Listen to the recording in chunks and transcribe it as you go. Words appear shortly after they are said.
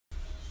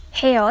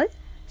Hey all,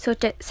 so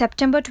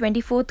September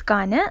 24th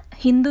கான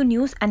Hindu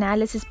News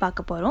Analysis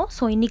பார்க்க போகிறோம்.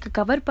 ஸோ இன்றைக்கி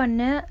கவர் பண்ண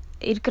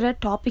இருக்கிற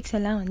டாபிக்ஸ்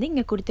எல்லாம் வந்து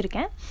இங்கே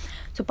கொடுத்துருக்கேன்.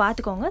 ஸோ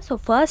பார்த்துக்கோங்க. ஸோ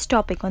ஃபர்ஸ்ட்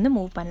டாபிக் வந்து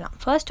மூவ் பண்ணலாம்.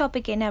 ஃபர்ஸ்ட்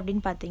டாபிக் என்ன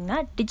அப்படின்னு பார்த்தீங்கன்னா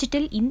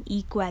டிஜிட்டல்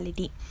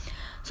இன்ஈக்வாலிட்டி.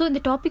 ஸோ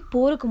இந்த டாபிக்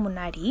போகிறதுக்கு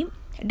முன்னாடி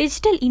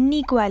digital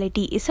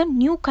இன்ஈக்வாலிட்டி is a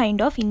new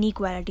kind of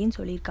இன்ஈக்வாலிட்டின்னு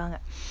சொல்லியிருக்காங்க.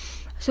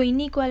 ஸோ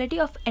இன்ஈக்வாலிட்டி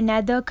ஆஃப்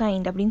another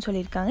கைண்ட் அப்படின்னு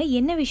சொல்லியிருக்காங்க.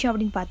 என்ன விஷயம்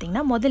அப்படின்னு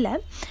பார்த்தீங்கன்னா முதல்ல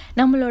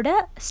நம்மளோட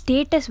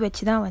ஸ்டேட்டஸ்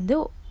வச்சு தான் வந்து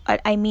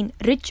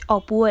ரிச்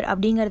ஆர் புவர்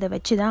அப்படிங்கிறத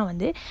வச்சு தான்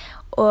வந்து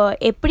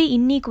எப்படி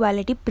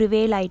இன்ஈக்வாலிட்டி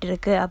ப்ரிவேல் ஆகிட்டு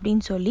இருக்குது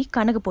அப்படின்னு சொல்லி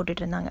கணக்கு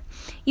போட்டுட்டு இருந்தாங்க.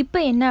 இப்போ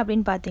என்ன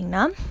அப்படின்னு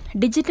பார்த்தீங்கன்னா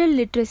டிஜிட்டல்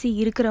லிட்ரஸி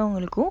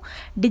இருக்கிறவங்களுக்கும்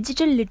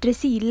டிஜிட்டல்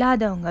லிட்ரஸி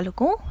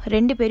இல்லாதவங்களுக்கும்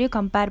ரெண்டு பேரையும்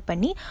கம்பேர்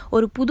பண்ணி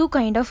ஒரு புது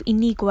கைண்ட் ஆஃப்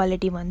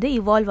இன்ஈக்வாலிட்டி வந்து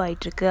இவால்வ்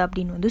ஆகிட்டுருக்கு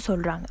அப்படின்னு வந்து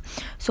சொல்கிறாங்க.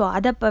 ஸோ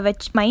அதை இப்போ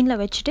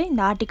மைண்டில் வச்சுட்டு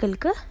இந்த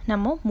ஆர்டிக்கலுக்கு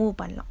நம்ம மூவ்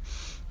பண்ணலாம்.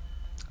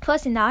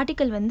 ஃபர்ஸ்ட் இந்த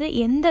ஆர்டிக்கல் வந்து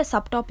எந்த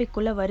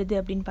சப்டாபிக்குள்ளே வருது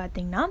அப்படின்னு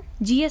பார்த்தீங்கன்னா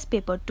ஜிஎஸ்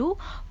பேப்பர் 2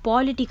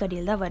 பாலிட்டி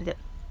கடியில் தான் வருது.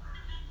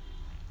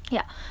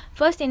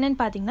 ஃபர்ஸ்ட் என்னென்னு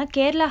பார்த்தீங்கன்னா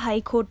கேரளா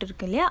ஹைகோர்ட்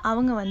இருக்கு இல்லையா,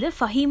 அவங்க வந்து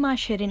ஃபஹீமா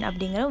ஷெரின்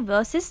அப்படிங்கிற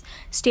வர்சஸ்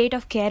ஸ்டேட்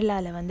ஆஃப்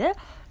கேரளாவில் வந்து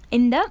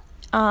இந்த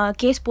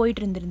கேஸ்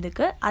போயிட்டு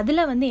இருந்திருக்கு.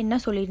 அதில் வந்து என்ன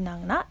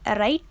சொல்லியிருந்தாங்கன்னா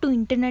ரைட் டு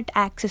இன்டர்நெட்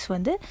ஆக்சஸ்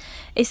வந்து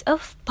is a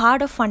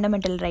part of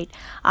fundamental right,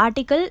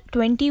 article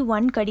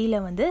 21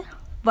 கடியில் வந்து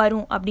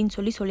வரும் அப்படின்னு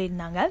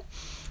சொல்லியிருந்தாங்க.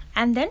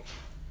 அண்ட் தென்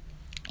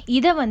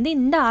இதை வந்து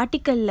இந்த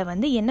ஆர்டிக்கலில்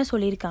வந்து என்ன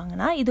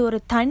சொல்லியிருக்காங்கன்னா இது ஒரு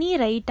தனி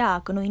ரைட்டாக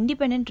ஆக்கணும்,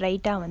 இண்டிபெண்ட்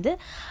ரைட்டாக வந்து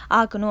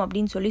ஆக்கணும்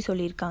அப்படின்னு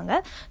சொல்லியிருக்காங்க.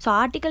 ஸோ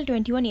ஆர்டிக்கல்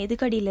 21 எது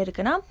கடியில்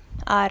இருக்குன்னா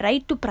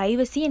right to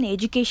privacy and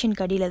education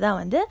கடியில் தான்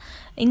வந்து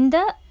இந்த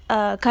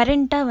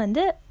கரண்ட்டாக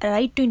வந்து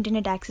ரைட் டு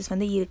இன்டர்நெட் ஆக்சஸ்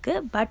வந்து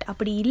இருக்குது. பட்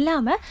அப்படி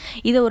இல்லாமல்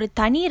இதை ஒரு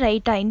தனி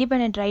ரைட்டாக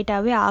இண்டிபெண்ட்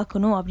ரைட்டாகவே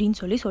ஆக்கணும் அப்படின்னு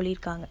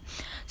சொல்லியிருக்காங்க.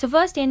 ஸோ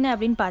ஃபர்ஸ்ட் என்ன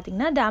அப்படின்னு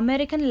பார்த்தீங்கன்னா த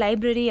அமெரிக்கன்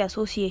லைப்ரரி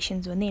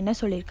அசோசியேஷன்ஸ் வந்து என்ன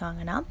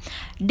சொல்லியிருக்காங்கன்னா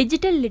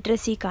டிஜிட்டல்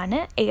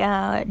லிட்ரஸிக்கான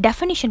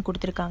டெஃபினிஷன்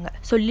கொடுத்துருக்காங்க.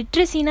 ஸோ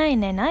லிட்ரஸினா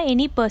என்னென்னா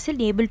any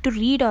person able to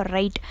read R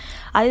right,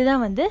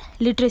 அதுதான் வந்து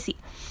லிட்ரஸி.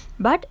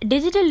 பட்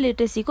டிஜிட்டல்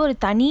லிட்ரஸிக்கு ஒரு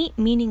தனி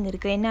மீனிங்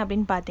இருக்குது. என்ன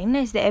அப்படின்னு பார்த்தீங்கன்னா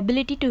is the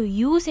ability to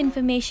use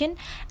information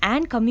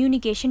and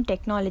communication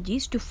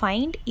technologies to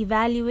find,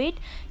 evaluate,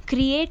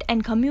 create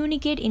and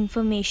communicate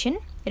information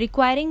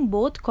requiring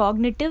both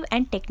cognitive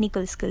and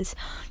technical skills.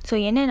 So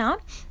என்னென்னா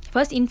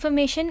first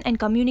information and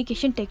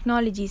communication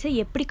டெக்னாலஜிஸை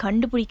எப்படி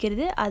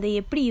கண்டுபிடிக்கிறது, அதை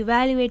எப்படி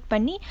இவாலுவேட்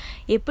பண்ணி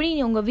எப்படி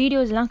உங்கள்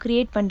வீடியோஸ்லாம்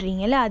க்ரியேட்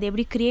பண்ணுறீங்கள அதை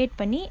எப்படி க்ரியேட்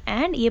பண்ணி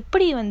அண்ட்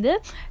எப்படி வந்து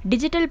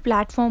டிஜிட்டல்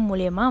பிளாட்ஃபார்ம்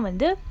மூலயமா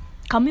வந்து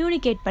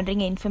கம்யூனிகேட்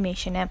பண்ணுறீங்க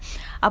இன்ஃபர்மேஷனை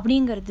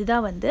அப்படிங்கிறது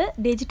தான் வந்து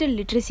டிஜிட்டல்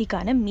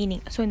லிட்ரஸிக்கான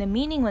மீனிங். ஸோ இந்த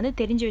மீனிங் வந்து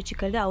தெரிஞ்சு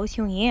வச்சுக்கிறது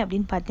அவசியம். ஏன்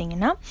அப்படின்னு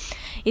பார்த்தீங்கன்னா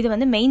இது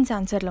வந்து மெயின்ஸ்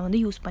ஆன்சரில்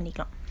வந்து யூஸ்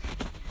பண்ணிக்கலாம்.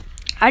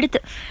 அடுத்து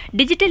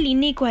டிஜிட்டல்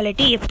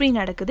இன்ஈக்வாலிட்டி எப்படி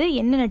நடக்குது,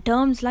 என்னென்ன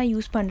டேர்ம்ஸ்லாம்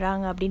யூஸ்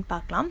பண்ணுறாங்க அப்படின்னு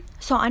பார்க்கலாம்.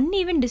 So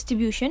uneven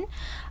distribution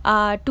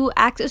to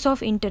axis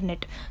of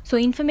internet. So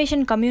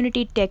information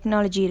community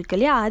technology இருக்கு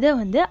இல்லையா, அதை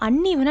வந்து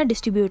அன்ஈவனாக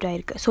டிஸ்ட்ரிபியூட்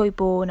ஆகிருக்கு. ஸோ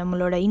இப்போது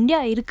நம்மளோட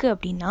இந்தியா இருக்குது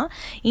அப்படின்னா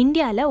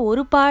இந்தியாவில்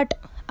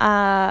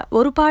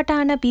ஒரு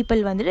பார்ட்டான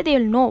பீப்புள் வந்துட்டு they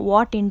will know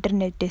what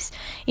internet is,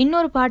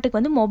 இன்னொரு பார்ட்டுக்கு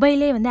வந்து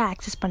மொபைலே வந்து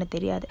ஆக்சஸ் பண்ண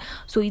தெரியாது.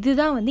 ஸோ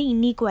இதுதான் வந்து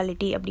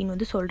இன்ஈக்வாலிட்டி அப்படின்னு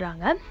வந்து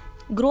சொல்கிறாங்க.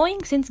 Growing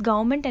since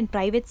government and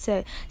private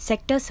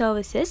sector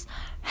services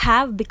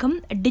have become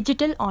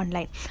digital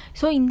online.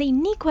 So இந்த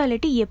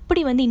இன்ஈக்வாலிட்டி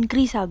எப்படி வந்து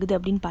இன்க்ரீஸ் ஆகுது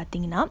அப்படின்னு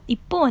பார்த்தீங்கன்னா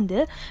இப்போ வந்து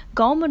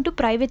கவர்மெண்ட் டு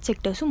ப்ரைவேட்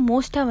செக்டர்ஸும்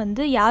மோஸ்ட்டாக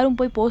வந்து யாரும்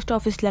போய் போஸ்ட்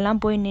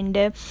ஆஃபீஸ்லலாம் போய்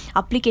நின்று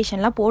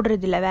அப்ளிகேஷன்லாம்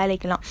போடுறதில்ல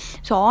வேலைக்கெல்லாம்.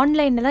 ஸோ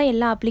ஆன்லைனில் தான்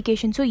எல்லா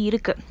அப்ளிகேஷன்ஸும்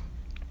இருக்குது.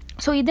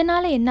 ஸோ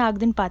இதனால் என்ன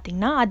ஆகுதுன்னு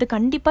பார்த்தீங்கன்னா அது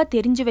கண்டிப்பாக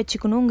தெரிஞ்சு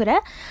வச்சுக்கணுங்கிற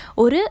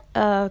ஒரு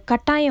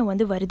கட்டாயம்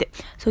வந்து வருது.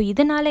 ஸோ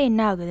இதனால்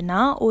என்ன ஆகுதுன்னா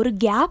ஒரு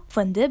கேப்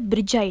வந்து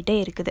பிரிட்ஜ் ஆகிட்டே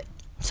இருக்குது.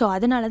 ஸோ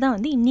அதனால தான்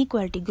வந்து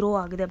இன்ஈக்வாலிட்டி க்ரோ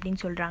ஆகுது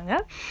அப்படின்னு சொல்கிறாங்க.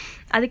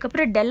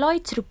 அதுக்கப்புறம்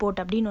டெலாய்ட்ஸ்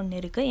ரிப்போர்ட் அப்படின்னு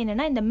ஒன்று இருக்குது.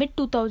 என்னென்னா இந்த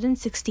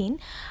mid-2016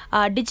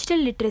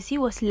 digital literacy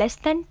was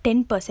less than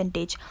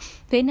 10%.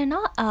 இப்போ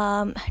என்னென்னா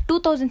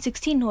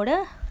 2016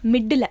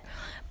 மிட்டில்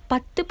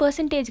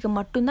 10%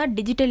 மட்டும்தான்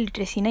டிஜிட்டல்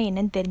லிட்ரஸினா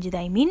என்னென்னு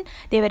தெரிஞ்சுது.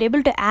 தேவர்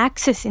ஏபிள் டு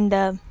ஆக்சஸ் இந்த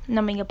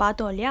நம்ம இங்கே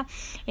பார்த்தோம் இல்லையா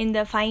இந்த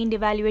ஃபைண்ட்,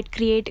 இவாலுவேட்,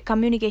 க்ரியேட்,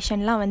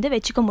 கம்யூனிகேஷன்லாம் வந்து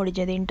வச்சுக்க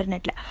முடிஞ்சது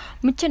இன்டர்நெட்டில்.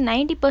 மிச்சம்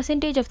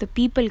 90% ஆஃப் த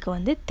பீப்புளுக்கு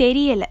வந்து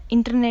தெரியலை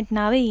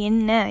இன்டர்நெட்னாவே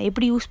என்ன,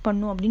 எப்படி யூஸ்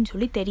பண்ணும்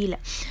அப்படின்னு தெரியல.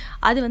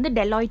 அது வந்து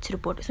டெலாய்ட்ஸ்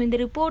ரிப்போர்ட். ஸோ இந்த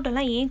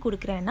ரிப்போர்ட்டெல்லாம் ஏன்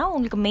கொடுக்குறேன்னா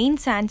உங்களுக்கு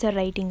மெயின்ஸ் ஆன்சர்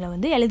ரைட்டிங்கில்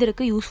வந்து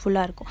எழுதுறதுக்கு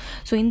யூஸ்ஃபுல்லாக இருக்கும்.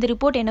 ஸோ இந்த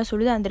ரிப்போர்ட் என்ன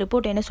சொல்லுது, அந்த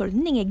ரிப்போர்ட் என்ன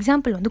சொல்லுதுன்னு நீங்கள்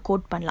எக்ஸாம்பிள் வந்து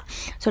கோட் பண்ணலாம்.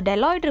 ஸோ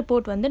டெலாய்ட்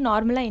ரிப்போர்ட் வந்து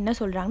நார்மலாக என்ன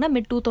சொல்கிறாங்கன்னா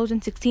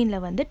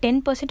mid-2016 வந்து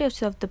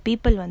 10% ஆஃப் த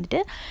பீப்புள்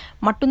வந்துட்டு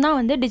மட்டும்தான்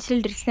வந்து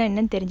டிஜிட்டல் லிட்ரஸினா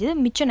என்னன்னு தெரிஞ்சது,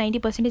 மிச்சம்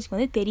 90%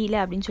 வந்து தெரியல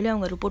அப்படின்னு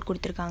அவங்க ரிப்போர்ட்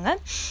கொடுத்துருக்காங்க.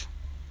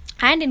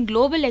 And in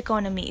global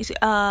economies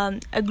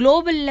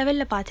global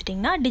லெவலில்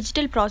பார்த்துட்டிங்கன்னா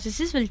digital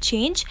processes will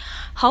change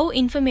how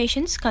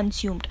informations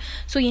consumed.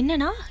 So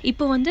என்னென்னா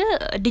இப்போ வந்து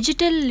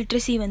டிஜிட்டல்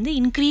லிட்ரஸி வந்து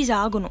இன்க்ரீஸ்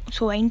ஆகணும்.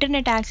 ஸோ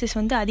இன்டர்நெட் ஆக்சஸ்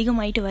வந்து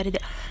அதிகமாகிட்டு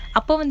வருது.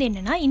 அப்போ வந்து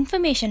என்னென்னா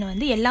இன்ஃபர்மேஷனை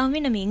வந்து எல்லாமே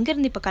நம்ம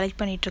எங்கேருந்து இப்போ கலெக்ட்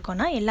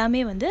பண்ணிகிட்ருக்கோன்னா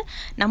எல்லாமே வந்து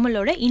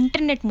நம்மளோட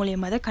இன்டர்நெட்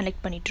மூலியமாக தான்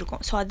கலெக்ட்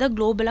பண்ணிகிட்ருக்கோம். ஸோ அதுதான்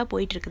குளோபலாக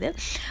போயிட்டுருக்குது.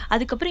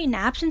 அதுக்கப்புறம் இன்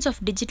options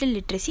of digital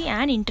literacy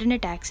and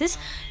internet access,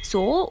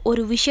 so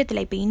ஒரு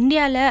விஷயத்தில் இப்போ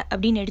இந்தியாவில்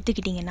அப்படின்னு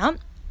எடுத்துக்கிட்டிங்கன்னா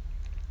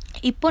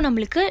இப்போ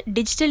நம்மளுக்கு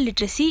டிஜிட்டல்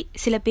லிட்ரஸி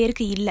சில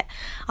பேருக்கு இல்லை,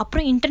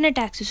 அப்புறம் இன்டர்நெட்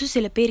ஆக்சஸும்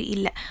சில பேர்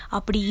இல்லை.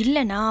 அப்படி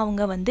இல்லைன்னா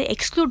அவங்க வந்து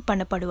exclude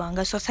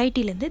பண்ணப்படுவாங்க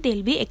சொசைட்டிலேருந்து.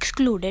 They'll be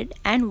excluded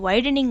and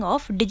widening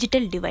of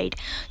digital divide.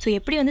 So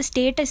எப்படி வந்து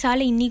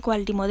ஸ்டேட்டஸால்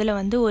இன்இக்வாலிட்டி முதல்ல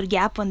வந்து ஒரு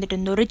கேப் வந்துட்டு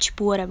இருந்தோம், ரிச்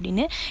புவர்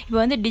அப்படின்னு. இப்போ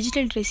வந்து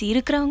டிஜிட்டல் லிட்ரஸி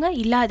இருக்கிறவங்க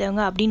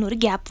இல்லாதவங்க அப்படின்னு ஒரு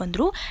கேப்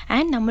வந்துடும்.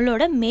 அண்ட்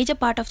நம்மளோட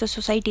மேஜர் பார்ட் ஆஃப் த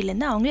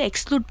சொசைட்டிலேருந்து அவங்க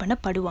எக்ஸ்க்ளூட்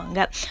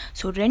பண்ணப்படுவாங்க.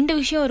 ஸோ 2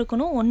 விஷயம்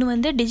இருக்கணும். ஒன்று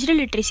வந்து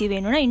டிஜிட்டல் லிட்ரஸி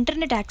வேணும்னா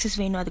இன்டர்நெட் ஆக்சஸ்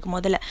வேணும் அதுக்கு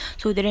முதல்ல.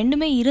 ஸோ இது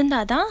ரெண்டுமே இருந்தால்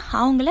தான்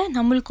அவங்கள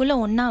நம்மளுக்குள்ளே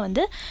ஒன்றா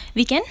வந்து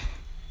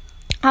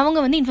அவங்க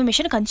வந்து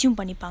இன்ஃபர்மேஷனை கன்சியூம்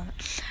பண்ணிப்பாங்க.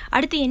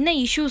 அடுத்து என்ன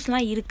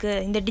இஷ்யூஸ்லாம் இருக்குது,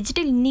 இந்த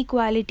டிஜிட்டல்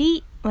இன்இக்வாலிட்டி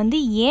வந்து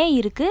ஏன்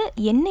இருக்குது,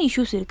 என்ன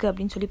இஷ்யூஸ் இருக்குது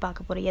அப்படின்னு சொல்லி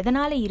பார்க்க போகிறோம்.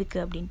 எதனால்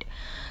இருக்குது அப்படின்ட்டு.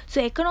 ஸோ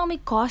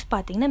எக்கனாமிக் காஸ்ட்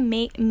பார்த்திங்கன்னா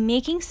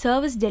making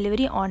service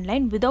delivery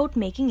online without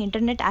making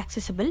internet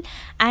accessible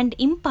and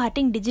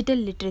imparting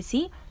digital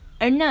literacy.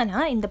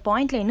 என்னன்னா இந்த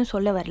பாயிண்டில் இன்னும்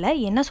சொல்ல வரல,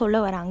 என்ன சொல்ல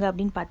வராங்க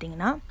அப்படின்னு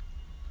பார்த்தீங்கன்னா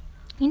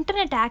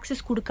இன்டர்நெட் ஆக்சஸ்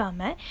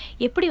கொடுக்காம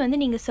எப்படி வந்து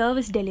நீங்கள்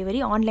சர்வீஸ் டெலிவரி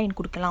ஆன்லைன்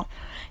கொடுக்கலாம்.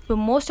 இப்போ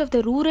மோஸ்ட் ஆஃப் த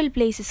ரூரல்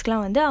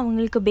பிளேஸஸ்க்கெலாம் வந்து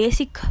அவங்களுக்கு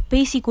பேசிக்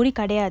பிசி கூட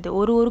கிடையாது,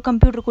 ஒரு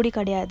கம்ப்யூட்டர் கூட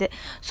கிடையாது.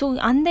 ஸோ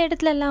அந்த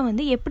இடத்துலலாம்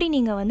வந்து எப்படி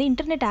நீங்கள் வந்து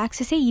இன்டர்நெட்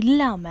ஆக்சஸே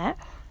இல்லாமல்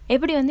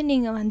எப்படி வந்து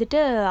நீங்கள்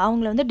வந்துட்டு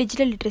அவங்கள வந்து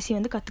டிஜிட்டல் லிட்ரஸி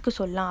வந்து கற்றுக்க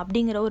சொல்லலாம்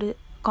அப்படிங்கிற ஒரு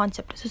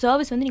கான்செப்ட். ஸோ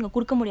சர்வீஸ் வந்து நீங்கள்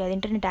கொடுக்க முடியாது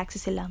இன்டர்நெட்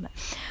ஆக்சஸ் இல்லாமல்.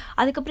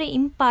 அதுக்கப்புறம்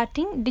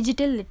இம்பார்ட்டிங்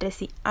டிஜிட்டல்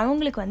லிட்ரஸி,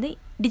 அவங்களுக்கு வந்து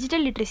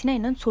டிஜிட்டல் லிட்ரஸினா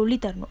என்னன்னு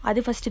சொல்லித்தரணும், அது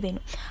ஃபஸ்ட்டு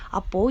வேணும்.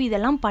 அப்போது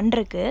இதெல்லாம்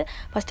பண்ணுறக்கு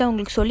ஃபஸ்ட்டு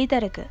அவங்களுக்கு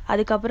சொல்லித்தரக்கு,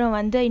 அதுக்கப்புறம்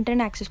வந்து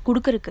இன்டர்நெட் ஆக்சஸ்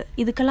கொடுக்குறக்கு,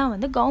 இதுக்கெல்லாம்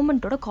வந்து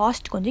கவர்மெண்ட்டோட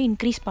காஸ்ட் கொஞ்சம்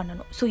இன்க்ரீஸ்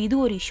பண்ணணும். ஸோ இது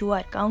ஒரு இஷ்யூவாக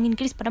இருக்குது, அவங்க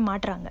இன்க்ரீஸ் பண்ண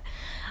மாட்டுறாங்க.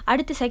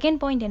 அடுத்து செகண்ட்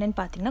பாயிண்ட் என்னென்னு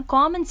பார்த்தீங்கன்னா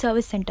காமன்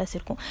சர்வீஸ் சென்டர்ஸ்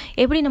இருக்கும்.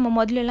 எப்படி நம்ம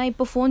முதல்லலாம்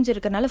இப்போ ஃபோன்ஸ்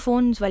இருக்கிறனால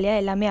ஃபோன்ஸ்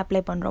வழியாக எல்லாமே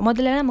அப்ளை பண்ணுறோம்,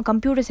 முதல்ல நம்ம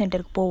கம்ப்யூட்டர்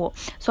சென்டருக்கு போவோம்.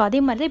 ஸோ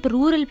அதே மாதிரி தான் இப்போ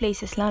ரூரல்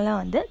பிளேசஸ்லாம்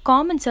வந்து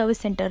காமன்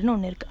சர்வீஸ் சென்டர்னு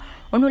ஒன்று இருக்குது.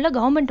 ஒன்றும் இல்லை,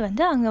 கவர்மெண்ட்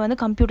வந்து அங்கே வந்து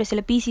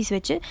கம்ப்யூட்டர்ஸில் பிசிஸ்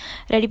வச்சு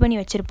ரெடி பண்ணி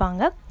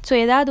வச்சுருப்பாங்க. ஸோ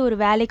ஏதாவது ஒரு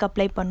வேலைக்கு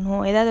அப்ளை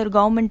பண்ணணும், ஏதாவது ஒரு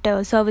கவர்மெண்ட்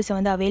சர்வீஸை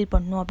வந்து அவைல்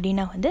பண்ணணும்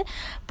அப்படின்னா வந்து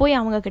போய்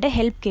அவங்கக்கிட்ட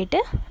ஹெல்ப் கேட்டு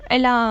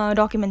எல்லா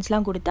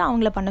டாக்குமெண்ட்ஸ்லாம் கொடுத்து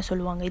அவங்கள பண்ண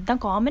சொல்லுவாங்க.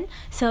 இதுதான் காமன்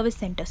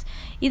சர்வீஸ் சென்டர்ஸ்.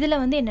 இதில்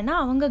வந்து என்னென்னா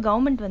அவங்க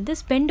கவர்மெண்ட் வந்து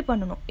ஸ்பெண்ட்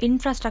பண்ணணும்,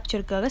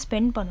 இன்ஃப்ராஸ்ட்ரக்சருக்காக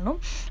ஸ்பெண்ட் பண்ணணும்,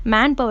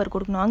 மேன் பவர்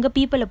கொடுக்கணும், அங்கே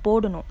பீப்புளை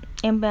போடணும்,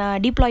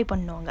 டிப்ளாய்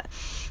பண்ணுவாங்க.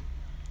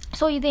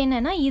 ஸோ இது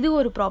என்னென்னா இது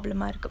ஒரு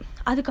ப்ராப்ளமாக இருக்குது.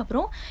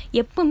 அதுக்கப்புறம்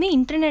எப்பவுமே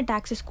இன்டர்நெட்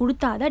ஆக்சஸ்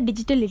கொடுத்தா தான்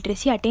டிஜிட்டல்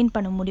லிட்ரஸி அட்டைன்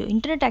பண்ண முடியும்.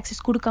 இன்டர்நெட்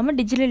ஆக்சஸ் கொடுக்காம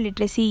டிஜிட்டல்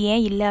லிட்ரஸி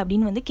ஏன் இல்லை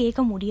அப்படின்னு வந்து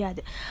கேட்க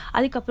முடியாது.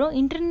 அதுக்கப்புறம்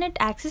internet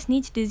access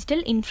needs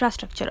digital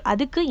infrastructure,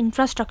 அதுக்கு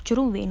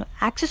இன்ஃப்ராஸ்ட்ரக்சரும் வேணும்,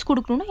 ஆக்சஸ்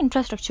கொடுக்கணுன்னா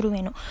இன்ஃப்ராஸ்ட்ரக்சரும்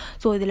வேணும்.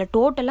 ஸோ இதில்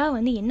டோட்டலாக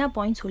வந்து என்ன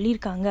பாயிண்ட்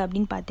சொல்லியிருக்காங்க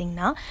அப்படின்னு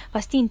பார்த்தீங்கன்னா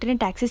ஃபஸ்ட்டு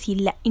இன்டர்நெட் ஆக்சஸ்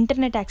இல்லை,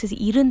 இன்டர்நெட் ஆக்சஸ்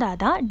இருந்தால்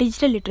தான்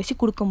டிஜிட்டல் லிட்ரஸி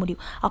கொடுக்க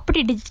முடியும்.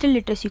 அப்படி டிஜிட்டல்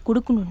லிட்ரஸி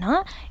கொடுக்கணுன்னா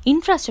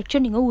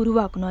இன்ஃப்ராஸ்ட்ரக்சர் நீங்கள்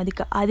உருவாக்கணும்.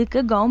 அதுக்கு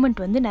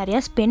கவர்மெண்ட் வந்து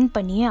நிறையா ஸ்பெண்ட்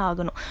பண்ணியே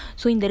ஆகணும்.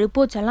 ஸோ இந்த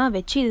ரிப்போர்ட்ஸ் எல்லாம்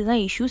வச்சு இதுதான்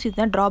இஷ்யூஸ்,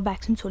 இதுதான்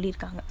ட்ராபேக்ஸ்னு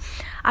சொல்லியிருக்காங்க.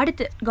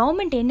 அடுத்து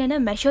கவர்மெண்ட் என்னென்ன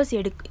மெஷர்ஸ்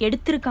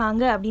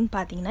எடுத்திருக்காங்க அப்படின்னு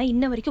பார்த்தீங்கன்னா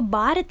இன்ன வரைக்கும்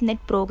பாரத்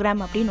நெட்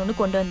ப்ரோக்ராம் அப்படின்னு ஒன்று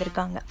கொண்டு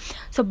வந்திருக்காங்க.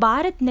 ஸோ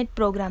பாரத் நெட்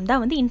ப்ரோக்ராம்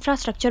தான் வந்து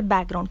இன்ஃப்ராஸ்ட்ரக்சர்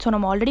பேக்ரவுண்ட். ஸோ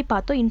நம்ம ஆல்ரெடி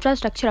பார்த்தோம்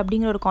இன்ஃப்ராஸ்ட்ரக்சர்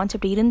அப்படிங்கிற ஒரு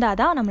கான்செப்ட் இருந்தால்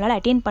தான் நம்மளால்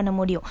அட்டைன் பண்ண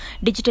முடியும்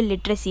டிஜிட்டல்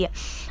லிட்ரஸியை.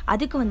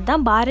 அதுக்கு வந்து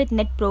தான் பாரத்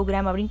நெட்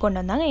ப்ரோக்ராம் அப்படின்னு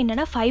கொண்டு வந்தாங்க.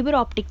 என்னென்னா ஃபைபர்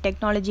ஆப்டிக்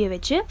டெக்னாலஜியை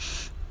வச்சு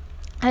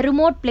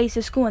ரிமோட்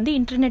பிளேஸஸ்க்கும் வந்து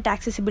இன்டர்நெட்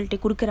ஆக்சசிபிலிட்டி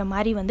கொடுக்குற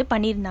மாதிரி வந்து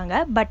பண்ணியிருந்தாங்க.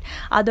 பட்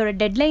அதோட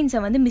டெட்லைன்ஸை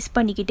வந்து மிஸ்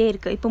பண்ணிக்கிட்டே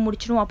இருக்குது. இப்போ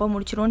முடிச்சிடும் அப்போ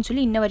முடிச்சிடும்னு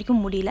சொல்லி இன்ன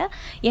வரைக்கும் முடியல.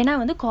 ஏன்னா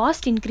வந்து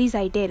காஸ்ட் இன்க்ரீஸ்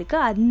ஆகிட்டே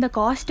இருக்குது. அந்த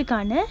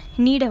காஸ்ட்டுக்கான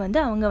நீடை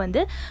வந்து அவங்க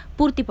வந்து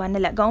பூர்த்தி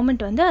பண்ணலை,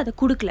 கவர்மெண்ட் வந்து அதை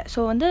கொடுக்கல.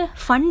 ஸோ வந்து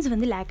ஃபண்ட்ஸ்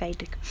வந்து லேக்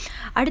ஆகிட்டு இருக்கு.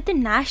 அடுத்து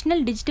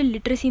நேஷ்னல் டிஜிட்டல்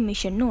லிட்ரஸி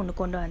மிஷன்னு ஒன்று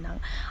கொண்டு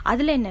வந்தாங்க.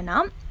 அதில் என்னென்னா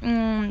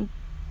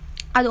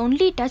அது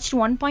only touched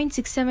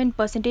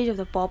 1.67% of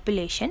the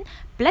population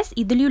plus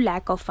இதுலேயும்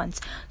லேக் ஆஃப் ஃபண்ட்ஸ்.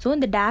 ஸோ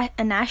இந்த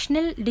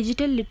நேஷ்னல்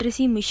டிஜிட்டல்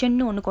லிட்ரஸி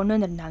மிஷன்னு ஒன்று கொண்டு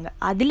வந்திருந்தாங்க.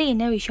 அதில்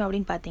என்ன விஷயம்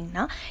அப்படின்னு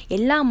பார்த்தீங்கன்னா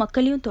எல்லா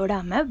மக்களையும்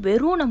தொடாமல்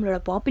வெறும் நம்மளோட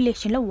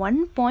பாப்புலேஷனில்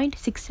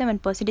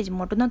 1.67%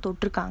 மட்டும்தான்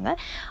தொட்டிருக்காங்க.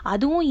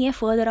 அதுவும் ஏன்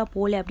ஃபர்தராக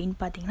போகல அப்படின்னு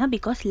பார்த்தீங்கன்னா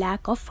பிகாஸ்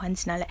லேக் ஆஃப்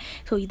ஃபண்ட்ஸ்னால.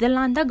 ஸோ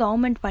இதெல்லாம் தான்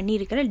கவர்மெண்ட்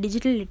பண்ணியிருக்கிற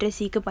டிஜிட்டல்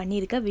லிட்ரஸிக்கு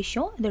பண்ணியிருக்க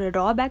விஷயம். இதோட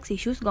ட்ராபேக்ஸ்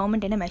இஷ்யூஸ்,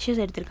 கவர்மெண்ட் என்ன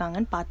மெஷர்ஸ்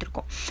எடுத்திருக்காங்கன்னு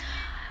பார்த்துருக்கோம்.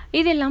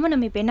 இது இல்லாமல்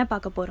நம்ம இப்போ என்ன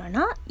பார்க்க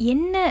போகிறோன்னா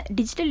என்ன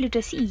டிஜிட்டல்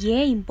லிட்ரஸி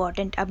ஏன்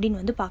இம்பார்ட்டண்ட் அப்படின்னு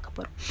வந்து பார்க்க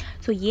போகிறோம்.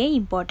 ஸோ ஏன்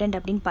இம்பார்ட்டண்ட்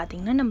அப்படின்னு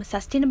பார்த்தீங்கன்னா நம்ம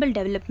சஸ்டைனபிள்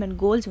டெவலப்மெண்ட்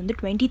கோல்ஸ் வந்து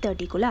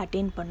 2030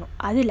 அட்டைன் பண்ணும்.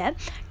 அதில்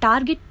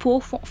டார்கெட்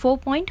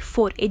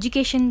 4.4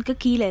 எஜுகேஷனுக்கு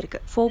கீழே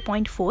இருக்குது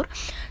 4.4.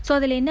 ஸோ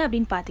அதில் என்ன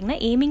அப்படின்னு பார்த்தீங்கன்னா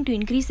aiming to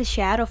increase the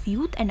share of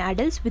youth and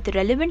adults with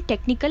relevant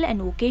technical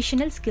and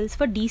vocational skills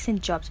for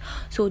decent jobs.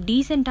 So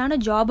டீசெண்டான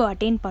ஜாபை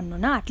அட்டைன்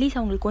பண்ணணுன்னா அட்லீஸ்ட்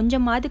அவங்களுக்கு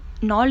கொஞ்சமாவது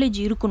நாலேஜ்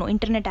இருக்கணும்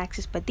இன்டர்நெட்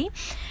ஆக்சஸ் பற்றி,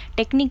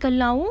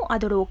 டெக்னிக்கலாகவும்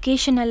அதோட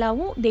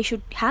ஒகேஷனலாகவும் they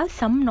should have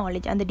some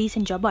knowledge அந்த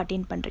டீசென்ட் ஜாப்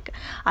அட்டெயின் பண்ணுறதுக்கு.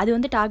 அது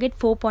வந்து டார்கெட்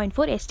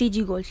 4.4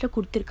 SDG கோல்ஸில்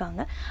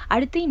கொடுத்துருக்காங்க.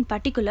 அடுத்து இன்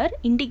பர்டிகுலர்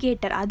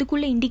இண்டிகேட்டர்,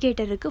 அதுக்குள்ளே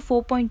இண்டிகேட்டர் இருக்குது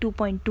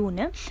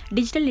 4.2.2ன்னு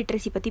டிஜிட்டல்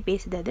லிட்ரஸி பற்றி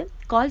பேசுது. அது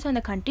calls on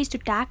the countries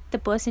to talk the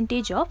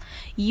percentage of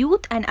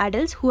youth and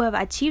adults who have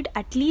achieved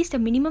at least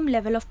a minimum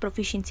level of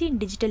proficiency in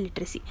digital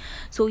literacy.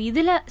 So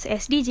இதில்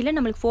எஸ்டிஜியில்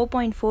நம்மளுக்கு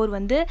 4.4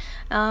 வந்து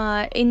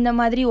இந்த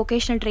மாதிரி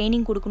ஒகேஷ்னல்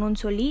ட்ரைனிங் கொடுக்கணும்னு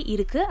சொல்லி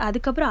இருக்குது.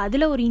 அதுக்கப்புறம்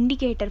அதில் ஒரு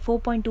இண்டிகேட்டர்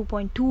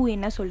 4.2.2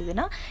 என்ன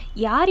சொல்லுதுன்னா,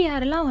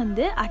 யாரெல்லாம்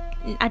வந்து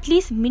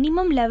அட்லீஸ்ட்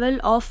மினிமம் லெவல்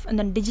ஆஃப்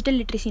அந்த டிஜிட்டல்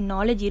லிட்ரஸி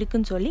நாலேஜ்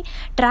இருக்குன்னு சொல்லி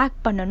ட்ராக்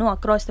பண்ணணும்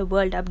அக்ராஸ் த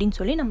வேர்ல்டு அப்படின்னு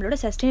சொல்லி நம்மளோட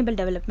சஸ்டைனபிள்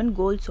டெவலப்மெண்ட்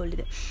கோல்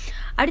சொல்லுது.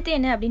 அடுத்து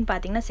என்ன அப்படின்னு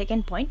பார்த்தீங்கன்னா,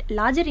 second point,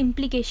 larger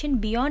implication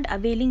beyond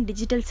availing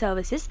digital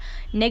services,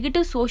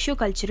 negative socio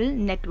cultural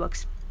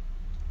networks.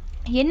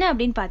 என்ன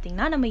அப்படின்னு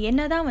பார்த்தீங்கன்னா, நம்ம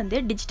என்ன தான் வந்து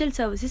டிஜிட்டல்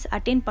சர்வீசஸ்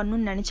அட்டெயின்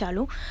பண்ணணும்னு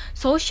நினச்சாலும்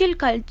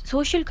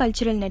சோஷியல்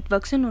கல்ச்சுரல்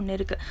நெட்வொர்க்ஸ்னு ஒன்று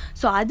இருக்குது.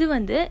 ஸோ அது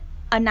வந்து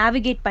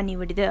நேவிகேட் பண்ணி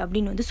விடுது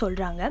அப்படின்னு வந்து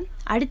சொல்கிறாங்க.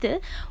 அடுத்து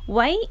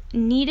Y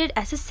needed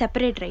as a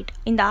separate right.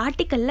 இந்த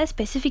ஆர்டிக்கலில்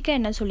ஸ்பெசிஃபிக்காக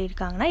என்ன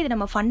சொல்லியிருக்காங்கன்னா, இது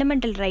நம்ம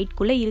ஃபண்டமெண்டல்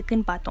ரைட்குள்ளே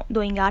இருக்குதுன்னு பார்த்தோம்.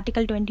 இதோ இங்கே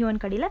ஆர்டிக்கல் 21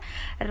 கடியில்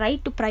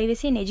right to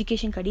privacy and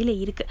education கடியில்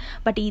இருக்குது.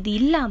 பட் இது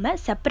இல்லாமல்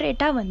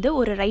செப்பரேட்டாக வந்து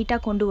ஒரு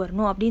ரைட்டாக கொண்டு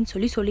வரணும் அப்படின்னு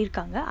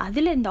சொல்லியிருக்காங்க.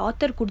 அதில் இந்த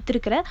ஆத்தர்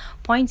கொடுத்துருக்கிற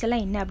பாயிண்ட்ஸ்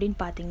எல்லாம் என்ன அப்படின்னு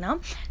பார்த்தீங்கன்னா,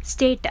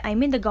 state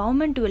the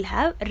government will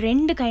have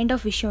 2 kind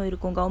of விஷயம்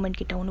இருக்கும் கவர்மெண்ட்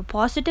கிட்ட. ஒன்று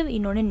பாசிட்டிவ்,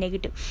 இன்னொன்று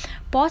நெகட்டிவ்.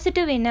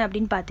 பாசிட்டிவ் என்ன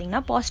அப்படின்னு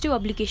பார்த்தீங்கன்னா, positive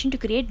application to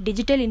create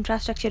digital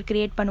infrastructure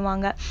create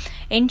பண்ணுவாங்க.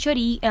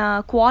 என்ஷூர்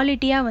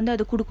குவாலிட்டியாக வந்து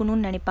அது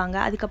கொடுக்கணும்னு நினைப்பாங்க.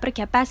 அதுக்கப்புறம்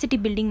capacity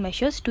building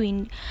measures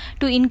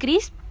to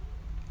increase.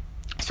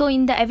 So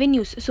இந்த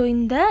அவென்யூஸ், ஸோ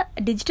இந்த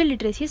டிஜிட்டல்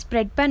லிட்ரஸியை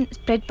ஸ்ப்ரெட்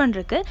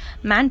பண்ணுறதுக்கு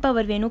மேன்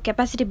பவர் வேணும்,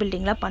 கெப்பாசிட்டி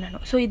பில்டிங்லாம்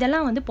பண்ணணும். ஸோ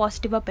இதெல்லாம் வந்து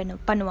பாசிட்டிவாக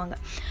பண்ணுவாங்க.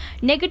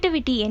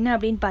 நெகட்டிவிட்டி என்ன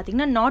அப்படின்னு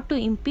பார்த்தீங்கன்னா, not to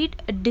இம்பீட்,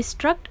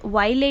 destruct,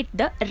 violate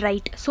the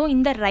right. So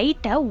இந்த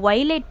ரைட்டை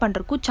வயலேட்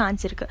பண்ணுறதுக்கும்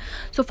சான்ஸ் இருக்குது.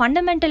 ஸோ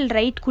ஃபண்டமெண்டல்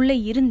ரைட்குள்ளே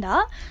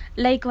இருந்தால்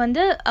லைக்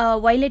வந்து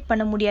வயலேட்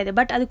பண்ண முடியாது.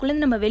 பட்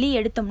அதுக்குள்ளேருந்து நம்ம வெளியே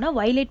எடுத்தோம்னா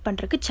வயலேட்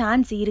பண்ணுறதுக்கு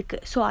சான்ஸ்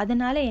இருக்குது. ஸோ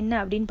அதனால் என்ன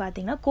அப்படின்னு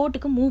பார்த்தீங்கன்னா,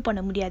 கோர்ட்டுக்கு மூவ்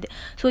பண்ண முடியாது.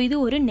 ஸோ இது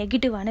ஒரு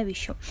நெகட்டிவான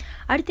விஷயம்.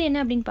 அடுத்து என்ன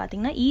அப்படின்னு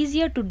பார்த்தீங்கன்னா,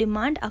 easier to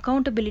demand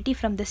accountability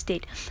from the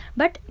state.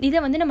 But இதை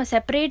வந்து நம்ம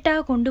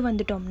செப்பரேட்டாக கொண்டு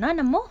வந்துட்டோம்னா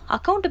நம்ம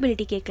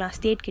அக்கௌண்டபிலிட்டி கேட்கலாம்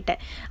ஸ்டேட் கிட்ட,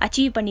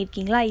 அச்சீவ்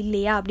பண்ணியிருக்கீங்களா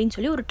இல்லையா அப்படின்னு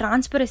சொல்லி ஒரு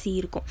டிரான்ஸ்பரன்சி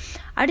இருக்கும்.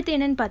 அடுத்து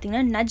என்னென்னு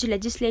பார்த்தீங்கன்னா, நட்ஜ்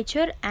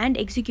legislature and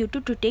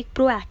executive to take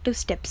bro active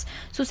steps.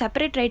 So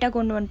separate ரைட்டாக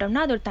கொண்டு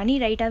வந்துட்டோம்னா அது ஒரு தனி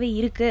ரைட்டாகவே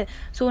இருக்குது.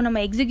 ஸோ நம்ம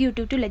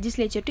எக்ஸிக்யூட்டிவ் டு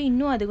லெஜிஸ்லேச்சர் டு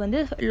இன்னும் அது வந்து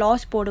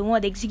லாஸ் போடவும்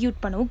அதை எக்ஸிக்யூட்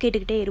பண்ணவும்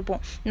கேட்டுக்கிட்டே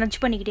இருப்போம், நட்ஜ்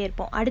பண்ணிக்கிட்டே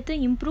இருப்போம். அடுத்து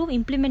improve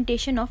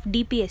implementation of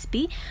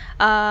DPSP.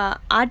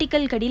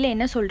 Article கடியில்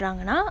என்ன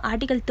சொல்கிறாங்கன்னா,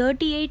 ஆர்டிக்கல்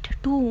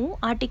 38(2)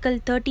 ஆர்டிக்கல்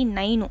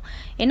 39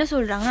 என்ன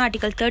சொல்கிறாங்கன்னா,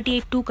 ஆர்டிக்கல்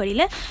 38(2)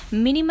 கடியில்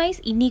மினிமைஸ்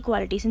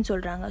இன்இக்வாலிட்டிஸ்ன்னு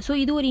சொல்கிறாங்க. ஸோ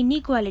இது ஒரு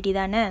இன்இக்வாலிட்டி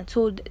தானே. ஸோ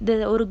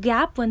ஒரு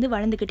கேப் வந்து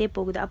வளர்ந்துக்கிட்டே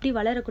போகுது, அப்படி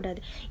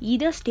வளரக்கூடாது.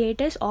 இதர்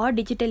ஸ்டேட்டஸ் ஆர்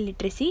டிஜிட்டல்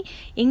லிட்ரஸி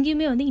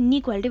எங்கேயுமே வந்து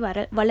இன்இக்வாலிட்டி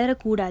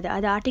வளரக்கூடாது.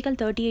 அது ஆர்டிக்கல்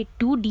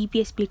 38(2)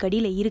 டிபிஎஸ்பி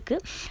கடியில்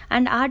இருக்குது.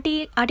 அண்ட்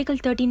ஆர்டிக்கல்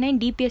 39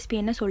 டிபிஎஸ்பி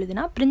என்ன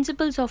சொல்லுதுன்னா,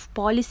 principles of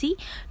policy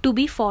to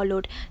be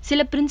followed.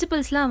 சில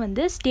பிரின்சிபல்ஸ்லாம்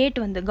வந்து ஸ்டேட்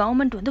வந்து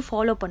கவர்மெண்ட் வந்து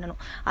ஃபாலோ பண்ணணும்.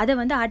 அதை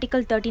வந்து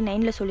ஆர்டிக்கல்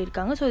 39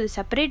 சொல்லியிருக்காங்க. ஸோ இது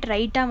செப்பரேட்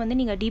ரைட்டாக வந்து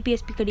நீங்கள்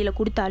டிபிஎஸ்பி கடியில்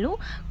கொடுத்தாலும்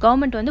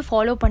கவர்மெண்ட் வந்து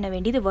ஃபாலோ பண்ண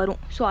வேண்டியது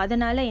வரும். ஸோ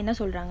அதனால் என்ன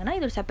சொல்கிறாங்கன்னா,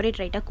 இது ஒரு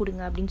செப்பரேட் ரைட்டாக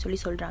கொடுங்க அப்படின்னு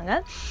சொல்கிறாங்க.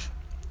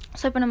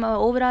 ஸோ இப்போ நம்ம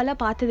ஓவராலாக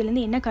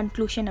பார்த்ததுலேருந்து என்ன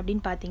கன்க்ளூஷன்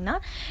அப்படின்னு பார்த்தீங்கன்னா,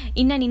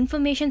 இன் அன்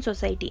இன்ஃபர்மேஷன்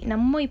சொசைட்டி,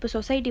 நம்ம இப்போ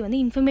சொசைட்டி வந்து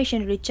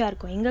இன்ஃபர்மேஷன் ரிச்சாக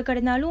இருக்கும்.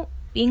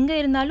 எங்கே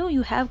இருந்தாலும்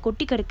யூ ஹேவ்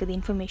கொட்டி கிடக்குது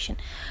இன்ஃபர்மேஷன்.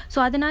 ஸோ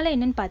அதனால்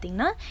என்னென்னு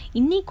பார்த்தீங்கன்னா,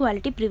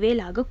 இன்இக்வாலிட்டி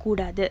ப்ரிவேல்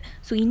ஆகக்கூடாது.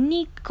 ஸோ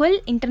இன்இக்வல்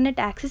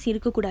இன்டர்நெட் ஆக்சஸ்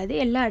இருக்கக்கூடாது.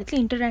 எல்லா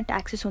இடத்துலையும் இன்டர்நெட்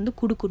ஆக்சஸ் வந்து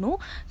கொடுக்கணும்.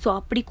 ஸோ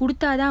அப்படி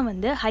கொடுத்தா தான்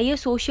வந்து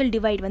ஹையர் சோஷியல்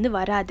டிவைட் வந்து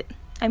வராது.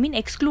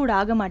 எக்ஸ்க்ளூட்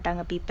ஆக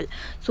மாட்டாங்க பீப்புள்.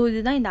 ஸோ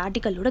இதுதான் இந்த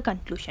ஆர்டிக்கலோட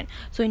கன்க்ளூஷன்.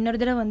 ஸோ இன்னொரு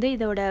தடவை வந்து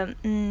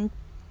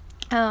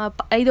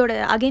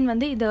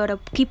இதோட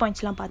கீ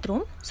பாயிண்ட்ஸ்லாம்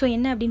பார்த்துருவோம். ஸோ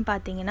என்ன அப்படின்னு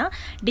பார்த்தீங்கன்னா,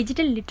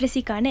 டிஜிட்டல்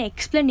லிட்ரஸிக்கான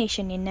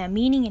எக்ஸ்ப்ளனேஷன் என்ன,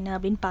 மீனிங் என்ன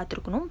அப்படின்னு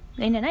பார்த்துருக்கணும்.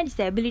 என்னென்னா, it's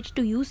the ability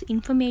to use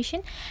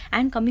information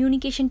and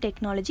communication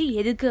technology.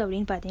 எதுக்கு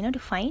அப்படின்னு பார்த்தீங்கன்னா,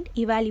 to find,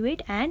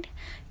 evaluate and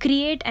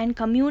create and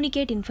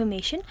communicate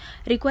information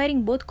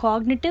requiring both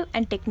cognitive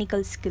and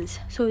technical skills.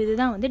 So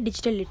இதுதான் வந்து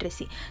digital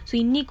literacy. So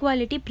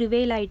inequality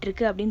prevail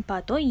ஆகிட்டுருக்கு அப்படின்னு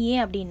பார்த்தோம்.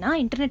 ஏன் அப்படின்னா,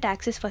 இன்டர்நெட்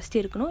ஆக்சஸ்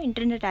ஃபஸ்ட்டு இருக்கணும்.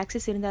 இன்டர்நெட்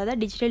ஆக்சஸ் இருந்தால்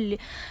தான் டிஜிட்டல்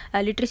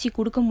லிட்ரஸி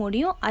கொடுக்க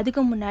முடியும். அதுக்கு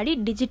முன்னாடி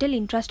டிஜிட்டல்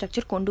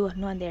இன்ஃப்ராஸ்ட்ரக்சர் கொண்டு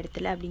வரணும் அந்த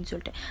இடத்துல அப்படின்னு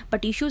சொல்லிட்டு.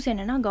 பட் இஷ்யூஸ்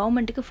என்னென்னா,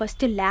 கவர்மெண்ட்டுக்கு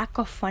ஃபஸ்ட்டு லேக்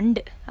ஆஃப்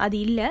ஃபண்டு அது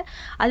இல்லை.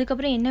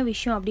 அதுக்கப்புறம் என்ன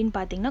விஷயம் அப்படின்னு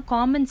பார்த்தீங்கன்னா,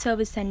 காமன்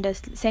சர்வீஸ்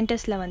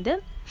சென்டர்ஸில் வந்து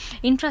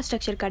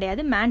இன்ஃப்ராஸ்ட்ரக்சர்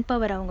கிடையாது, மேன்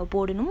பவர் அவங்க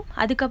போடணும்.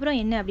 அதுக்கப்புறம்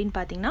என்ன அப்படின்னு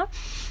பார்த்தீங்கன்னா,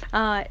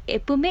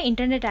 எப்பவுமே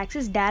internet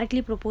access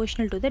directly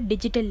proportional to the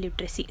digital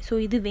literacy. So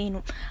இது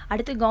வேணும்.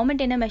 அடுத்து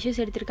கவர்மெண்ட் என்ன மெஷர்ஸ்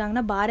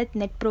எடுத்திருக்காங்கன்னா, பாரத்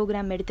நெட்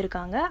ப்ரோக்ராம்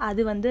எடுத்திருக்காங்க.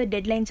 அது வந்து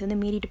டெட்லைன்ஸ் வந்து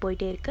மீறிட்டு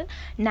போயிட்டே இருக்குது.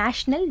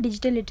 நேஷ்னல்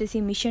டிஜிட்டல்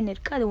லிட்ரஸி மிஷன்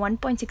இருக்குது. அது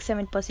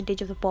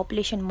 1.67% ஆஃப் த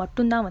பாப்புலேஷன்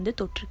மட்டும்தான் வந்து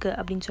தொட்டிருக்கு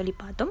அப்படின்னு சொல்லி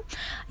பார்த்தோம்.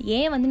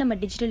 ஏன் வந்து நம்ம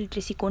டிஜிட்டல்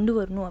லிட்ரஸி கொண்டு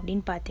வரணும்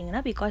அப்படின்னு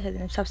பார்த்தீங்கன்னா, பிகாஸ்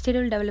அது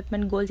சஸ்டைனபிள்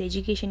டெவலப்மெண்ட் கோல்ஸ்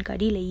எஜுகேஷனுக்கு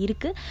அடியில்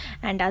இருக்குது.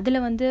 அண்ட்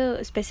அதில் வந்து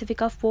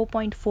ஸ்பெசிஃபிக்காக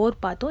 4.4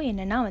 பார்த்தோம்.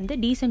 என்னென்னா வந்து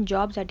டீசென்ட்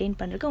ஜாப்ஸ் அட்டைன்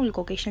பண்ணுறதுக்கு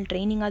உங்களுக்கு ஒகேஷனல்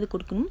ட்ரைனிங்காவது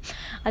கொடுக்கணும்.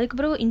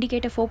 அதுக்கப்புறம்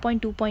இண்டிகேட்டர்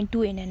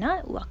 4.2.2 என்னென்னா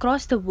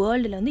அக்ராஸ் த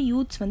வேர்ல்டில் வந்து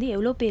யூத்ஸ் வந்து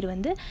எவ்வளோ பேர்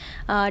வந்து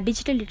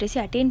டிஜிட்டல் லிட்ரஸி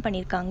அட்டைன்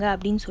பண்ணியிருக்காங்க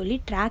அப்படின்னு சொல்லி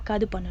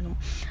ட்ராக்காவது பண்ணணும்.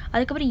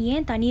 அதுக்கப்புறம்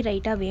ஏன் தனி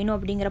ரைட்டாக வேணும்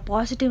அப்படிங்கிற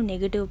பாசிட்டிவ்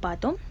நெகட்டிவ்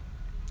பார்த்தோம்.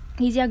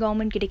 ஈஸியாக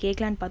கவர்மெண்ட் கிட்ட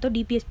கேட்கலான்னு பார்த்தோம்.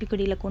 டிபிஎஸ்பி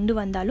கொடியில் கொண்டு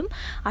வந்தாலும்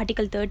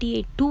ஆர்டிகல்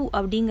 38(2)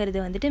 அப்படிங்கிறது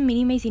வந்துட்டு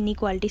மினிமைஸ்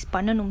இன்இக்வாலிட்டிஸ்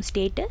பண்ணணும்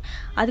ஸ்டேட்டு.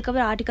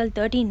 அதுக்கப்புறம் ஆர்டிகல்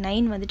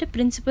 39 வந்துட்டு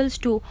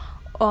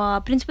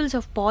principles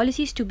of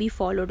policies to be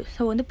followed.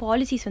 So வந்து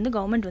பாலிசிஸ் வந்து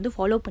கவர்மெண்ட் வந்து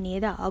ஃபாலோ பண்ணியே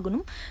தான்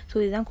ஆகணும். ஸோ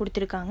இதுதான்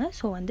கொடுத்துருக்காங்க.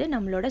 ஸோ வந்து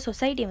நம்மளோட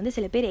சொசைட்டியை வந்து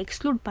சில பேர்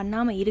எக்ஸ்க்ளூட்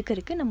பண்ணாமல்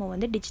இருக்கிறதுக்கு நம்ம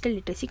வந்து டிஜிட்டல்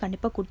லிட்ரஸி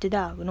கண்டிப்பாக கொடுத்து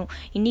தான் ஆகணும்,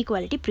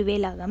 இன்இக்வாலிட்டி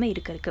ப்ரிவேல் ஆகாமல்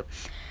இருக்கிறதுக்கு.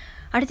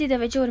 அடுத்து இதை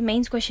வச்சு ஒரு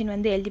மெயின்ஸ் கொஷின்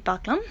வந்து எழுதி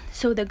பார்க்கலாம்.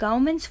 So the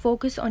governments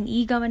focus on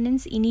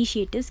இ-கவர்னன்ஸ்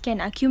initiatives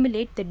can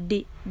accumulate the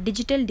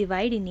digital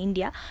divide in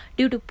India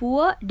due to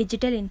poor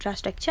digital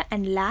infrastructure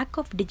and lack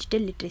of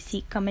digital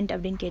literacy. Comment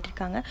அப்படின்னு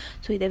கேட்டிருக்காங்க.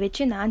 ஸோ இதை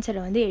வச்சு இந்த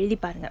ஆன்சரை வந்து எழுதி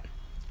பாருங்கள்.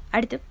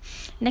 அடுத்து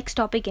நெக்ஸ்ட்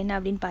டாபிக் என்ன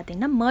அப்படின்னு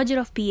பார்த்தீங்கன்னா மர்ஜர்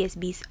ஆஃப்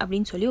பிஎஸ்பிஸ்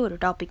அப்படின்னு சொல்லி ஒரு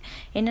டாபிக்.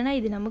 என்னென்னா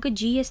இது நமக்கு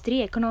GS3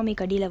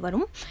 எக்கனாமிக் அடியில்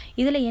வரும்.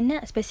 இதில் என்ன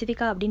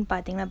ஸ்பெசிஃபிக்காக அப்படின்னு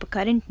பார்த்தீங்கன்னா இப்போ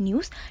கரண்ட்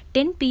நியூஸ்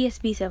 10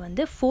 பிஎஸ்பிஸை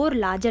வந்து 4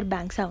 லார்ஜர்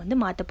பேங்க்ஸாக வந்து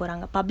மாற்ற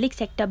போகிறாங்க. பப்ளிக்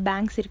செக்டர்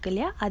பேங்க்ஸ் இருக்கு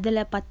இல்லையா,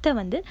 அதில் 10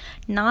 வந்து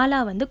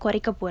 4 வந்து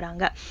குறைக்க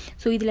போகிறாங்க.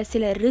 ஸோ இதில்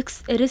சில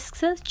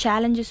ரிஸ்க்ஸு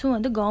சேலஞ்சஸும்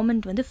வந்து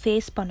கவர்மெண்ட் வந்து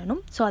ஃபேஸ்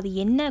பண்ணணும். ஸோ அது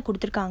என்ன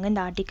கொடுத்துருக்காங்க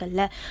இந்த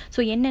ஆர்டிக்கலில், ஸோ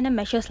என்னென்ன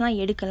மெஷர்ஸ்லாம்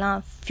எடுக்கலாம்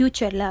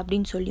ஃப்யூச்சரில்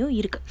அப்படின்னு சொல்லியும்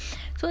இருக்குது.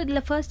 ஸோ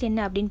இதில் ஃபர்ஸ்ட்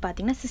என்ன அப்படின்னு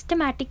பார்த்தீங்கன்னா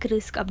சிஸ்டமேட்டிக்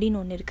ரிஸ்க் அப்படின்னு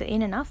ஒன்று இருக்குது.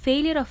 என்னென்னா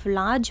failure of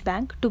large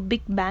bank to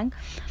big bank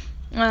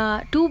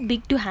two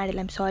big to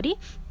handle. Sorry,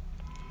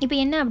 இப்போ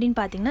என்ன அப்படின்னு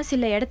பார்த்தீங்கன்னா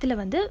சில இடத்துல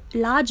வந்து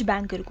லார்ஜ்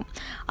பேங்க் இருக்கும்,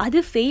 அது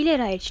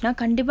ஃபெயிலியர் ஆயிடுச்சுன்னா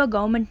கண்டிப்பாக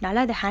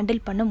கவர்மெண்ட்னால அதை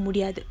ஹேண்டில் பண்ண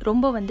முடியாது,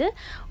 ரொம்ப வந்து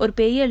ஒரு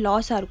பெரிய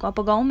லாஸாக இருக்கும்.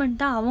 அப்போ கவர்மெண்ட்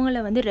தான்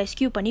அவங்கள வந்து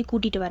ரெஸ்கியூ பண்ணி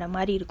கூட்டிகிட்டு வர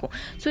மாதிரி இருக்கும்.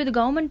 ஸோ இது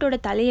கவர்மெண்ட்டோட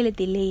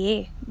தலையெழுத்து இல்லையே,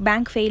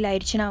 பேங்க் ஃபெயில்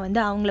ஆயிடுச்சுன்னா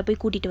வந்து அவங்கள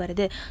போய் கூட்டிகிட்டு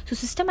வருது.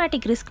 ஸோ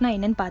சிஸ்டமேட்டிக் ரிஸ்க்னால்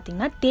என்னென்னு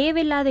பார்த்தீங்கன்னா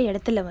தேவையில்லாத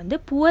இடத்துல வந்து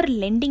புவர்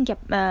லெண்டிங்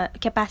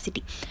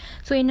கெப்பாசிட்டி.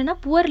 ஸோ என்னென்னா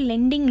புவர்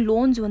லெண்டிங்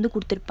லோன்ஸ் வந்து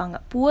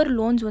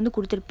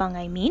கொடுத்துருப்பாங்க.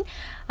 ஐ மீன்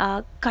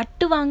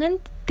கட்டுவாங்கன்னு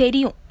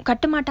தெரியும்,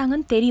 கட்ட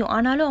மாட்டாங்கன்னு தெரியும்,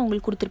 ஆனாலும்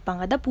அவங்களுக்கு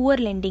கொடுத்துருப்பாங்க. அதான்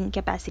புவர் லெண்டிங்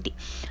கெப்பாசிட்டி.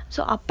 ஸோ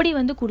அப்படி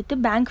வந்து கொடுத்து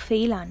பேங்க்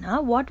ஃபெயில்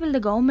ஆனால் what will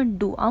the government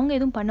two? அவங்க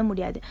எதுவும் பண்ண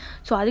முடியாது.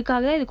 ஸோ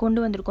அதுக்காக தான் இது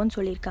கொண்டு வந்திருக்கோன்னு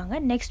சொல்லியிருக்காங்க.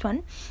 நெக்ஸ்ட்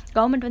ஒன்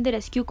கவர்மெண்ட் வந்து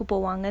ரெஸ்கியூக்கு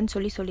போவாங்கன்னு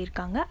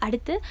சொல்லியிருக்காங்க.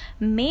 அடுத்து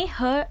மே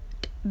hurt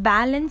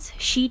balance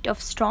sheet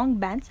of strong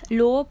banks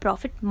lower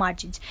profit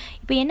margins.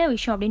 இப்போ என்ன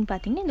விஷயம் அப்படின்னு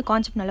பார்த்தீங்கன்னா இந்த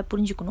கான்செப்ட் நல்லா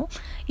புரிஞ்சுக்கணும்.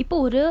 இப்போ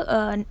ஒரு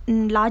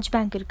லார்ஜ்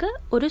பேங்க் இருக்குது,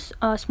 ஒரு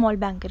ஸ்மால்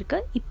பேங்க்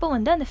இருக்குது. இப்போ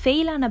வந்து அந்த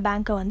ஃபெயிலான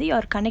பேங்க்கை வந்து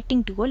you are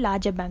connecting to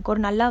larger bank,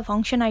 ஒரு நல்லா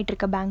ஃபங்க்ஷன் ஆகிட்டு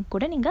இருக்க பேங்க்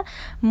கூட நீங்கள்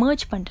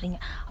மர்ஜ் பண்ணுறீங்க.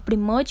 அப்படி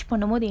மர்ஜ்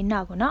பண்ணும்போது என்ன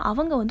ஆகும்னா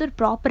அவங்க வந்து ஒரு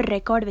ப்ராப்பர்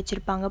ரெக்கார்டு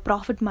வச்சுருப்பாங்க,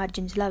 ப்ராஃபிட்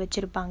மார்ஜின்ஸ்லாம்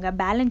வச்சுருப்பாங்க,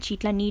 பேலன்ஸ்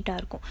ஷீட்லாம்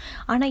நீட்டாக இருக்கும்.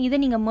 ஆனால் இதை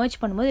நீங்கள் மர்ஜ்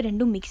பண்ணும்போது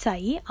ரெண்டும் மிக்ஸ்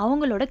ஆகி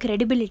அவங்களோட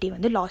கிரெடிபிலிட்டி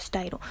வந்து லாஸ்ட்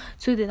ஆயிரும்.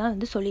 ஸோ இதுதான்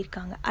வந்து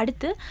சொல்லியிருக்காங்க.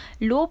 அடுத்து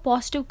low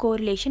positive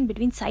correlation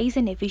between size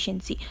and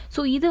efficiency.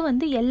 So இது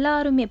வந்து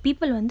எல்லாருமே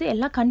பீப்புள் வந்து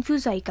எல்லாம்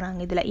கன்ஃபியூஸ் ஆகிக்கிறாங்க.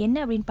 இதில் என்ன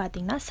அப்படின்னு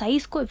பார்த்தீங்கன்னா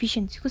சைஸ்க்கும்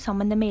எஃபிஷியன்சிக்கும்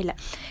சம்மந்தமே இல்லை.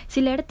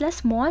 சில இடத்துல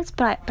ஸ்மால்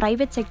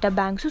ப்ரைவேட் செக்டர்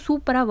பேங்க்ஸும்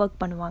சூப்பராக ஒர்க்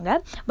பண்ணுவாங்க,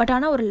 பட்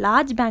ஆனால் ஒரு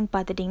லார்ஜ் பேங்க்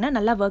பார்த்துட்டிங்கன்னா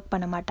நல்லா ஒர்க்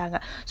பண்ண மாட்டாங்க.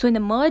 ஸோ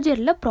இந்த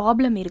மர்ஜரில்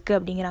ப்ராப்ளம் இருக்குது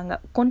அப்படிங்கிறாங்க.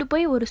 கொண்டு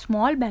போய் ஒரு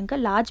ஸ்மால் பேங்க்கை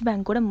லார்ஜ்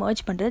பேங்க் கூட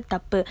மர்ஜ் பண்ணுறது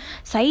தப்பு,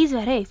 சைஸ்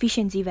வேறு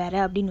எஃபிஷியன்சி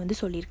வேறு அப்படின்னு வந்து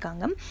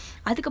சொல்லியிருக்காங்க.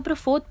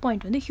 அதுக்கப்புறம் 4th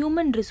பாயிண்ட் வந்து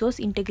ஹியூமன்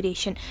ரிசோர்ஸ்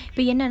இன்டெகிரேஷன்.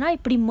 இப்போ என்னென்னா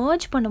இப்படி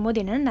மர்ஜ் பண்ணும்போது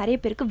என்னென்னா நிறைய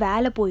பேருக்கு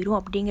வேலை போயிடும்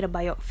அப்படிங்கிற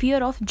பயம்,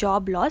 fear of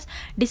job loss,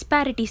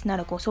 disparities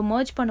நடக்கும். ஸோ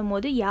மர்ஜ்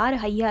பண்ணும்போது யார்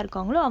ஹையாக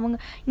இருக்காங்களோ அவங்க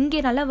இங்கே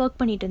நல்லா ஒர்க்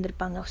பண்ணிட்டு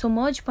இருந்திருப்பாங்க. ஸோ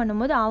மர்ஜ்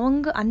பண்ணும்போது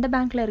அவங்க அந்த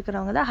பேங்க்கில்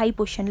இருக்கிறவங்க தான் ஹை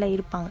பொசிஷனில்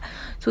இருப்பாங்க.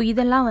 ஸோ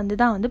இதெல்லாம் வந்து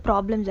தான் வந்து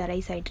ப்ராப்ளம்ஸ்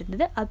அரைஸ் ஆகிட்டு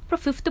இருந்தது.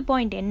 அப்புறம் 5th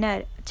பாயிண்ட் என்ன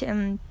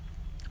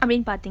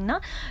அப்படின்னு பார்த்தீங்கன்னா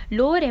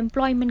லோவர்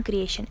எம்ப்ளாய்மெண்ட்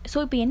க்ரியேஷன். ஸோ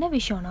இப்போ என்ன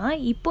விஷயம்னா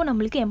இப்போது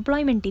நம்மளுக்கு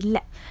எம்ப்ளாய்மெண்ட்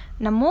இல்லை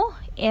நம்ம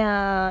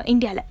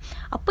இந்தியாவில்.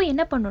 அப்போ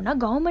என்ன பண்ணணும்னா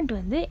கவர்மெண்ட்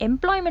வந்து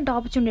எம்ப்ளாய்மெண்ட்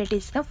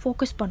ஆப்பர்ச்சுனிட்டிஸ் தான்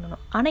ஃபோக்கஸ்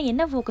பண்ணணும். ஆனால்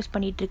என்ன ஃபோக்கஸ்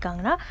பண்ணிகிட்டு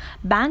இருக்காங்கன்னா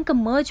பேங்க்கை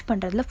மர்ஜ்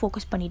பண்ணுறதுல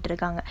ஃபோக்கஸ் பண்ணிகிட்டு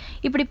இருக்காங்க.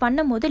 இப்படி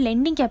பண்ணும்போது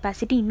லெண்டிங்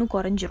கெப்பாசிட்டி இன்னும்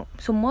குறைஞ்சிரும்.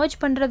 ஸோ மர்ஜ்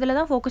பண்ணுறதுல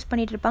தான் ஃபோக்கஸ்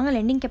பண்ணிகிட்டு இருப்பாங்க,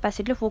 லெண்டிங்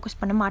கெப்பாசிட்டியில் ஃபோக்கஸ்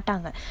பண்ண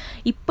மாட்டாங்க.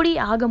 இப்படி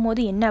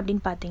ஆகும்போது என்ன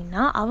அப்படின்னு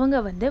பார்த்தீங்கன்னா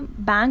அவங்க வந்து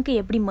பேங்க்கை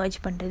எப்படி மர்ஜ்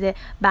பண்ணுறது,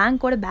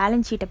 பேங்க்கோட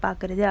பேலன்ஸ் ஷீட்டை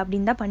பார்க்குறது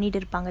அப்படின்னு தான்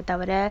பண்ணிகிட்டு இருப்பாங்க,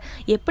 தவிர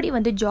எப்படி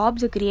வந்து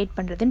ஜாப்ஸை க்ரியேட்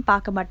பண்ணுறதுன்னு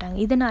பார்க்க மாட்டாங்க.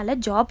 இதனால்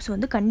ஜாப்ஸ்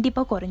வந்து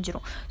கண்டிப்பாக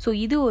குறைஞ்சிரும். ஸோ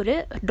இது ஒரு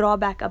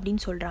ட்ராபேக்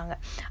அப்படின்னு சொல்கிறாங்க.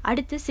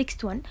 அடுத்து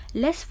 6th one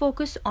less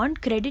focus on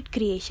credit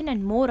creation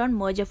and more on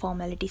merger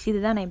formalities.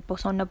 இதுதான் நான் இப்போ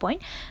சொன்ன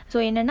பாயிண்ட். ஸோ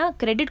என்னென்னா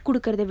கிரெடிட்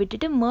கொடுக்கறத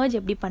விட்டுட்டு மர்ஜ்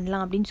எப்படி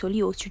பண்ணலாம் அப்படின்னு சொல்லி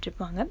யோசிச்சுட்டு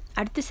இருப்பாங்க.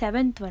 அடுத்து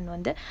 7th ஒன்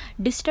வந்து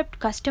disturbed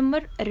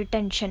customer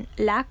retention,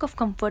 lack of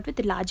comfort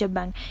with larger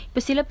bank.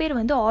 இப்போ சில பேர்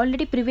வந்து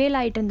ஆல்ரெடி ப்ரிவேல்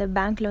ஆகிட்டு இருந்த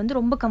பேங்க்கில் வந்து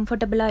ரொம்ப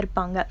கம்ஃபர்டபுளாக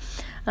இருப்பாங்க,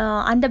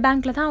 அந்த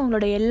பேங்க்கில் தான்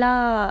அவங்களோட எல்லா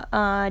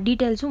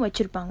டீட்டெயில்ஸும்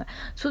வச்சுருப்பாங்க.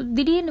 ஸோ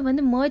திடீர்னு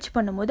வந்து மர்ஜ்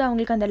பண்ணும்போது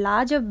அவங்களுக்கு அந்த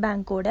லார்ஜர்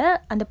பேங்க்கோட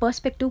அந்த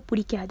பெர்ஸ்பெக்டிவ்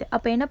பிடிக்காது.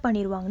 அப்போ என்ன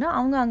பண்ணிடுவாங்கன்னா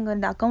அவங்க அங்கே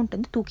அந்த அக்கௌண்ட்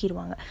வந்து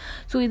தூக்கிடுவாங்க.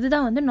 ஸோ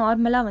இதுதான் வந்து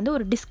நார்மலாக வந்து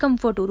ஒரு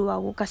டிஸ்கம்ஃபர்ட்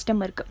உருவாகும்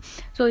கஸ்டமருக்கு.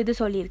 ஸோ இது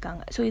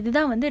சொல்லியிருக்காங்க. ஸோ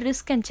இதுதான் வந்து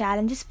risk and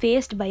challenges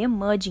faced by a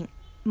merging.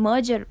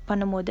 Merger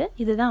பண்ணும்போது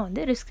இதுதான்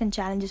வந்து ரிஸ்க் அண்ட்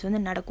சேலஞ்சஸ்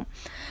வந்து நடக்கும்.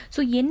 ஸோ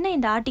என்ன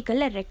இந்த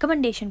ஆர்டிக்கலில்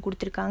ரெக்கமெண்டேஷன்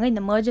கொடுத்துருக்காங்க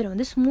இந்த மர்ஜரை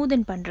வந்து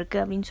ஸ்மூதன் பண்ணுறக்கு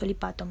அப்படின்னு சொல்லி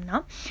பார்த்தோம்னா,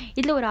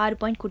 இதில் ஒரு 6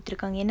 பாயிண்ட்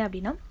கொடுத்துருக்காங்க. என்ன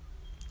அப்படின்னா,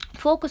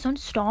 ஃபோக்கஸ் ஆன்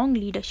ஸ்ட்ராங்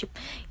லீடர்ஷிப்.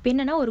 இப்போ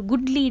என்னென்னா, ஒரு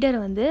குட் லீடர்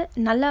வந்து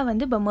நல்லா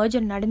வந்து இப்போ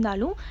மர்ஜர்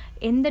நடந்தாலும்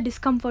எந்த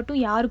டிஸ்கம்ஃபர்ட்டும்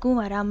யாருக்கும்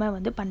வராமல்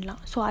வந்து பண்ணலாம்.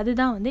 ஸோ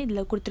அதுதான் வந்து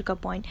இதில் கொடுத்துருக்க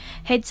point.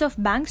 Heads of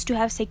banks to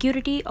have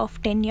security of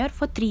tenure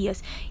for 3 years.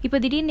 இப்போ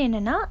திடீர்னு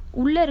என்னென்னா,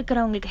 உள்ளே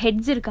இருக்கிறவங்களுக்கு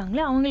ஹெட்ஸ்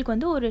இருக்காங்களே அவங்களுக்கு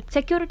வந்து ஒரு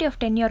செக்யூரிட்டி ஆஃப்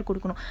டென்யூர்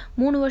கொடுக்கணும்.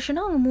 3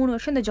 வருஷம்னா அவங்க 3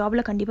 வருஷம் இந்த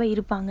ஜாபில் கண்டிப்பாக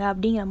இருப்பாங்க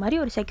அப்படிங்கிற மாதிரி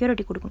ஒரு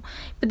செக்யூரிட்டி கொடுக்கணும்.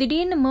 இப்போ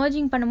திடீர்னு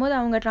மர்ஜிங் பண்ணும்போது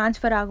அவங்க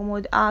ட்ரான்ஸ்ஃபர்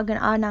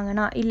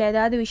ஆனாங்கன்னா இல்லை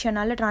ஏதாவது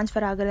விஷயனால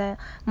ட்ரான்ஸ்ஃபர் ஆகிற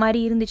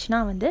மாதிரி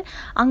இருந்துச்சுன்னா வந்து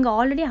அங்கே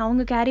ஆல்ரெடி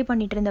அவங்க கேரி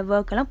பண்ணிட்டு இருந்த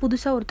ஒர்க்கெல்லாம்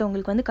புதுசாக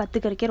ஒருத்தவங்களுக்கு வந்து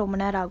கற்றுக்கிறக்கே ரொம்ப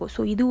நேரம் ஆகும்.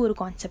 ஸோ இது ஒரு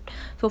concept.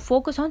 So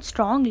focus on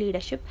strong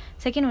leadership.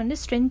 Second வந்து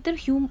strengthen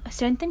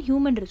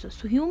human resource.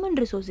 So human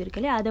resource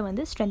இருக்குல்லையே அதை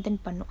வந்து ஸ்ட்ரென்தன்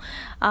பண்ணும்.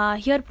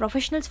 Here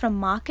professionals from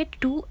market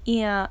to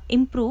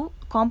improve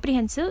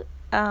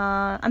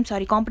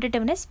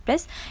competitiveness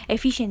plus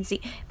efficiency.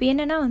 இப்போ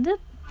என்னென்னா வந்து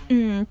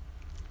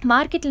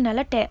மார்க்கெட்டில்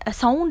நல்லா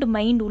சவுண்டு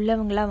மைண்ட்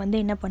உள்ளவங்களாம் வந்து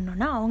என்ன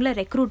பண்ணணும்னா அவங்கள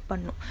ரெக்ரூட்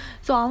பண்ணணும்.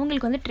 ஸோ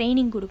அவங்களுக்கு வந்து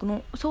ட்ரைனிங்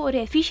கொடுக்கணும். ஸோ ஒரு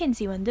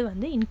எஃபிஷியன்சி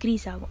வந்து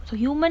இன்க்ரீஸ் ஆகும். ஸோ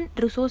ஹியூமன்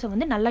ரிசோர்ஸை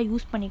வந்து நல்லா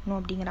யூஸ் பண்ணிக்கணும்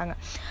அப்படிங்கிறாங்க.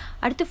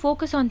 அடுத்து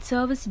focus on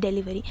service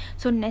delivery.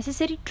 So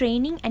necessary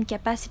training and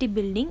capacity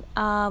building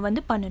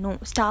வந்து பண்ணணும்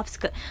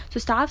ஸ்டாஃப்ஸ்க்கு. ஸோ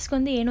ஸ்டாஃப்ஸ்க்கு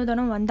வந்து ஏனோ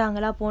தானோ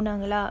வந்தாங்களா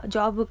போனாங்களா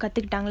ஜாபு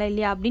கற்றுக்கிட்டாங்களா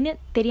இல்லையா அப்படின்னு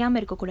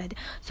தெரியாமல் இருக்கக்கூடாது.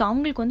 ஸோ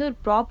அவங்களுக்கு வந்து ஒரு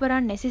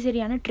ப்ராப்பரான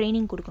நெசசரியான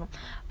ட்ரைனிங் கொடுக்கணும்.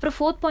 அப்புறம்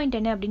 4th பாயிண்ட்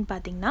என்ன அப்படின்னு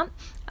பார்த்தீங்கன்னா,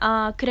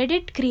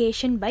 கிரெடிட்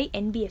கிரியேஷன் பை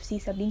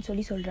NBFCs அப்படின்னு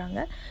சொல்கிறாங்க.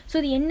 ஸோ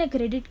இது என்ன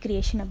கிரெடிட்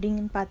கிரியேஷன்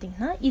அப்படின்னு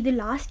பார்த்தீங்கன்னா, இது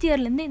லாஸ்ட்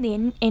இயர்லேருந்து இந்த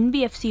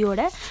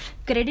NBFCயோட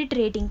கிரெடிட்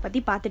ரேட்டிங்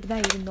பற்றி பார்த்துட்டு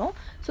தான் இருந்தோம்.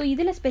 ஸோ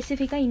இதில்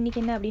ஸ்பெசிஃபிக்காக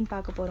இன்றைக்கி என்ன அப்படின்னு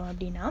பார்க்க போகிறோம்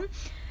அப்படின்னா,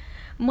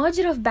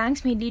 merger of banks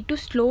may lead to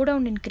slow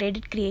down in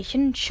credit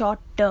creation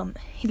short term.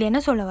 இதில்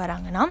என்ன சொல்ல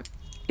வராங்கன்னா,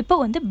 இப்போ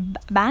வந்து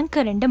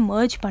பேங்க்கை 2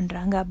 மர்ஜ்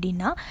பண்ணுறாங்க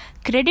அப்படின்னா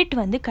கிரெடிட்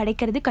வந்து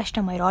கிடைக்கிறது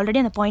கஷ்டமாயிரும். ஆல்ரெடி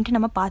அந்த பாயிண்ட்டை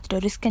நம்ம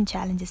பார்த்துட்டோம் risk and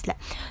சேலஞ்சஸில்.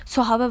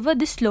 So however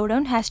this slow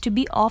down has to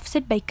be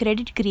offset by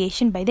credit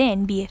creation by the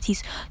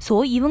NBFCs. So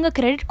இவங்க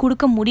கிரெடிட்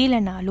கொடுக்க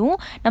முடியலனாலும்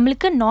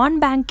நம்மளுக்கு நான்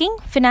பேங்கிங்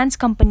ஃபினான்ஸ்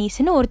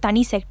கம்பெனிஸ்னு ஒரு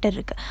தனி செக்டர்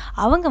இருக்குது,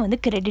 அவங்க வந்து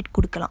கிரெடிட்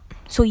கொடுக்கலாம்.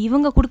 ஸோ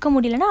இவங்க கொடுக்க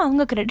முடியலன்னா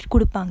அவங்க கிரெடிட்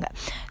கொடுப்பாங்க.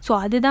 ஸோ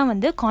அதுதான்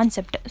வந்து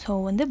கான்செப்ட். ஸோ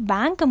வந்து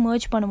பேங்க்கை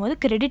மர்ஜ் பண்ணும்போது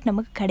கிரெடிட்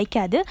நமக்கு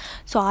கிடைக்காது.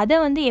 ஸோ அதை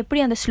வந்து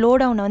எப்படி அந்த ஸ்லோ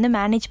டவுனை வந்து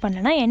மேனேஜ்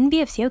பண்ணலன்னா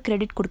NBFCயை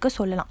கிரெடிட் கொடுக்க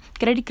சொல்லலாம்,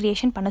 கிரெடிட்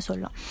கிரியேஷன் பண்ண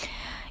சொல்லலாம்.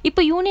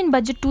 இப்போ யூனியன்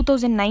பட்ஜெட்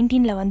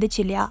 2019 வந்துச்சு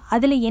இல்லையா,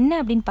 அதில் என்ன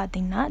அப்படின்னு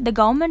பார்த்தீங்கன்னா, the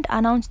government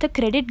announce the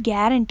credit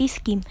guarantee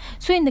scheme.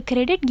 So இந்த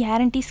கிரெடிட்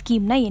கேரண்டி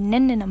ஸ்கீம்னா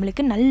என்னென்னு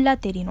நம்மளுக்கு நல்லா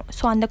தெரியணும்.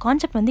 ஸோ அந்த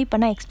கான்செப்ட் வந்து இப்போ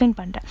நான் எக்ஸ்பிளைன்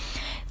பண்ணுறேன்.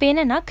 இப்போ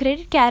என்னென்னா,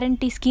 கிரெடிட்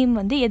கேரண்டி ஸ்கீம்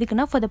வந்து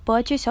எதுக்குன்னா for the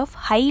purchase of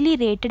highly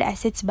rated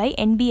assets by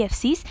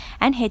NBFCs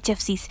and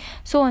HFCs.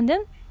 So வந்து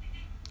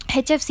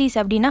HFCs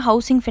அப்படின்னா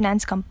ஹவுசிங்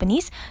ஃபினான்ஸ்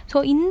கம்பெனிஸ். ஸோ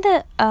இந்த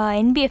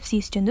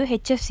NBFCஸ்லேருந்து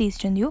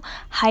HFCஸ்லேருந்தையும்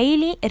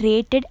ஹைலி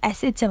ரேட்டட்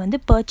அசெட்ஸை வந்து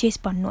பர்ச்சேஸ்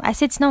பண்ணணும்.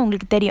 அசெட்ஸ்னால்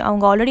உங்களுக்கு தெரியும்,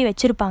 அவங்க ஆல்ரெடி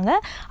வச்சுருப்பாங்க,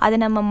 அதை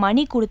நம்ம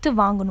மணி கொடுத்து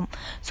வாங்கணும்.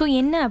 ஸோ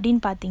என்ன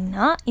அப்படின்னு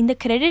பார்த்தீங்கன்னா, இந்த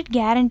கிரெடிட்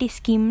கேரண்டி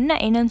ஸ்கீம்னா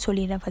என்னன்னு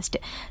சொல்லிடுறேன்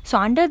first. So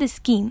under the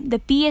scheme the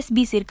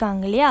PSBs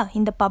இருக்காங்க இல்லையா,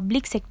 இந்த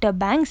பப்ளிக் செக்டர்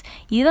பேங்க்ஸ்,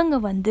 இவங்க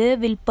வந்து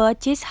will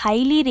purchase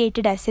highly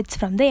rated assets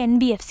from the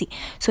NBFC.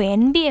 So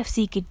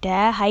NBFC கிட்ட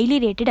ஹைலி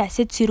ரேட்டட்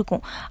அசெட்ஸ்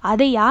இருக்கும்.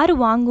 அதை யார்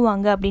வாங்குவாங்க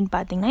அப்படின்னு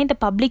பார்த்தீங்கன்னா, இந்த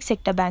பப்ளிக்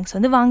செக்டர் பேங்க்ஸ்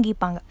வந்து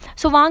வாங்கிப்பாங்க.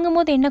 ஸோ வாங்கும்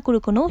போது என்ன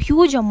கொடுக்கணும்,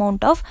 ஹியூஜ்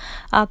அமௌண்ட் ஆஃப்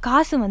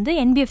காசு வந்து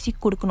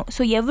NBFCக்கு கொடுக்கணும்.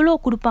 ஸோ எவ்வளோ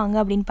கொடுப்பாங்க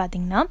அப்படின்னு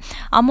பார்த்தீங்கன்னா,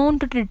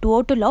 amount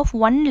total of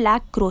 1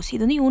 lakh crores.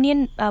 இது வந்து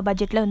யூனியன்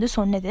பட்ஜெட்டில் வந்து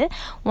சொன்னது.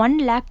 1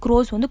 lakh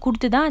crores வந்து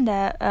கொடுத்து தான் அந்த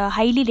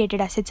ஹைலி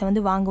ரேட்டட் அசெட்ஸை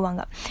வந்து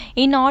வாங்குவாங்க.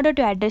 In order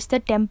to address the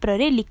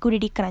temporary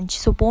liquidity crunch.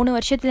 So போன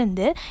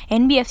வருஷத்துலேருந்து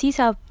NBFCs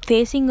are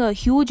facing a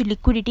huge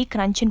liquidity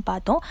கிரன்ச்னு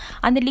பார்த்தோம்.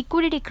 அந்த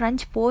லிக்விடிட்டி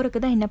கிரன்ச்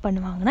போகிறதுக்கு தான் என்ன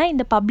பண்ணுவாங்கன்னா,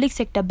 இந்த பப்ளிக்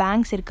செக்டர்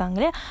பேங்க்ஸ்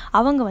இருக்காங்களே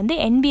அவங்க வந்து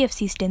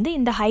NBFCஸ்லேருந்து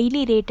இந்த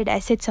ஹைலி ரேட்டட்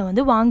அசெட்ஸை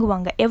வந்து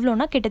வாங்குவாங்க.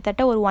 எவ்வளோனா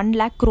கிட்டத்தட்ட ஒரு 1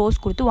 lakh crores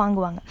கொடுத்து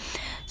வாங்குவாங்க.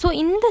 ஸோ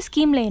இந்த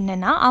ஸ்கீமில்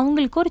என்னென்னா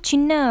அவங்களுக்கு ஒரு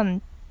சின்ன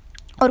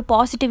ஒரு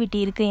பாசிட்டிவிட்டி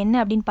இருக்குது. என்ன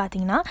அப்படின்னு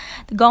பார்த்தீங்கன்னா,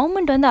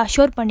 கவர்மெண்ட் வந்து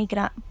அஷ்யூர்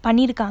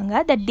பண்ணியிருக்காங்க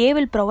that they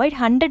will provide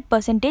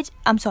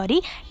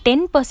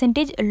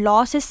 10%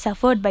 losses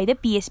suffered by the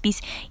PSBs.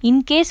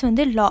 In case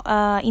வந்து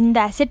இந்த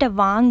அசெட்டை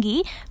வாங்கி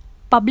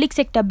பப்ளிக்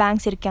செக்டர்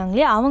பேங்க்ஸ்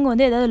இருக்காங்களே அவங்க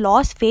வந்து ஏதாவது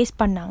லாஸ் ஃபேஸ்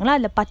பண்ணாங்களா,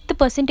 அதில்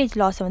 10%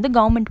 லாஸை வந்து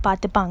கவர்மெண்ட்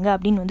பார்த்துப்பாங்க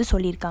அப்படின்னு வந்து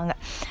சொல்லியிருக்காங்க.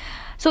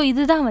 ஸோ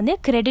இதுதான் வந்து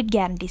credit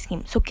guarantee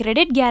scheme. So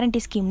credit guarantee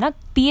ஸ்கீம்னா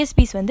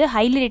PSBs வந்து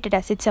ஹைலி ரேட்டட்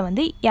அசெட்ஸை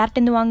வந்து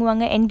யார்கிட்டருந்து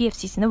வாங்குவாங்க,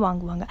 NBFCஸ்லேருந்து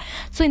வாங்குவாங்க.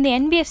 ஸோ இந்த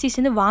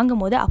NBFCஸ்லேருந்து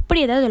வாங்கும் போது அப்படி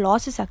ஏதாவது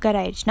லாஸஸ் அக்கர்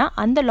ஆயிடுச்சுன்னா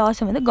அந்த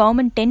லாஸை வந்து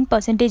கவர்மெண்ட்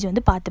 10%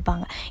 வந்து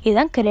பார்த்துப்பாங்க.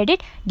 இதுதான்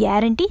கிரெடிட்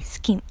கேரண்டி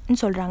ஸ்கீம்னு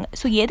சொல்கிறாங்க.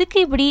 ஸோ எதுக்கு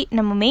இப்படி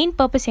நம்ம மெயின்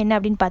பர்பஸ் என்ன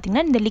அப்படின்னு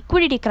பார்த்தீங்கன்னா, இந்த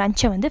லிக்விடிட்டி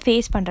கிரன்ச்சை வந்து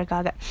ஃபேஸ்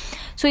பண்ணுறதுக்காக.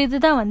 ஸோ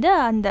இதுதான் வந்து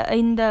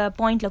இந்த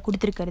பாயிண்டில்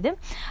கொடுத்துருக்கிறது.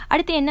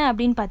 அடுத்து என்ன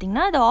அப்படின்னு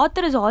பார்த்தீங்கன்னா, the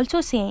author is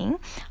also saying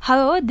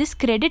however this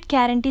credit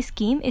guarantee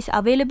scheme scheme is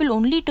available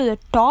only to the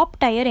top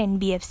tier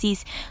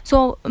NBFCs. So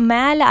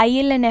மேலே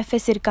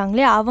ILNFS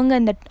இருக்காங்களே அவங்க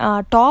இந்த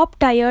டாப்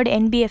டயர்டு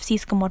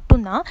NBFCஸ்க்கு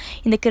மட்டும்தான்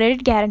இந்த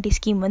கிரெடிட் கேரண்டி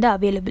ஸ்கீம் வந்து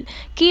அவைலபிள்.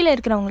 கீழே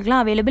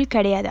இருக்கிறவங்களுக்குலாம் அவைலபிள்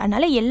கிடையாது.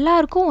 அதனால்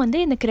எல்லாருக்கும் வந்து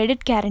இந்த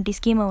கிரெடிட் கேரண்டி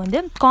ஸ்கீமை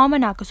வந்து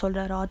காமன் ஆக்க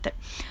சொல்கிறார் ஆத்தர்.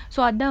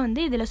 ஸோ அதுதான்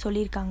வந்து இதில்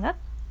சொல்லியிருக்காங்க.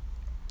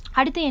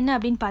 அடுத்து என்ன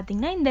அப்படின்னு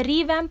பார்த்தீங்கன்னா இந்த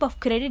revamp of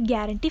credit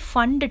guarantee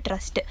fund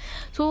trust.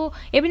 So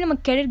எப்படி நம்ம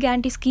கிரெடிட்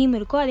கேரண்டி ஸ்கீம்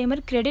இருக்கோ அதே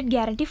மாதிரி கிரெடிட்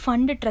கேரண்டி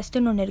ஃபண்டு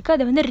ட்ரஸ்ட்டுன்னு ஒன்று இருக்குது.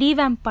 அதை வந்து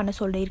ரீவேம்ப் பண்ண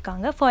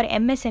சொல்லியிருக்காங்க for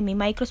MSME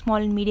micro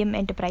small and medium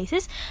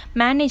enterprises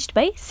managed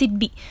by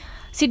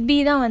SIDBI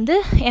தான் வந்து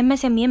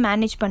MSMEயை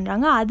மேனேஜ்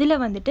பண்ணுறாங்க.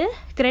 அதில் வந்துட்டு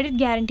கிரெடிட்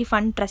கேரண்டி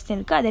ஃபண்ட் ட்ரஸ்ட்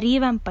இருக்குது, அதை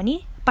ரீவேம்ப்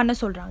பண்ண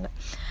சொல்கிறாங்க.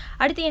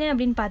 அடுத்து என்ன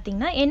அப்படின்னு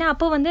பார்த்தீங்கன்னா ஏன்னா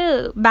அப்போ வந்து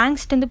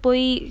பேங்க்ஸ்லேருந்து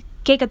போய்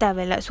கேட்க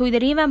தேவையில்லை. ஸோ இதை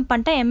ரீவேம்ப்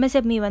பண்ணிட்டா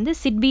MSME வந்து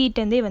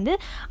சிட்பிகிட்டேருந்தே வந்து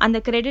அந்த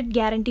கிரெடிட்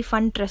கேரண்டி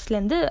ஃபண்ட்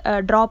ட்ரஸ்ட்லேருந்து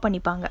ட்ரா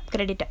பண்ணிப்பாங்க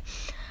கிரெடிட்டை.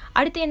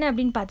 அடுத்து என்ன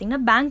அப்படின்னு பார்த்தீங்கன்னா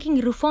பேங்கிங்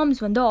ரிஃபார்ம்ஸ்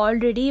வந்து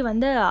ஆல்ரெடி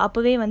வந்து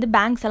அப்போவே வந்து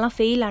பேங்க்ஸ் எல்லாம்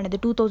ஃபெயில் ஆனது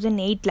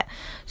 2008.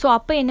 ஸோ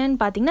அப்போ என்னன்னு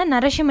பார்த்தீங்கன்னா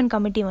நரசிம்மன்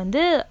கமிட்டி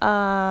வந்து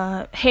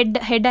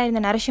ஹெட்டாக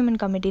இருந்த நரசிம்மன்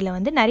கமிட்டியில்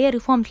வந்து நிறைய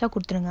ரிஃபார்ம்ஸ்லாம்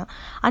கொடுத்துருங்க.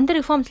 அந்த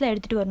ரிஃபார்ம்ஸ்லாம்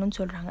எடுத்துகிட்டு வரணும்னு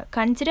சொல்கிறாங்க.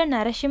 Consider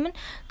Narasimhan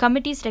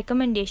committees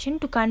recommendation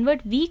to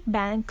convert week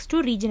banks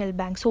to regional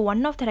bank. So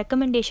one of the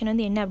recommendation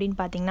வந்து என்ன அப்படின்னு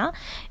பார்த்தீங்கன்னா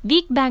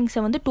வீக்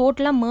பேங்க்ஸை வந்து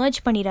டோட்டலாக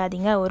மர்ஜ்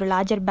பண்ணிடாதீங்க ஒரு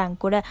லார்ஜர்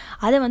பேங்க் கூட,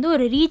 அதை வந்து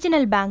ஒரு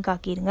ரீஜனல் பேங்க்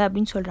ஆக்கிடுங்க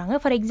அப்படின்னு சொல்கிறாங்க.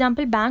 For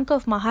example bank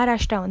of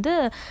Maharashtra வந்து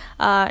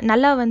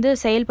நல்லா வந்து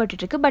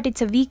செயல்பட்டுருக்கு, but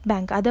it's a week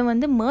bank. அதை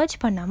வந்து மர்ஜ்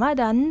பண்ணாமல்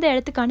அதை அந்த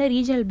இடத்துக்கான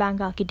regional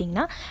bank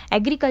ஆக்கிட்டிங்கன்னா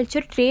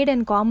agriculture trade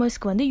and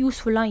காமர்ஸ்க்கு வந்து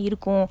யூஸ்ஃபுல்லாக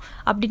இருக்கும்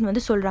அப்படின்னு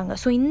வந்து சொல்கிறாங்க.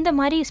 ஸோ இந்த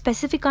மாதிரி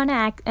ஸ்பெசிஃபிக்கான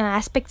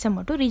ஆஸ்பெக்ட்ஸை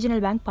மட்டும்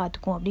ரீஜனல் பேங்க்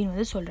பார்த்துக்கும் அப்படின்னு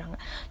வந்து சொல்கிறாங்க.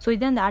 ஸோ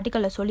இதை அந்த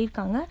ஆர்டிக்கலில்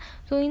சொல்லியிருக்காங்க.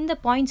 ஸோ இந்த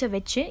பாயிண்ட்ஸை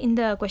வச்சு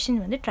இந்த கொஸ்டின்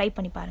வந்து ட்ரை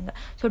பண்ணி பாருங்கள்.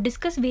 So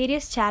discuss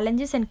various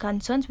challenges and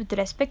concerns with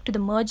respect to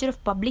the merger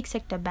of public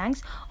sector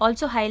banks.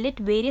 Also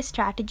highlight various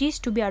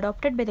strategies to be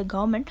adapted by the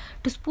government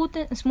to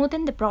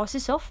smoothen the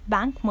process of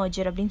bank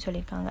merger அப்படின்னு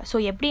சொல்லியிருக்காங்க. So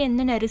எப்படி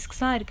என்னென்ன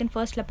ரிஸ்க்ஸ்லாம் இருக்குன்னு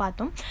ஃபர்ஸ்ட்டில்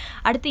பார்த்தோம்.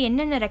 அடுத்து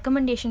என்னென்ன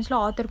ரெக்கமெண்டேஷன்ஸில்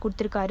author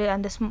கொடுத்துருக்காரு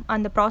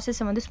அந்த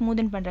ப்ராசஸை வந்து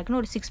ஸ்மூதன்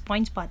பண்ணுறதுக்குன்னு ஒரு 6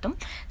 பாயிண்ட்ஸ் பார்த்தோம்.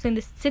 ஸோ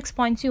இந்த 6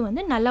 பாயிண்ட்ஸையும்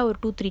வந்து நல்லா ஒரு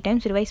 2-3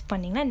 டைம்ஸ் ரிவைஸ்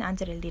பண்ணிங்கன்னா இந்த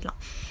ஆன்சர்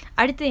எழுதிடலாம்.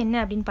 அடுத்து என்ன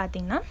அப்படின்னு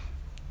பார்த்தீங்கன்னா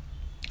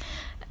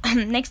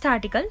next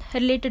article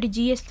related to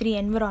GS3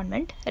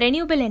 environment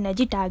renewable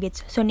energy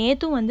targets. So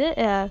நேற்றும் வந்து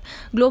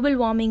குளோபல்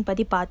வார்மிங்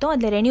பற்றி பார்த்தோம்.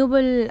 அதில்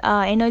ரெனியூபிள்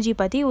எனர்ஜி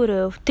பற்றி ஒரு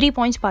 3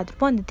 பாயிண்ட்ஸ்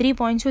பார்த்துருப்போம். அந்த 3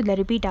 பாயிண்ட்ஸும் இதில்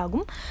ரிப்பீட்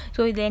ஆகும்.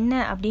 ஸோ இது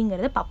என்ன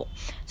அப்படிங்கிறத பார்ப்போம்.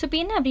 ஸோ இப்போ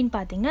என்ன அப்படின்னு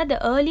பார்த்தீங்கன்னா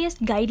the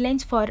earliest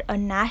guidelines for a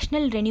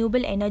national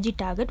renewable energy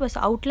target was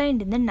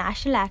outlined in the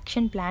National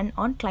Action Plan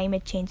on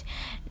Climate Change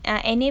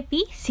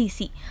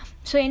NAPCC.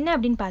 So என்ன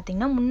அப்படின்னு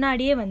பார்த்தீங்கன்னா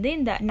முன்னாடியே வந்து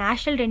இந்த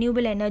national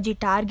renewable energy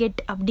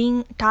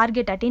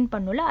target attain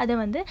பண்ணல, அதை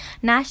வந்து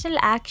national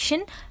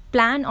action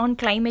plan on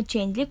climate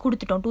சேஞ்ச்லேயே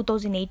கொடுத்துட்டோம்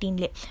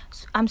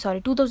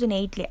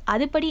 2008.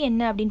 அதுபடி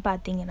என்ன அப்படின்னு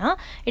பார்த்தீங்கன்னா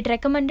it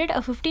recommended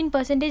a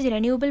 15%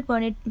 renewable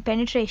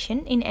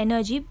penetration in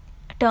energy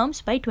terms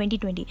by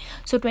 2020.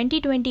 So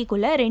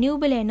 2020க்குள்ளே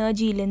renewable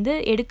எனர்ஜிலேருந்து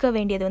எடுக்க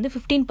வேண்டியது வந்து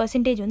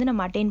 15% வந்து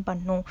நம்ம அட்டைன்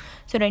பண்ணணும்.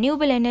 ஸோ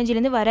ரெனியூபிள்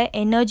எனர்ஜிலேருந்து வர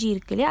எனர்ஜி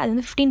இருக்கு இல்லையா, அது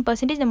வந்து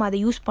 15% நம்ம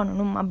அதை யூஸ்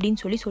பண்ணணும்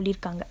அப்படின்னு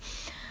சொல்லியிருக்காங்க.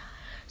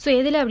 ஸோ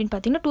எதில் அப்படின்னு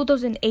பார்த்தீங்கன்னா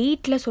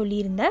 2008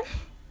 சொல்லியிருந்த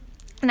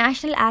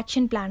national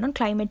action plan on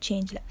climate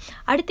சேஞ்சில்.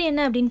 அடுத்து என்ன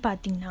அப்படின்னு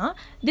பார்த்தீங்கன்னா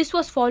திஸ்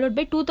வாஸ் ஃபாலோட்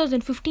பை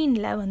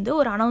 2015 வந்து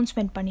ஒரு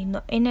அனௌன்ஸ்மெண்ட்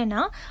பண்ணியிருந்தோம்.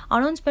 என்னென்னா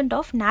announcement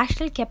of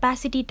national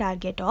capacity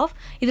target of,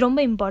 இது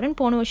ரொம்ப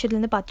இம்பார்ட்டன்ட், போன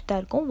வருஷத்துலேருந்து பார்த்துட்டு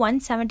தான் இருக்கும்,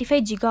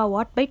 175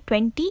 gigawatt by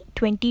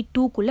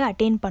 2022க்குள்ளே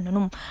அட்டைன்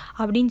பண்ணணும்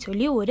அப்படின்னு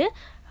சொல்லி ஒரு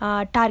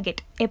டார்கெட்.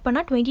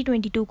 எப்போனா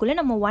 2022க்குள்ளே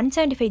நம்ம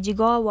 175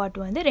 gigawatt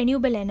வந்து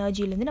ரெனியூபிள்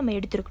எனர்ஜிலேருந்து நம்ம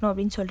எடுத்துருக்கணும்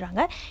அப்படின்னு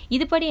சொல்கிறாங்க.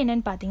 இதுபடி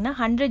என்னென்னு பார்த்தீங்கன்னா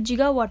 100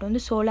 gigawatt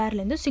வந்து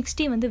சோலார்லேருந்தும்,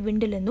 60 வந்து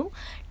விண்டுலேருந்தும்,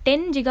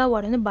 10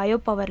 gigawatt வந்து பயோ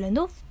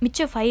பவர்லேருந்தும்,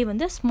 மிச்ச 5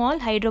 வந்து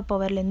ஸ்மால் ஹைட்ரோ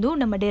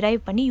பவர்லேருந்தும் நம்ம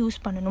டெரைவ் பண்ணி யூஸ்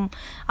பண்ணணும்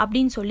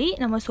அப்படின்னு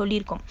நம்ம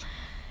சொல்லியிருக்கோம்.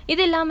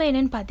 இது இல்லாமல்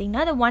என்னென்னு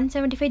பார்த்தீங்கன்னா the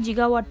 175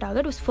 gigawatt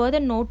target was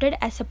further noted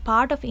as a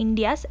part of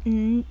India's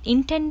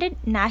intended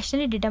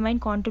nationally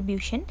determined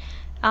contribution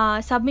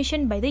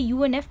submission by the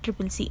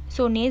UNFCCC.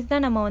 So நேற்று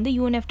தான் நம்ம வந்து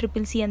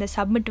UNFCCC அந்த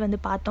சப்மிட் வந்து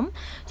பார்த்தோம்.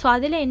 ஸோ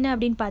அதில் என்ன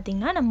அப்படின்னு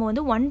பார்த்தீங்கன்னா நம்ம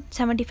வந்து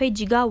 175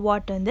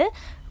 gigawatt வந்து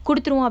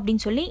கொடுத்துருவோம்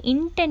அப்படின்னு சொல்லி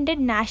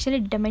இன்டெண்டட் நேஷ்னலி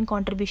டிட்டர்மைன்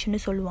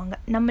கான்ட்ரிபியூஷன் சொல்லுவாங்க.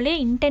 நம்மளே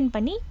இன்டென்ட்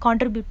பண்ணி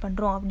கான்ட்ரிபியூட்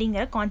பண்ணுறோம்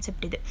அப்படிங்கிற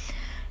கான்செப்ட் இது.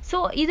 ஸோ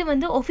இது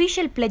வந்து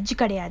ஒஃபிஷியல் பிளட்ஜ்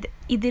கிடையாது.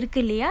 இது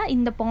இருக்குது இல்லையா,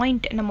 இந்த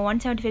பாயிண்ட் நம்ம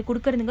 175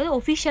 கொடுக்குறதுங்கிறது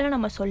ஒஃபிஷியலாக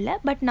நம்ம சொல்ல,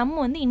 பட் நம்ம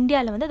வந்து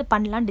இந்தியாவில் வந்து அதை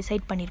பண்ணலான்னு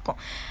டிசைட் பண்ணியிருக்கோம்.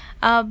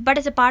 But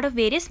it's a part of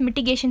various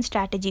mitigation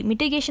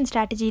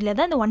ஸ்ட்ராட்டஜியில்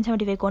தான் இந்த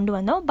 175 கொண்டு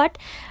வந்தோம். பட்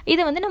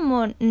இதை வந்து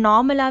நம்ம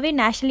நார்மலாகவே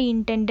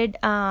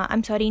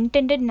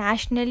இன்டெண்டட்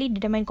நேஷ்னலி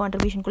டிட்டர்மைன்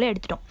கான்ட்ரிபியூஷனுக்குள்ளே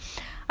எடுத்துட்டோம்.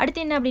 அடுத்து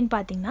என்ன அப்படின்னு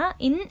பார்த்தீங்கன்னா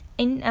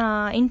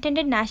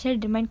intended national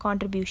determined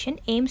contribution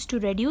aims to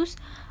reduce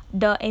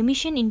the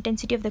emission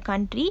intensity of the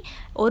country.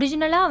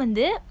 ஒரிஜினலாக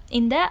வந்து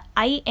இந்த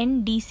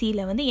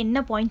INDCயில் வந்து என்ன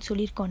பாயிண்ட்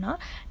சொல்லியிருக்கோன்னா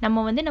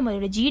நம்ம வந்து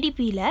நம்மளோட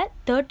GDPயில்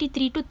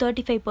 33 to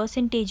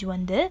 35%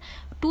 வந்து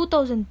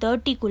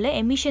 2030க்குள்ளே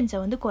எமிஷன்ஸை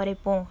வந்து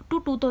குறைப்போம் டு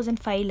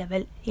 2005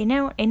 லெவல்.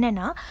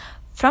 என்னென்னா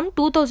ஃப்ரம்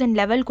 2000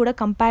 லெவல் கூட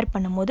கம்பேர்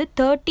பண்ணும்போது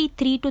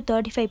 33 to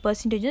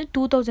 35%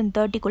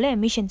 2030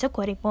 எமிஷன்ஸை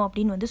குறைப்போம்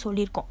அப்படின்னு வந்து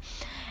சொல்லியிருக்கோம்.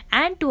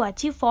 And to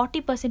achieve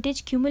 40%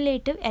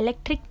 cumulative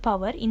electric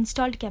power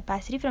installed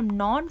capacity from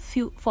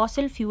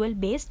non-fossil fuel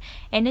based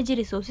energy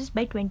resources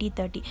by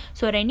 2030.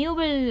 So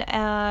renewal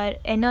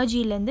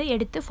எனர்ஜிலேருந்து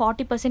எடுத்து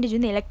 40%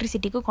 வந்து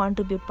எலக்ட்ரிசிட்டிக்கு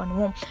கான்ட்ரிபியூட்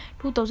பண்ணுவோம்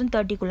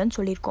 2030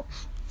 சொல்லியிருக்கோம்.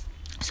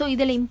 ஸோ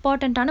இதில்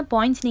இம்பார்ட்டண்ட்டான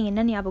பாயிண்ட்ஸ் நீங்கள்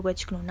என்ன ஞாபகம்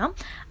வச்சுக்கணுன்னா,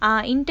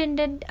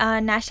 இன்டெண்டட்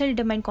நேஷனல்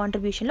டொமைன்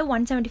கான்ட்ரிபியூஷனில்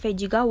 175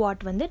 GW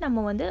வந்து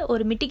நம்ம வந்து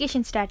ஒரு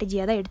மிட்டிகேஷன்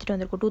ஸ்ட்ராட்டஜியாக தான் எடுத்துகிட்டு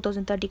வந்திருக்கோம்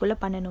 2030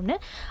 பண்ணணும்னு.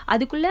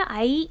 அதுக்குள்ளே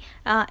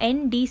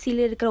INDCயில்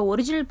இருக்கிற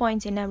ஒரிஜினல்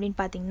பாயிண்ட்ஸ் என்ன அப்படின்னு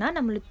பார்த்தீங்கன்னா,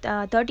 நம்மளுக்கு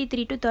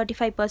 33 to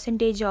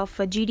 35% ஆஃப்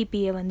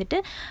ஜிடிபியை வந்துட்டு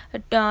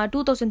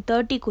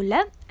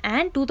 2030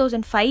 அண்ட்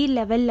 2005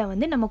 லெவலில்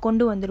வந்து நம்ம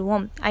கொண்டு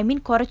வந்துடுவோம்,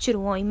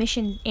 குறைச்சிருவோம்,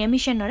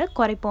 எமிஷனோட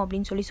குறைப்போம்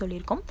அப்படின்னு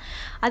சொல்லியிருக்கோம்.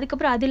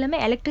 அதுக்கப்புறம் அது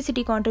இல்லாமல்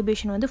எலக்ட்ரிசிட்டி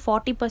கான்ட்ரிபியூஷன் வந்து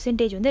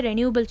 40% வந்து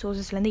ரெனியூவபிள்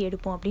சோர்ஸஸ்லேருந்து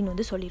எடுப்போம் அப்படின்னு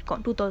வந்து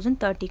சொல்லியிருக்கோம்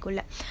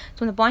 2030. ஸோ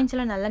இந்த பாயிண்ட்ஸ்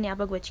எல்லாம் நல்லா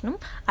ஞாபகம் வச்சுக்கணும்.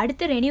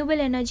 அடுத்து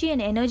renewable energy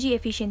and energy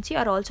efficiency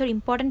are also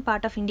important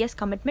part of India's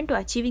commitment to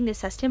achieving the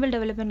sustainable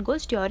development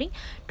goals during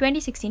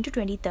 2016 to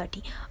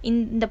 2030.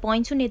 இந்த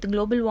பாயிண்ட்ஸும் நேற்று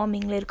குளோபல்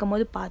வார்மிங்கில்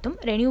இருக்கும்போது பார்த்தோம்.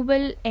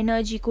 ரெனியூவபிள்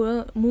எனர்ஜிக்கு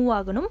மூவ்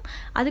ஆகணும்,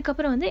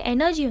 அதுக்கப்புறம் வந்து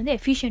எனர்ஜி வந்து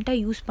எஃபிஷியண்ட்டாக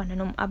யூஸ்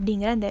பண்ணணும்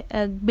அப்படிங்கிற அந்த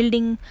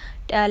பில்டிங்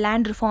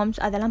லேண்ட்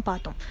ரிஃபார்ம்ஸ் அதெல்லாம்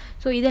பார்த்தோம்.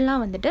 ஸோ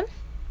இதெல்லாம் வந்துட்டு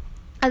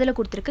அதில்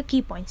கொடுத்துருக்க கீ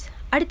பாயிண்ட்ஸ்.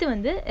 அடுத்து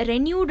வந்து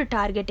ரெனியூடு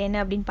டார்கெட் என்ன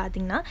அப்படின்னு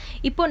பார்த்தீங்கன்னா,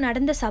 இப்போது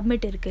நடந்த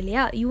சப்மிட் இருக்குது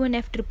இல்லையா,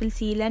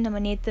 UNFCCCயில் நம்ம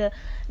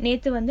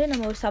நேற்று வந்து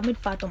நம்ம ஒரு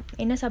சப்மிட் பார்த்தோம்.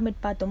 என்ன சப்மிட்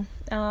பார்த்தோம்?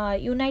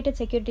 யுனைடெட்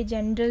செக்யூரிட்டி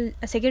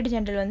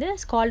ஜெனரல் வந்து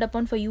called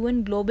upon for UN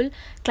global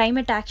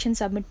climate action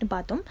சப்மிட்னு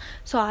பார்த்தோம்.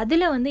 ஸோ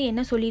அதில் வந்து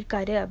என்ன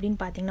சொல்லியிருக்காரு அப்படின்னு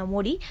பார்த்தீங்கன்னா,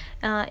 Modi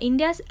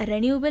India's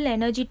renewable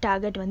energy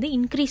target வந்து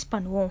இன்க்ரீஸ்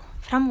பண்ணுவோம்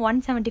ஃப்ரம்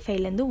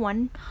 175லேருந்து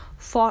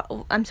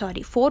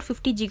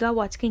 450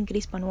 GW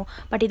இன்க்ரீஸ் பண்ணுவோம்.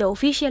 பட் இதை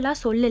ஒஃபிஷியலாக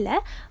சொல்லலை,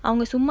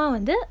 அவங்க சும்மா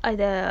வந்து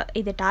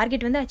இதை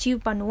டார்கெட் வந்து அச்சீவ்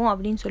பண்ணுவோம்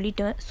அப்படின்னு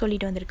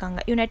சொல்லிட்டு வந்திருக்காங்க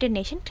யுனைடெட்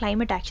நேஷன்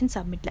கிளைமேட் ஆக்ஷன்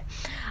சப்மிட்டில்.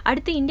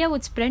 அடுத்து India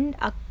would spend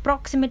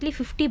approximately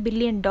 $50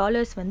 billion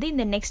வந்து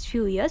இந்த next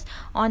few years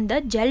on the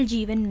Jal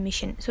Jeevan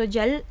mission. So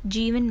Jal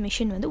Jeevan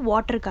mission வந்து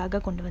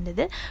வாட்டருக்காக கொண்டு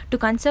வந்தது, to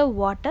conserve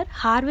water,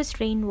 harvest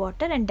rain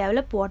water and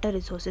develop water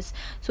resources.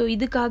 So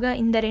இதுக்காக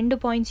இந்த 2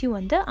 பாயிண்ட்ஸையும்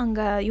வந்து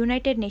அங்கே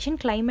யுனைடெட் நேஷன்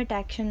கிளைமேட்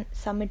ஆக்ஷன்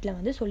சம்மிட்டில்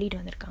வந்து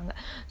சொல்லிட்டு வந்திருக்காங்க.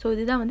 ஸோ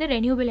இதுதான் வந்து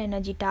ரெனியூவபிள்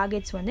எனர்ஜி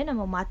டார்கெட்ஸ் வந்து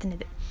நம்ம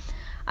மாற்றினது.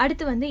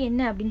 அடுத்து வந்து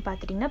என்ன அப்படின்னு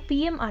பார்த்துட்டிங்கன்னா,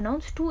 PM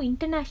announce 2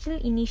 international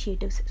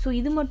initiatives. So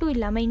இது மட்டும்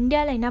இல்லாமல்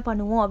இந்தியாவில் என்ன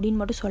பண்ணுவோம் அப்படின்னு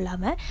மட்டும்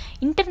சொல்லாமல்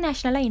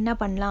இன்டர்நேஷ்னலாக என்ன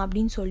பண்ணலாம்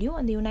அப்படின்னு சொல்லியும்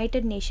அந்த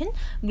United nation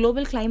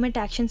global climate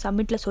action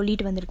சம்மிட்டில்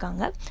சொல்லிட்டு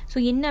வந்திருக்காங்க. ஸோ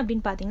என்ன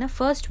அப்படின்னு பார்த்தீங்கன்னா,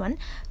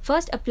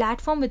 first a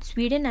platform with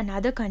Sweden and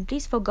other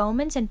countries for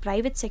governments and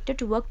private sector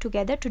to work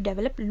together to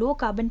develop low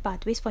carbon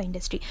pathways for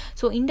industry.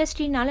 So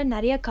இண்டஸ்ட்ரினால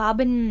நிறைய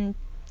கார்பன்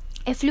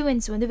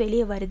எஃப்ளூயன்ஸ் வந்து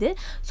வெளியே வருது.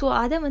 So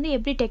அதை வந்து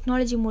எப்படி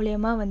டெக்னாலஜி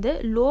மூலயமா வந்து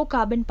லோ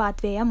கார்பன்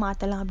பாத்வேயாக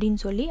மாற்றலாம்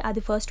அப்படின்னு சொல்லி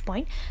அது first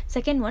point.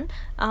 Second one,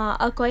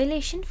 a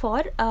coalition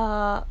for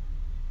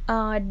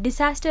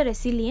disaster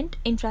resilient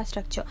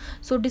infrastructure.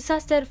 So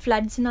disaster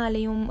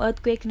ஃப்ளட்ஸ்னாலேயும்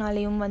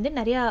எர்த்குவேக்னாலேயும் வந்து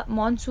நிறையா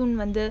மான்சூன்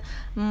வந்து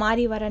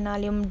மாறி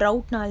வரனாலையும்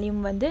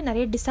ட்ரவுட்னாலையும் வந்து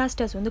நிறைய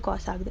டிசாஸ்டர்ஸ் வந்து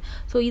காஸ் ஆகுது.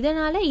 ஸோ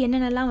இதனால்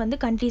என்னென்னலாம் வந்து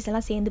கண்ட்ரீஸ்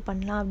எல்லாம் சேர்ந்து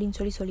பண்ணலாம் அப்படின்னு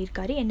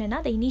சொல்லியிருக்காரு. என்னென்னா,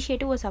 the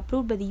initiative was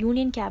approved by the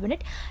Union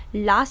Cabinet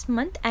last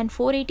month and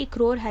 480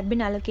 crore had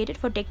been allocated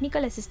for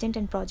technical assistance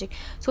and project.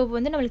 So இப்போ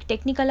வந்து நம்மளுக்கு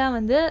டெக்னிக்கலாக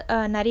வந்து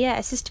நிறைய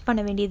அசிஸ்ட்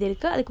பண்ண வேண்டியது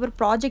இருக்குது, அதுக்கப்புறம்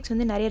ப்ராஜெக்ட்ஸ்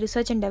வந்து நிறைய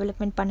ரிசர்ச் அண்ட்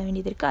டெவலப்மெண்ட் பண்ண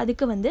வேண்டியது இருக்குது.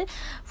 அதுக்கு வந்து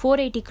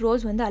 480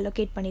 crores வந்து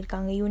allocate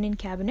பண்ணியிருக்காங்க யூனியன்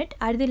கேபினெட்.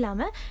 அது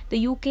இல்லாமல் the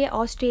UK,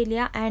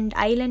 Australia and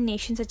island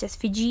nations such as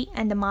Fiji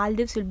and the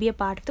Maldives will be a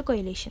part of the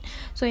coalition.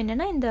 So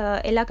என்னென்னா, இந்த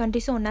எல்லா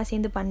கண்ட்ரிஸும் ஒன்றா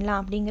சேர்ந்து பண்ணலாம்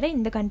அப்படிங்கிற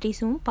இந்த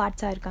கண்ட்ரிஸும்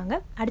பார்ட்ஸாக இருக்காங்க.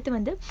 அடுத்து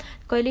வந்து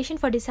coalition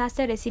for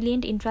disaster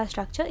resilient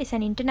infrastructure is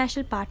an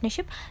international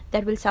partnership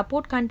that will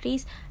support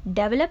countries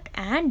developed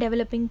and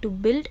developing to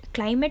build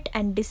climate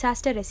and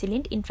disaster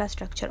resilient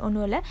infrastructure.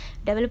 ஒன்றும் இல்லை,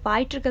 டெவலப்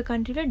ஆகிட்டு இருக்க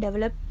கண்ட்ரியில்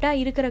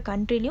டெவலப்டாக இருக்கிற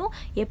கண்ட்ரிலையும்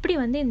எப்படி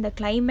வந்து இந்த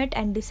climate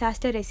and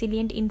disaster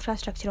resilient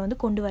infrastructure வந்து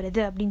கொண்டு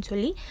வருது அப்படின்னு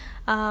சொல்லி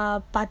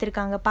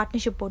பார்த்துருக்காங்க,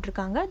 பார்ட்னர்ஷிப்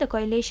போட்டிருக்காங்க. The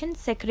coalition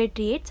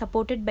secretariat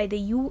supported by the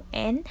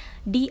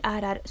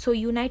UNDRR, so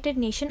United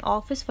nation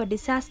office for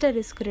disaster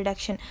risk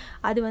reduction,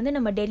 அது வந்து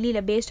நம்ம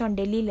டெல்லியில் பேஸ்ட் ஆன்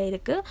டெல்லியில்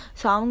இருக்குது.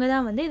 ஸோ அவங்க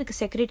தான் வந்து இதுக்கு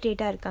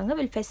செக்ரட்டரியேட்டாக இருக்காங்க.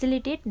 will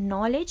facilitate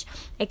knowledge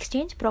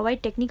exchange,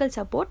 provide technical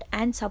support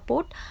and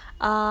support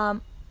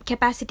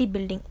capacity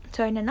building.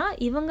 So என்னென்னா,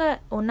 இவங்க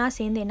ஒன்றா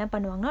சேர்ந்து என்ன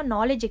பண்ணுவாங்கன்னா,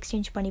 நாலேஜ்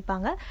எக்ஸ்சேஞ்ச்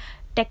பண்ணிப்பாங்க,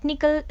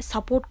 டெக்னிக்கல்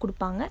சப்போர்ட்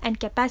கொடுப்பாங்க அண்ட்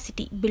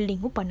கெப்பாசிட்டி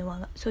பில்டிங்கும்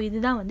பண்ணுவாங்க. ஸோ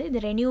இதுதான் வந்து இந்த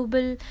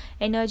ரெனியூவபிள்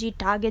எனர்ஜி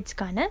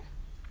டார்கெட்ஸ்க்கான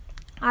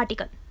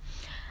ஆர்டிக்கல்.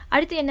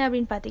 அடுத்து என்ன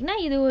அப்படின்னு பார்த்தீங்கன்னா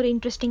இது ஒரு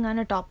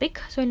இன்ட்ரெஸ்டிங்கான டாபிக்.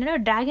 ஸோ என்னென்னா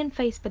ட்ராகன்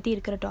ஃப்ளைஸ் பற்றி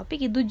இருக்கிற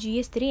டாபிக். இது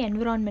GS3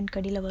 என்விரான்மெண்ட்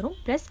கடியில் வரும்,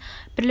 ப்ளஸ்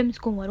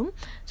ப்ரிலிம்ஸ்க்கும் வரும்.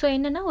 ஸோ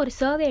என்னென்னா ஒரு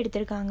சர்வே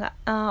எடுத்திருக்காங்க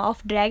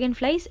of dragon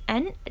flies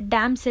and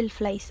damsel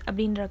flies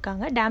அப்படின்னு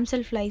இருக்காங்க.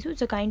 Damsel ஃப்ளைஸும்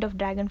it's a kind of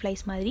dragon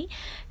flies மாதிரி.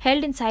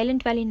 Held in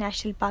silent valley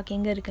national park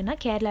எங்கே இருக்குன்னா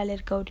கேரளாவில்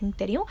இருக்குது அப்படின்னு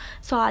தெரியும்.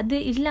 ஸோ அது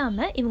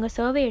இல்லாமல் இவங்க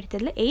சர்வே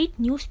எடுத்ததில்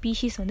 8 நியூ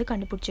ஸ்பீஷீஸ் வந்து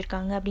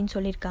கண்டுபிடிச்சிருக்காங்க அப்படின்னு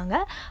சொல்லியிருக்காங்க.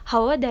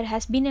 However, there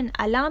has been an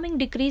alarming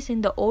decrease in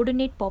the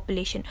odonate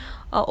population.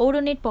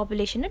 Odonate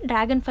population,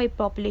 dragonfly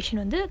population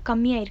வந்து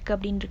கம்மியாக இருக்குது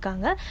அப்படின்னு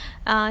இருக்காங்க.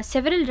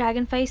 Several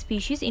dragonfly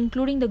species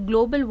including the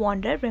global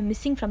wanderer were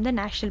missing from the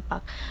national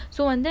park.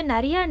 So வந்து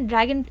நிறைய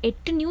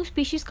 8 நியூ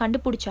ஸ்பீஷீஸ்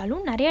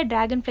கண்டுபிடிச்சாலும் நிறைய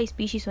dragonfly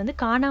species வந்து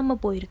காணாமல்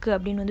போயிருக்கு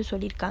அப்படின்னு வந்து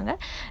சொல்லியிருக்காங்க.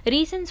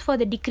 ரீசன்ஸ் ஃபார்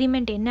த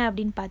டிக்ரிமெண்ட் என்ன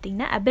அப்படின்னு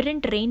பார்த்தீங்கன்னா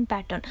aberrant rain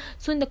pattern.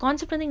 ஸோ இந்த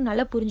கான்செப்ட் வந்து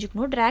நல்லா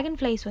புரிஞ்சுக்கணும்.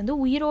 dragonflies வந்து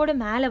உயிரோட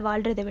மேலே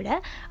வாழ்கிறத விட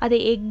அதை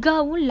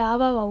எக்காவும்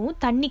லாவாவும்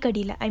தண்ணி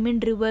கடியில் ஐ மீன்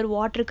ரிவர்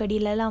வாட்டர்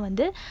கடியிலலாம்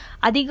வந்து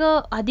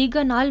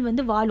அதிக நாள்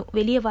வந்து வாழும்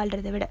வெளியே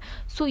வாழ்கிறத விட.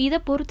 ஸோ இதை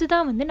பொறுத்து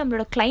தான் வந்து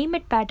நம்மளோட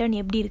கிளைமேட் பேட்டர்ன்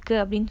எப்படி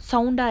இருக்குது அப்படின்னு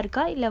சவுண்டாக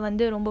இருக்கா இல்லை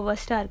வந்து ரொம்ப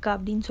வர்ஸ்ட்டாக இருக்கா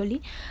அப்படின்னு சொல்லி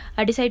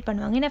டிசைட்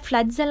பண்ணுவாங்க. ஏன்னா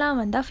ஃப்ளட்ஸ்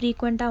எல்லாம் வந்தால்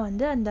ஃப்ரீக்வெண்ட்டாக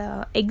வந்து அந்த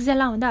எக்ஸ்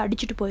எல்லாம் வந்து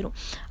அடிச்சுட்டு போயிடும்.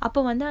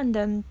 அப்போ வந்து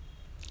அந்த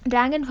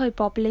ட்ராகன்ஃப்ளை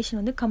பாப்புலேஷன்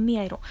வந்து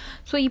கம்மியாயிரும்.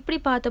 ஸோ இப்படி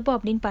பார்த்தப்போ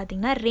அப்படின்னு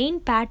பார்த்தீங்கன்னா ரெயின்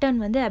பேட்டர்ன்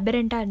வந்து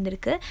அபெரண்ட்டாக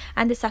இருந்திருக்கு.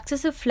 அந்த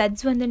சக்ஸஸிவ்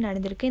ஃப்ளட்ஸ் வந்து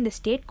நடந்திருக்கு. இந்த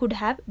state good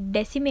have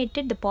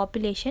decimated the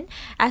population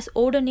as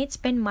odonates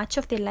spend much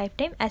of their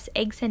lifetime as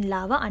eggs and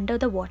larvae under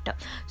the water.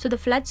 So the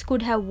floods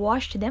could have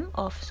washed them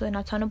off. So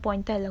நான் சொன்ன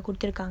point தான் எல்லாம்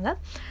கொடுத்துருக்காங்க.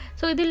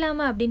 So இது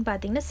இல்லாமல் அப்படின்னு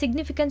பார்த்தீங்கன்னா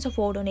significance of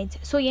ஓடோனேட்ஸ்.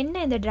 So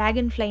என்ன இந்த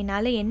ட்ராகன்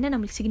ஃப்ளைனால என்ன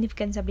நம்மளுக்கு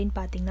சிக்னிஃபிகன்ஸ் அப்படின்னு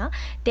பார்த்தீங்கன்னா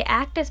தே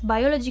act as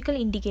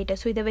biological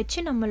indicator. So இதை வச்சு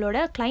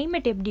நம்மளோட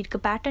கிளைமேட் எப்படி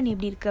இருக்குது பேட்டர்ன்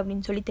எப்படி இருக்குது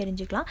அப்படின்னு சொல்லி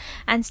தெரிஞ்சுக்கலாம்.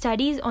 And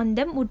studies on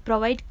them would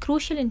provide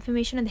crucial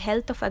information on the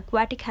health of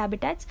aquatic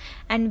habitats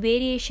and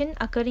variation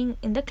occurring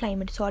in the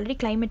climate. So already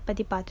climate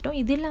பற்றி பார்த்துட்டோம்.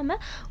 இது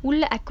இல்லாமல்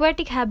உள்ள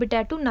அக்வாட்டிக்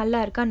ஹேபிட்டாட்டும்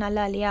நல்லா இருக்கா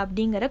நல்லா இல்லையா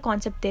அப்படிங்கிற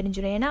கான்செப்ட்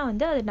தெரிஞ்சிடும். ஏன்னா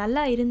வந்து அது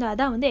நல்லா இருந்தால்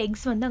தான் வந்து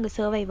எக்ஸ் வந்து அங்கே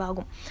சர்வைவ்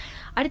ஆகும்.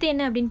 அடுத்து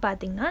என்ன அப்படின்னு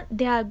பார்த்தீங்கன்னா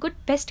they are good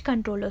best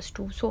controllers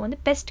two. So வந்து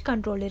பெஸ்ட்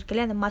கண்ட்ரோல்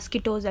இருக்குல்ல அந்த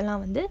மஸ்கிட்டோஸ்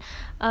எல்லாம் வந்து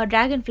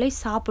ட்ராகன் ஃப்ளைஸ்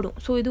சாப்பிடும்.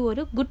 ஸோ இது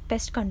ஒரு குட்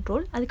பெஸ்ட்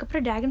கண்ட்ரோல்.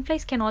 அதுக்கப்புறம் dragon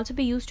flies can also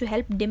be use to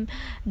help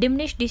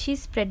diminish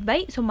disease spread by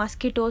so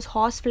mosquitoes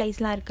hours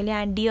ஃப்ளைஸ்லாம் இருக்கு இல்லையா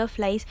and dear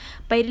flies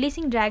by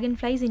releasing dragon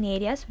flies in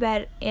areas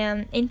where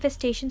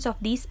இன்ஃபெஸ்டேஷன்ஸ் of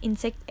these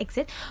insect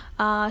exit.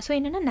 So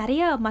என்னென்னா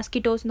நிறையா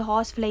mosquitoes இந்த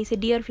hours flies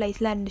dear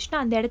ஃப்ளைஸ்லாம்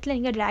இருந்துச்சுன்னா அந்த இடத்துல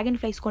நீங்கள் dragon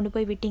flies கொண்டு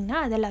போய் விட்டிங்கன்னா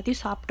அது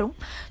எல்லாத்தையும் சாப்பிட்ரும்.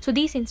 So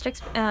these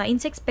insects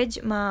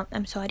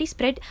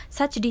spread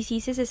such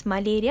diseases as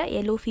malaria,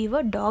 yellow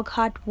fever, dog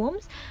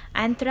heartworms,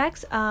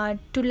 anthrax,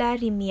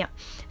 tularemia.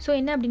 So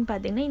என்ன அப்படின்னு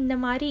பார்த்தீங்கன்னா இந்த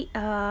மாதிரி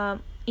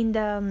இந்த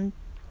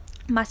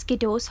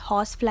மஸ்கிட்டோஸ்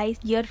ஹார்ஸ் ஃப்ளைஸ்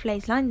டியர்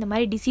ஃப்ளைஸ்லாம் இந்த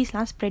மாதிரி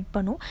டிசீஸ்லாம் ஸ்ப்ரெட்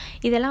பண்ணும்.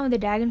 இதெல்லாம் வந்து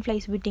ட்ராகன்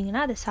ஃப்ளைஸ்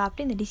விட்டிங்கன்னா அதை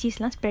சாப்பிட்டு இந்த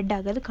டிசீஸ்லாம் ஸ்ப்ரெட்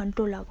ஆகிறது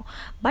கண்ட்ரோல் ஆகும்.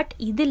 பட்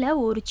இதில்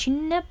ஒரு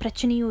சின்ன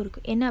பிரச்சனையும்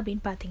இருக்குது. என்ன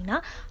அப்படின்னு பார்த்தீங்கன்னா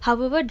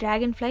however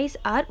dragon flies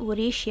R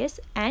voracious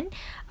and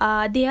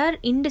they are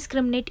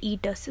indiscriminate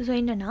eaters. So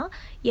என்னென்னா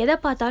எதை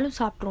பார்த்தாலும்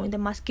சாப்பிட்ரும். இந்த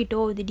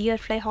மஸ்கிட்டோ இது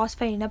டியர் ஃப்ளை ஹார்ஸ்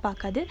ஃப்ளை என்ன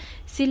பார்க்காது.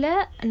 சில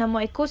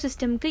நம்ம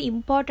எக்கோசிஸ்டம்க்கு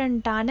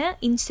இம்பார்ட்டண்ட்டான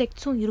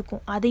இன்செக்ட்ஸும்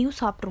இருக்கும் அதையும்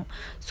சாப்பிட்ரும்.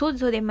 So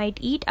they might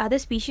eat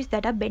other species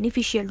that are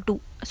beneficial too.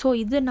 So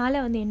இதனால்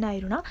வந்து என்ன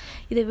ஆயிரும்னா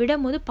இதை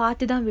விடும் போது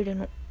பார்த்து தான்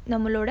விடணும்.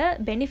 நம்மளோட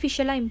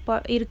பெனிஃபிஷியலாக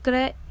இருக்கிற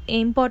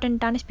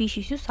இம்பார்ட்டண்ட்டான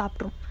ஸ்பீஷீஸும்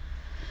சாப்பிட்ரும்.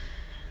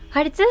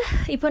 அடுத்து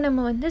இப்போ நம்ம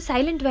வந்து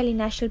சைலண்ட் வேலி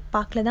நேஷ்னல்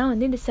பார்க்கில் தான்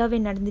வந்து இந்த சர்வே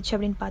நடந்துச்சு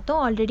அப்படின்னு பார்த்தோம்.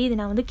 ஆல்ரெடி இது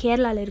நான் வந்து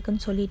கேரளாவில்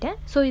இருக்குன்னு சொல்லிட்டேன்.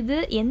 ஸோ இது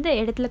எந்த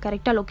இடத்துல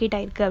கரெக்டாக லொக்கேட்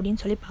ஆகிருக்கு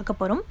அப்படின்னு சொல்லி பார்க்க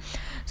போகிறோம்.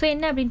 ஸோ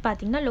என்ன அப்படின்னு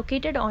பார்த்தீங்கன்னா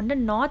located on the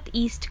north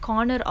east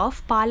corner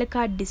of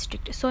Palakkad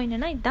district. So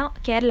என்னென்னா இதுதான்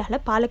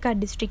கேரளாவில்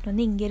பாலக்காட் டிஸ்ட்ரிக்ட்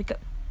வந்து இங்கே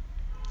இருக்குது.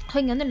 ஸோ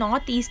இங்கே வந்து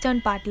நார்த் ஈஸ்டர்ன்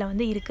பார்ட்டில்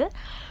வந்து இருக்குது.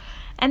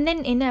 அண்ட்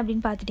தென் என்ன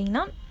அப்படின்னு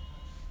பார்த்துட்டிங்கன்னா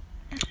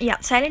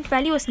Silent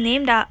Valley was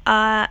named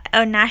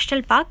a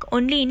national park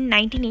only in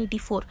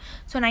 1984.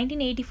 So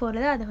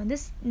 1984 தான் அதை வந்து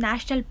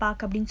நேஷ்னல்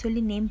பார்க் அப்படின்னு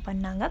சொல்லி நேம்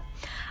பண்ணாங்க.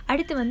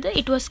 அடுத்து வந்து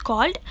இட் வாஸ்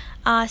கால்ட்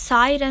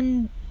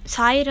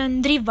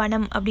சாய்ரந்திரி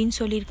வனம் அப்படின்னு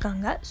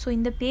சொல்லியிருக்காங்க. ஸோ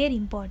இந்த பேர்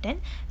இம்பார்ட்டன்ட்.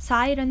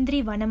 சாய்ரந்திரி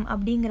வனம்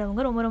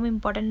அப்படிங்கிறவங்க ரொம்ப ரொம்ப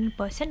இம்பார்ட்டன்ட்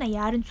பர்சன். நான்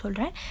யாருன்னு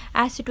சொல்கிறேன்.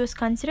 As it was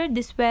considered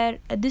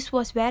this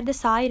was where the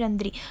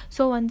சாய்ரந்திரி.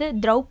 So வந்து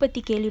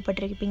திரௌபதி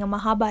கேள்விப்பட்டிருப்பீங்க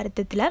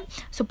மகாபாரதத்தில்.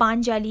 ஸோ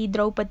பாஞ்சாலி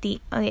திரௌபதி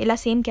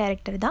எல்லாம் சேம்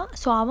கேரக்டர் தான்.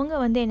 ஸோ அவங்க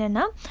வந்து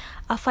என்னென்னா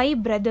 5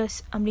 brothers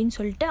அப்படின்னு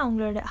சொல்லிட்டு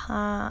அவங்களோட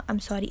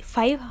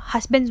 5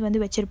 ஹஸ்பண்ட்ஸ் வந்து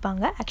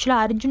வச்சுருப்பாங்க.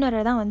 ஆக்சுவலாக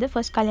அர்ஜுனரை தான் வந்து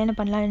ஃபர்ஸ்ட் கல்யாணம்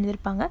பண்ணலான்னு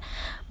இருந்திருப்பாங்க.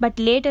 பட்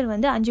லேட்டர்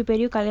வந்து 5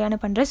 பேரையும்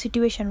கல்யாணம் பண்ணுற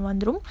சிச்சுவேஷன்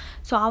வந்துடும்.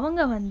 ஸோ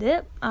அவங்க வந்து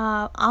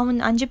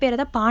 5 பேரை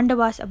தான்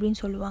பாண்டவாஸ் அப்படின்னு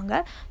சொல்லுவாங்க.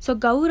 ஸோ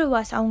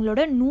கௌரவாஸ் அவங்களோட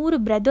 100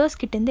 brothers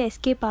கிட்டேருந்து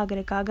எஸ்கேப்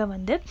ஆகிறதுக்காக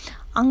வந்து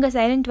அங்கே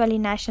சைலண்ட் வேலி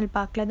நேஷ்னல்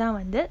பார்க்கில் தான்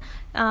வந்து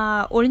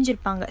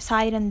ஒளிஞ்சிருப்பாங்க.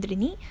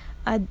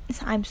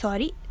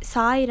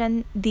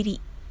 சாய்ரந்திரி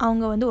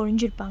அவங்க வந்து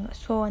ஒழிஞ்சிருப்பாங்க.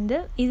 ஸோ வந்து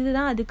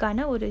இதுதான்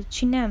அதுக்கான ஒரு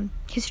சின்ன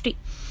ஹிஸ்ட்ரி.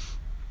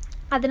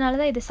 அதனால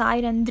தான் இது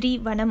சாய்ரந்திரி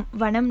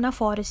வனம்னா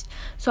ஃபாரஸ்ட்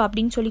ஸோ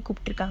அப்படின்னு சொல்லி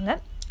கூப்பிட்ருக்காங்க.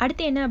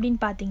 அடுத்து என்ன அப்படின்னு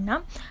பார்த்தீங்கன்னா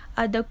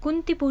த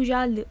குந்தி பூஜா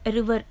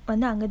ரிவர்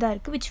வந்து அங்கே தான்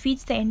இருக்குது, which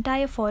feeds the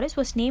entire forest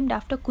was named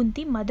after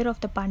Kunti mother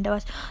of the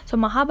Pandavas.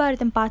 So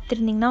Mahabharatam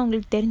பார்த்துருந்திங்கன்னா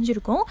உங்களுக்கு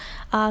தெரிஞ்சிருக்கும்,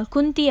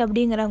 குந்தி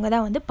அப்படிங்கிறவங்க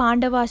தான் வந்து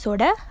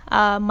பாண்டவாஸோட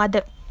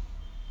மதர்.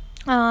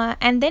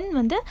 அண்ட் தென்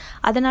வந்து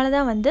அதனால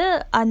தான் வந்து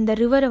அந்த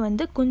ரிவரை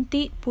வந்து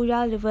குந்தி புழா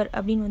ரிவர்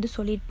அப்படின்னு வந்து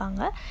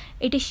சொல்லியிருப்பாங்க.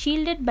 It is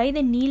shielded by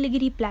the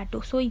Nilgiri Plato.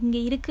 So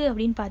இங்கே இருக்குது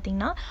அப்படின்னு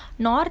பார்த்தீங்கன்னா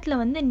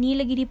நார்த்தில் வந்து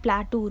நீலகிரி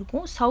பிளாட்டோ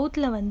இருக்கும்,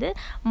 சவுத்தில் வந்து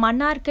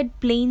மன்னார்கட்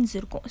பிளெயின்ஸ்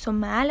இருக்கும். ஸோ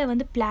மேலே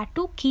வந்து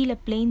பிளாட்டோ, கீழே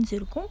பிளெயின்ஸ்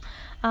இருக்கும்.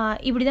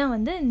 இப்படி தான்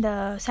வந்து இந்த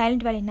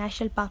சைலண்ட் வேலி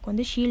நேஷ்னல் பார்க்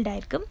வந்து ஷீல்ட்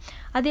ஆயிருக்கு.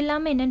 அது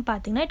இல்லாமல் என்னென்னு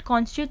பார்த்தீங்கன்னா it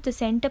constitute the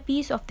centre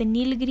piece of the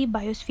Nilgiri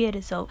biosphere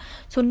reserve.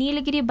 So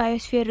Nilgiri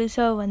biosphere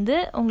reserve வந்து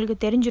உங்களுக்கு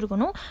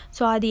தெரிஞ்சிருக்கணும்.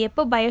 ஸோ அது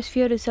எப்போ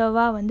பயோஸ்பியர்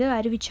ரிசர்வாக வந்து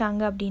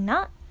அறிவித்தாங்க அப்படின்னா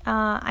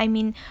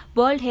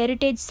வேர்ல்ட்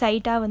ஹெரிட்டேஜ்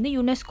சைட்டாக வந்து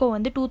யுனெஸ்கோ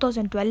வந்து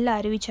 2012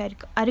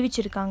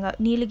 அறிவிச்சிருக்காங்க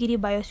நீலகிரி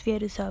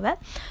பயோஸ்பியர் ரிசர்வை.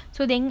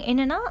 ஸோ இது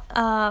என்னென்னா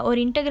ஒரு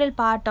integral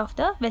part of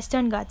the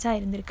western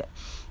காட்ஸாக இருந்திருக்கு.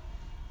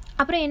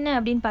 அப்புறம் என்ன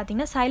அப்படின்னு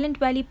பார்த்தீங்கன்னா silent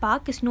valley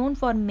park is known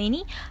for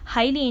many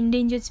highly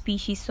endangered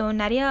species. So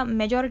நிறையா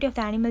மெஜாரிட்டி ஆஃப்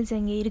த அனிமல்ஸ்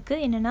இங்கே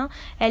இருக்குது. என்னென்னா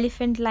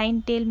elephant, line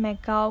tail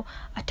Macau,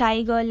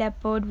 tiger,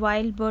 leopard,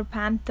 wild bird,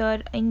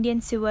 panther,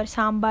 Indian சிவர்,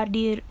 சாம்பார்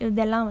டீர்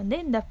இதெல்லாம் வந்து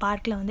இந்த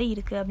பார்க்கில் வந்து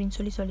இருக்குது அப்படின்னு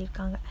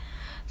சொல்லியிருக்காங்க.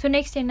 ஸோ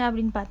நெக்ஸ்ட் என்ன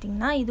அப்படின்னு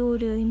பார்த்தீங்கன்னா இது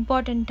ஒரு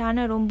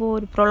இம்பார்ட்டண்ட்டான ரொம்ப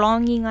ஒரு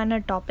ப்ரொலாங்கிங்கான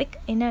டாபிக்.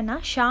 என்னென்னா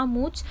Shah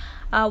modes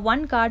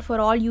one card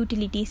for all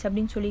utilities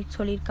அப்படின்னு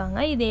சொல்லியிருக்காங்க.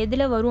 இது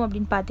எதில் வரும்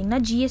அப்படின்னு பார்த்தீங்கன்னா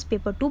GS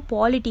பேப்பர் 2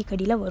 பாலிட்டி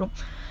கடியில் வரும்.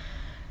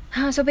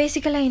 ஸோ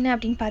பேசிக்கலாக என்ன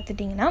அப்படின்னு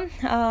பார்த்துட்டிங்கன்னா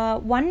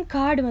ஒன்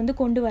கார்டு வந்து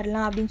கொண்டு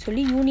வரலாம் அப்படின்னு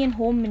சொல்லி யூனியன்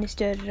ஹோம்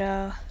மினிஸ்டர்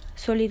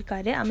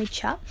சொல்லியிருக்காரு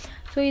அமித்ஷா.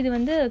 ஸோ இது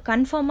வந்து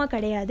கன்ஃபார்மாக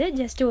கிடையாது,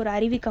 ஜஸ்ட் ஒரு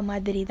அறிவிக்க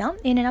மாதிரி தான்.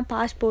 என்னென்னா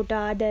பாஸ்போர்ட்டு,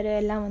 ஆதார்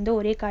எல்லாம் வந்து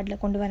ஒரே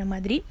கார்டில் கொண்டு வர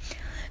மாதிரி.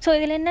 ஸோ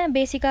இதில் என்ன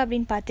பேசிக்காக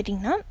அப்படின்னு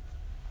பார்த்துட்டிங்கன்னா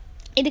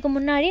இதுக்கு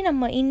முன்னாடி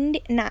நம்ம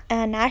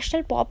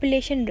நேஷ்னல்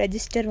பாப்புலேஷன்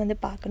ரெஜிஸ்டர் வந்து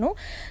பார்க்கணும்.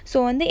 ஸோ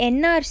வந்து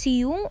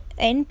NRCயும்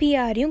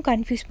NPRயும்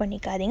கன்ஃபியூஸ்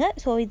பண்ணிக்காதீங்க.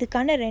 ஸோ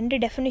இதுக்கான 2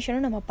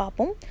 டெஃபினிஷனும் நம்ம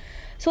பார்ப்போம்.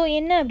 ஸோ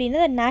என்ன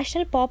அப்படின்னா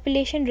national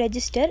population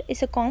register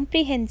is a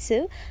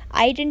comprehensive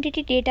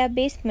identity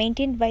database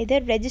maintained by the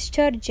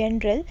registrar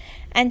general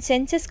and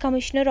census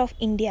commissioner of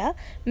India,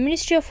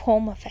 ministry of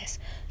home affairs.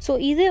 So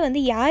இது வந்து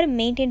யார்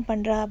மெயின்டைன்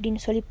பண்ணுறா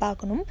அப்படின்னு சொல்லி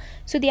பார்க்கணும்.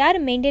 ஸோ இது யார்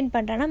மெயின்டைன்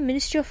பண்ணுறான்னா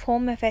மினிஸ்ட்ரி ஆஃப்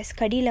ஹோம் அஃபேர்ஸ்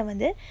கடியில்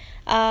வந்து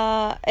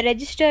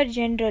ரெஜிஸ்ட்ரார்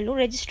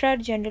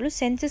ஜென்ரலும்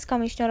சென்சஸ்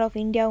கமிஷனர் ஆஃப்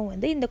இந்தியாவும்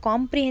வந்து இந்த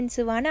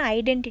காம்ப்ரிஹென்சிவான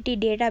ஐடென்டிட்டி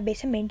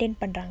டேட்டாபேஸை மெயின்டைன்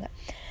பண்ணுறாங்க.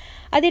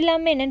 அது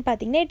இல்லாமல் என்னென்னு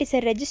பார்த்தீங்கன்னா it is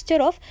a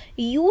register of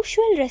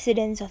usual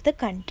residence of the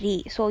country.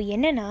 So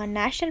என்னென்னா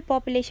நேஷ்னல்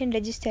பாப்புலேஷன்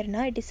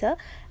ரெஜிஸ்டர்னால் இட் இஸ்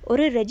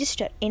ஒரு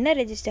ரெஜிஸ்டர். என்ன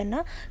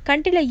ரெஜிஸ்டர்னால்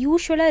கண்ட்ரியில்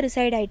யூஷுவலாக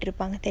ரிசைட் ஆகிட்டு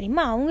இருப்பாங்க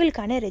தெரியுமா,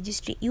 அவங்களுக்கான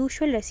registry,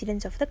 usual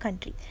residence of the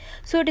country.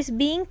 So it is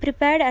being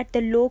prepared at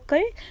the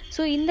local.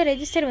 So இந்த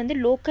register வந்து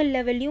லோக்கல்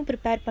லெவல்லையும்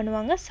ப்ரிப்பேர்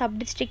பண்ணுவாங்க, சப்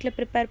டிஸ்ட்ரிக்டில்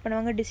ப்ரிப்பேர்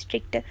பண்ணுவாங்க,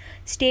 டிஸ்ட்ரிக்ட்,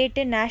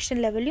 ஸ்டேட்டு,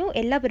 நேஷ்னல் லெவல்லையும்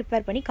எல்லாம்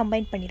ப்ரிப்பேர் பண்ணி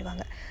கம்பைன்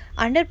பண்ணிடுவாங்க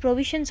under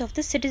provisions of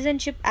the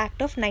citizenship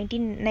act of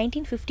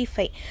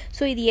 1955.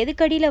 So இது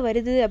எதுக்கடியில்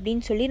வருது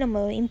அப்படின்னு சொல்லி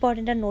நம்ம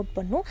இம்பார்ட்டண்ட்டாக நோட்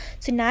பண்ணோம்.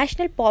 ஸோ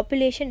நேஷ்னல்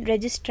பாப்புலேஷன்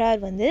ரெஜிஸ்டர்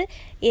வந்து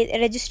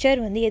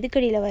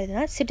எதுக்கடியில்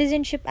வருதுன்னா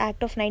சிட்டிசன்ஷிப்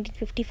ஆக்ட் ஆஃப்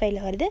 1955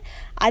 வருது.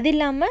 அது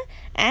இல்லாமல்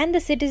and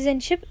the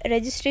citizenship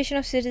registration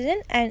of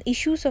citizen and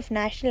issues of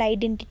national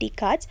identity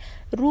cards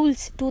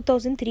rules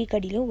 2003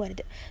 கடியிலும்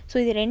வருது. ஸோ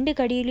இது 2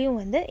 கடியிலையும்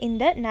வந்து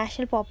இந்த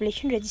நேஷ்னல்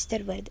பாப்புலேஷன்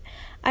ரெஜிஸ்டர் வருது.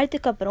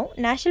 அதுக்கப்புறம்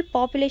national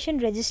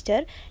population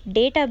register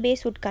data base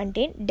would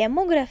contain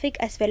demographic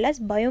as well as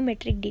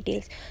biometric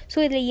details. So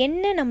இதில்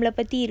என்ன நம்மளை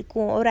பற்றி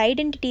இருக்கும், ஒரு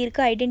ஐடென்டிட்டி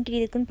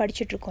இருக்குன்னு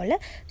படிச்சுட்ருக்கோம்ல.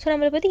 ஸோ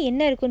நம்மளை பற்றி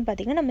என்ன இருக்குன்னு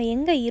பார்த்திங்கன்னா நம்ம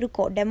எங்கே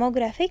இருக்கோம்,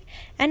 டெமோகிராஃபிக்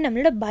அண்ட்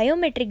நம்மளோட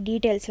பயோமெட்ரிக்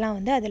டீட்டெயில்ஸ்லாம்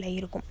வந்து அதில்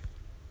இருக்கும்.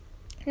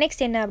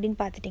 நெக்ஸ்ட் என்ன அப்படின்னு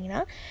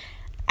பார்த்துட்டிங்கன்னா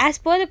as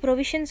per the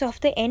provisions of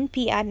the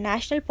NPR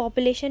National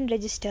Population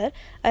Register,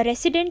 a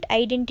resident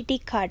identity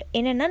card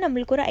என்னென்னா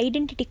நம்மளுக்கு ஒரு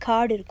ஐடென்டிட்டி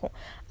கார்டு இருக்கும்,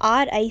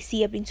 RIC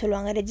அப்படின்னு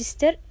சொல்லுவாங்க,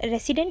 register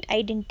resident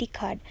identity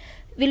card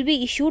will be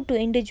issued to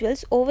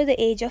individuals over the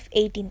age of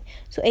 18.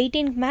 So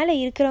 18க்கு மேலே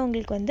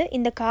இருக்கிறவங்களுக்கு வந்து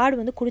இந்த கார்டு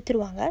வந்து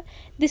கொடுத்துருவாங்க.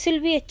 This will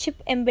be a chip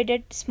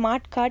embedded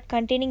smart card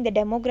containing the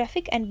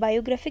demographic and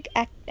biographic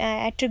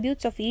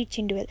attributes of each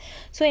individual.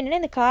 So என்னென்னா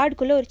இந்த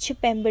கார்டுக்குள்ளே ஒரு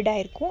chip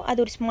எம்பெடாக இருக்கும்,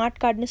 அது ஒரு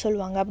ஸ்மார்ட் கார்டுன்னு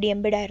சொல்லுவாங்க அப்படி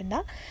எம்பெடாக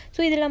இருந்தால்.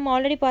 ஸோ இதில் நம்ம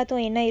ஆல்ரெடி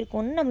பார்த்தோம் என்ன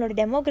இருக்கும்னு நம்மளோட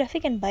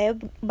டெமோகிராஃபிக் அண்ட்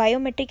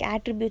பயோமெட்ரிக்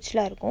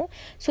ஆட்ரிபியூட்ஸ்லாம் இருக்கும்.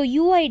 ஸோ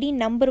UID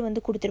நம்பர்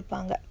வந்து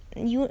கொடுத்துருப்பாங்க,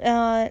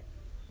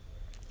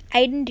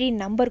 ஐடென்டிட்டி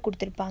நம்பர்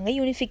கொடுத்துருப்பாங்க,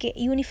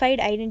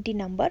 unified identity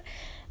number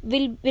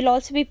will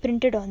also be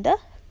printed on the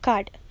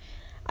card.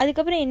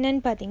 அதுக்கப்புறம்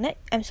என்னன்னு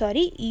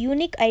பார்த்தீங்கன்னா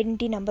யூனிக்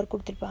ஐடென்டிட்டி நம்பர்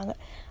கொடுத்துருப்பாங்க.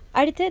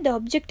 அடுத்து த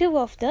objective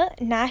of the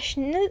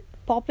national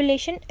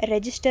population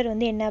register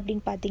வந்து என்ன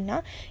அப்படின்னு பார்த்தீங்கன்னா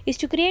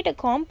is to create a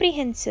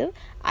comprehensive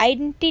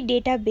identity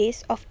data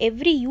base of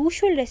every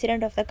usual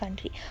resident of the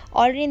country.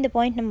 Already இந்த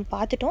பாயிண்ட் நம்ம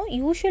பார்த்துட்டோம்,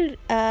 usual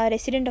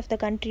resident of the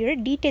கண்ட்ரியோட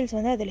details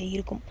வந்து அதில்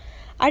இருக்கும்.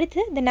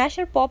 அடுத்து த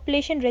national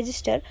population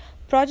register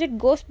project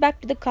goes back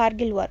to the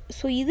Kargil war.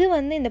 So இது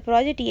வந்து இந்த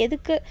ப்ராஜெக்ட்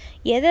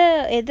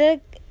எதை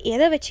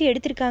எதை வச்சு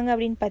எடுத்திருக்காங்க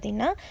அப்படின்னு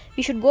பார்த்தீங்கன்னா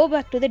we should go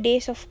back to the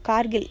days of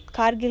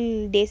Kargil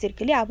days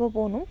இருக்கு இல்லையா, அப்போ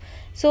போகணும்.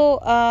 So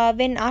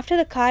when after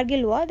the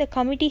Kargil war the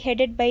committee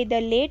headed by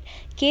the late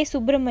K.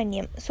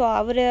 Subramaniam, so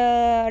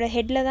அவரோட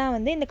ஹெட்டில் தான்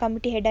வந்து இந்த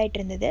கமிட்டி ஹெட் ஆகிட்டு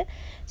இருந்தது.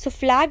 So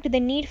flagged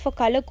the need for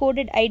color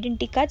coded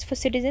identity cards for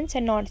citizens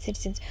and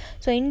non-citizens.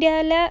 So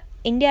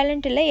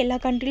இந்தியாவிலன்ட்டு இல்லை, எல்லா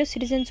கண்ட்ரிலும்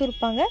சிட்டிசன்ஸும்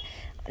இருப்பாங்க,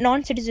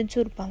 நான்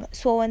சிட்டிசன்ஸும் இருப்பாங்க.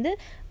 ஸோ வந்து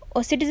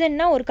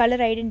சிட்டிசன்னா ஒரு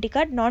கலர் ஐடென்டி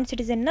கார்டு, நான்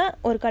சிட்டிசன்னா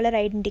ஒரு கலர்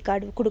ஐடென்டி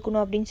கார்டு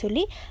கொடுக்கணும் அப்படின்னு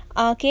சொல்லி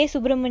கே.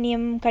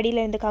 சுப்பிரமணியம்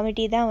கடியில் இருந்த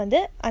கமிட்டி தான் வந்து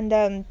அந்த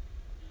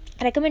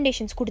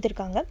ரெக்கமெண்டேஷன்ஸ்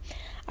கொடுத்துருக்காங்க.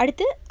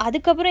 அடுத்து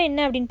அதுக்கப்புறம் என்ன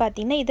அப்படின்னு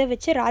பார்த்தீங்கன்னா, இதை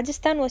வச்சு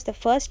Rajasthan was the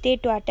first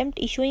state to attempt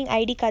issuing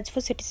ID cards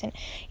for citizen.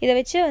 இதை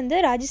வச்சு வந்து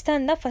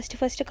ராஜஸ்தான் தான்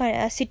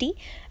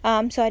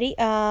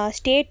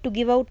state to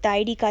give out the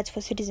ID cards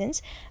for citizens.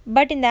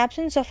 But in the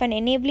options of an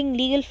enabling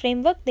legal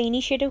frame work the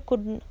initiative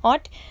could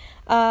not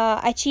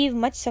achieve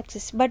much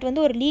success. But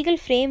வந்து ஒரு legal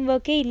frame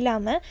ஒர்க்கே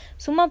இல்லாமல்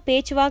சும்மா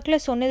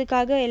பேச்சுவாக்கில்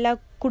சொன்னதுக்காக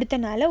எல்லாம்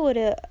கொடுத்தனால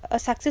ஒரு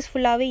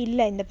சக்ஸஸ்ஃபுல்லாகவே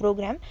இல்லை இந்த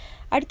ப்ரோக்ராம்.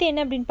 அடுத்து என்ன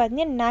அப்படின்னு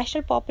பார்த்தீங்கன்னா,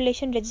 national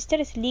population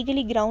register is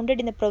legally grounded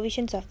in the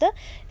provisions of the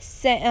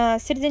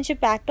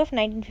citizenship act of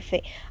 1955.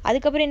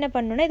 அதுக்கப்புறம் என்ன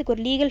பண்ணணுன்னா, இதுக்கு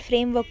ஒரு லீகல்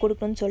ஃப்ரேம் ஒர்க்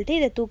கொடுக்கணும்னு சொல்லிட்டு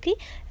இதை தூக்கி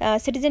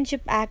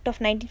சிட்டிசன்ஷிப் ஆக்ட்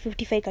ஆஃப்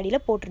 1955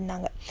 கடியில்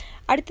போட்டிருந்தாங்க.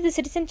 அடுத்தது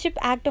citizenship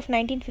act of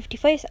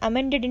 1955 is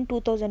amended இன்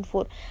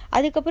 2004.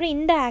 அதுக்கப்புறம்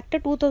இந்த ஆக்டை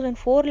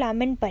 2004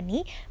 அமெண்ட்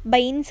பண்ணி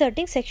by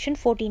inserting section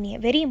 14A.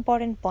 Very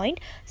important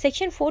point,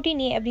 section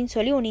 14A அப்படின்னு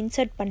சொல்லி ஒன்று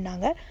இன்சர்ட்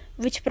பண்ணாங்க,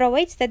 which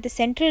provides that the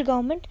central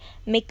government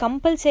may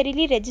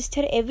compulsorily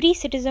register every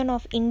citizen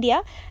of India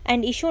and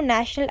issue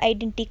national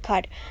identity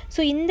card.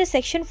 So இந்த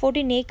section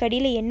 14A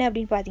கடியில் என்ன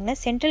அப்படின்னு பார்த்தீங்கன்னா,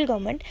 central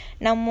government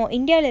நம்ம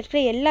இந்தியாவில்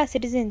இருக்கிற எல்லா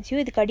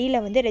சிட்டிசன்ஸையும் இதுக்கு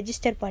அடியில் வந்து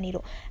ரெஜிஸ்டர்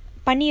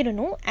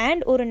பண்ணிடணும்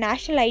அண்ட் ஒரு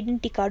நேஷ்னல்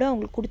ஐடென்டி கார்டும்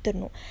அவங்களுக்கு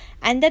கொடுத்துடணும்.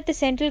 And that the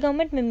central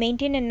government may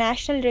maintain a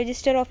national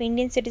register of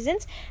Indian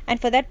citizens and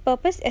for that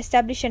purpose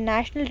establish a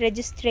national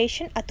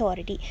registration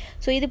authority.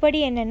 So இதுபடி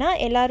என்னென்னா,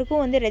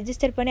 எல்லாருக்கும் வந்து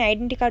ரெஜிஸ்டர் பண்ணி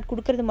ஐடென்டி கார்டு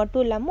கொடுக்கறது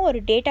மட்டும் இல்லாமல்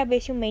ஒரு டேட்டா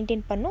பேஸையும்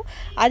மெயின்டைன் பண்ணும்,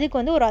 அதுக்கு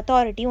வந்து ஒரு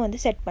அத்தாரிட்டியும்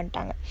வந்து செட்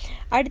பண்ணிட்டாங்க.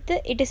 அடுத்து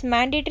it is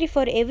mandatory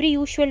for every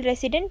usual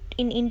resident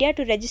in India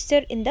to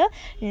register in the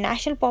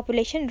national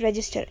population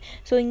register.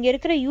 So இங்கே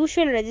இருக்கிற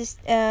யூஷுவல்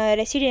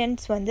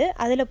ரெசிடென்ட்ஸ் வந்து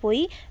அதில்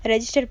போய்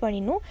ரெஜிஸ்டர் பண்ணிடணும்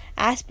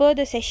as per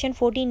the section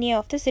 14A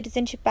of the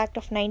citizenship act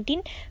of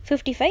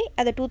 1955.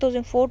 அதை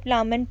 2004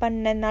 amend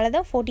பண்ணனால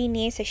தான்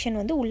 14A section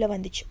வந்து உள்ளே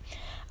வந்துச்சு.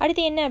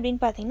 அடுத்து என்ன அப்படின்னு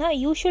பார்த்தீங்கன்னா,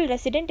 usual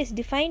resident is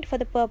defined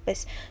for the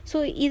purpose. So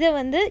இதை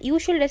வந்து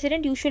யூஷுவல்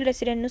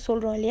ரெசிடென்ட்னு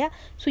சொல்கிறோம் இல்லையா.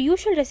 ஸோ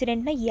யூஷுவல்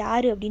ரெசிடென்ட்னா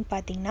யார் அப்படின்னு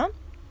பார்த்தீங்கன்னா,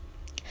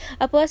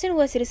 a person who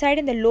has resided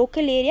in the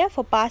local area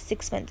for past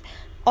 6 months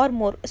or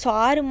more. So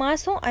 6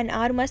 மாதம் அண்ட்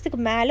 6 மாதத்துக்கு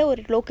மேலே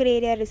ஒரு லோக்கல்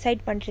ஏரியா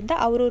ரிசைட் பண்ணிருந்தா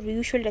அவர் ஒரு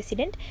யூஷுவல்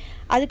ரெசிடென்ட்.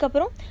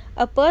 அதுக்கப்புறம்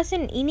a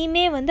person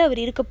இனிமே வந்து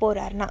அவர் இருக்க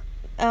போகிறாருன்னா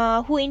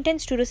who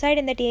intends to reside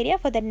in that area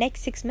for the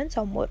next 6 months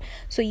or more.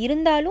 So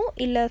இருந்தாலும்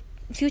இல்லை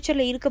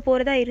ஃப்யூச்சரில் இருக்க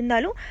போகிறதா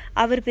இருந்தாலும்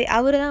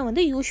அவர் தான்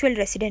வந்து யூஷுவல்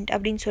ரெசிடென்ட்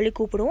அப்படின்னு சொல்லி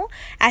கூப்பிடுவோம்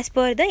as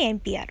per the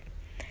NPR.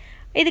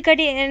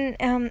 இதுக்கடி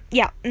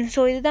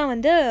so இதுதான்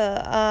வந்து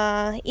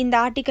இந்த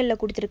ஆர்டிக்கலில்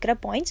கொடுத்துருக்கிற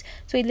பாயிண்ட்ஸ்.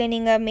 ஸோ இதில்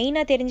நீங்கள்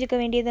மெயினாக தெரிஞ்சுக்க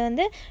வேண்டியது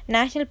வந்து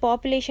நேஷ்னல்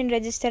பாப்புலேஷன்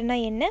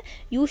ரெஜிஸ்டர்னால் என்ன,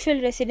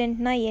 யூஷுவல்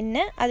ரெசிடென்ட்னா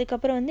என்ன,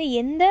 அதுக்கப்புறம் வந்து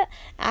எந்த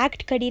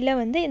ஆக்ட் கடியில்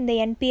வந்து இந்த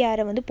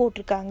NPRை வந்து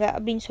போட்டிருக்காங்க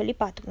அப்படின்னு சொல்லி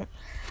பார்த்துக்கணும்.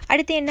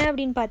 அடுத்து என்ன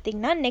அப்படின்னு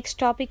பார்த்தீங்கன்னா,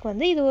 நெக்ஸ்ட் டாபிக்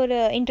வந்து இது ஒரு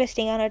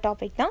இன்ட்ரெஸ்டிங்கான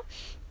டாபிக் தான்.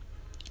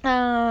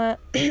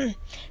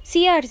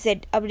 CRZ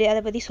அப்படி அதை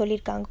பற்றி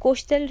சொல்லியிருக்காங்க,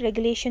 கோஸ்டல்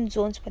ரெகுலேஷன்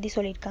ஜோன்ஸ் பற்றி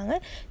சொல்லியிருக்காங்க.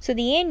 ஸோ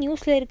இது ஏன்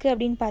நியூஸில் இருக்குது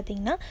அப்படின்னு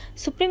பார்த்தீங்கன்னா,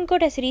 supreme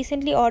court has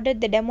recently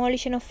order the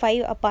demolition of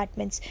 5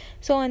 apartments.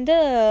 So வந்து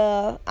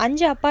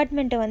 5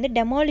 அப்பார்ட்மெண்ட்டை வந்து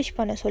டெமாலிஷ்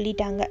பண்ண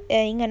சொல்லிட்டாங்க.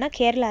 எங்கன்னா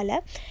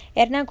கேரளாவில்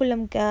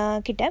எர்ணாகுளம்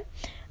கிட்ட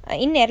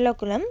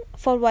Ernakulam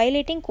for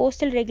violating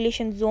coastal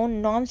regulation zone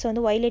norms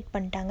வந்து வயலேட்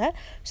பண்ணிட்டாங்க.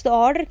 So the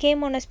order game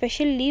on a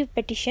special leave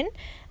petition.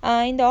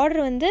 இந்த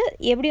ஆர்டர் வந்து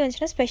எப்படி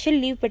வந்துச்சுன்னா, ஸ்பெஷல்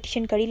லீவ்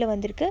பெட்டிஷன் கடியில்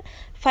வந்திருக்கு,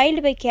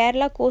 filed by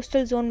Kerala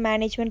coastal zone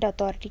management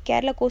authority.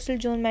 Kerala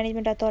coastal zone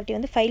management authority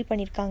வந்து ஃபைல்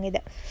பண்ணியிருக்காங்க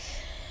இதை.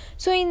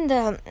 ஸோ இந்த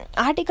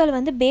ஆர்டிக்கல்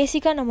வந்து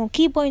பேசிக்காக நம்ம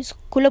கீ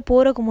பாயிண்ட்ஸ்குள்ளே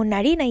போகிறதுக்கு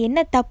முன்னாடி நான்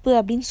என்ன தப்பு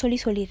அப்படின்னு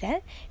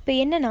சொல்லிடுறேன். இப்போ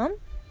என்னென்னா,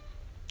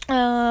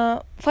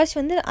 ஃபர்ஸ்ட்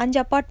வந்து 5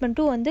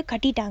 அப்பார்ட்மெண்ட்டும் வந்து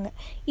கட்டிட்டாங்க,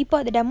 இப்போ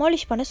அதை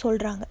டெமாலிஷ் பண்ண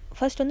சொல்கிறாங்க.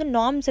 ஃபர்ஸ்ட் வந்து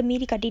நார்ம்ஸை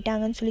மீறி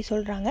கட்டிட்டாங்கன்னு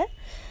சொல்கிறாங்க.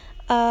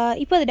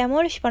 இப்போ அதை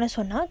டெமாலிஷ் பண்ண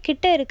சொன்னால்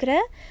கிட்ட இருக்கிற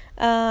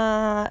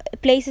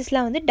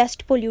பிளேசஸ்லாம் வந்து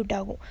டஸ்ட் பொல்யூட்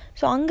ஆகும்.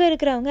 ஸோ அங்கே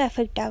இருக்கிறவங்க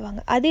எஃபெக்ட்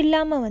ஆவாங்க. அது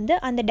இல்லாமல் வந்து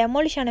அந்த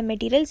டெமாலிஷ் ஆன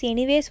மெட்டீரியல்ஸ்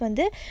எனிவேஸ்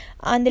வந்து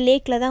அந்த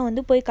லேக்கில் தான்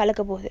வந்து போய்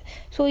கலக்க போகுது.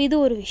 ஸோ இது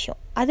ஒரு விஷயம்.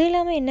 அது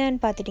இல்லாமல்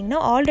என்னன்னு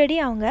பார்த்துட்டிங்கன்னா, ஆல்ரெடி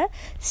அவங்க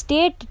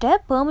ஸ்டேட்டிட்ட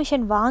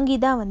பெர்மிஷன் வாங்கி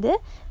தான் வந்து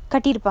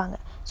கட்டியிருப்பாங்க.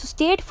 ஸோ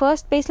ஸ்டேட்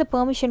ஃபர்ஸ்ட் பிளேஸில்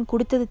பெர்மிஷன்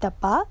கொடுத்தது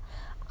தப்பா,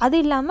 அது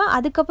இல்லாமல்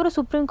அதுக்கப்புறம்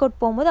சுப்ரீம் கோர்ட்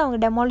போகும்போது அவங்க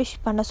டெமாலிஷ்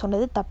பண்ண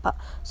சொன்னது தப்பா.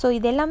 ஸோ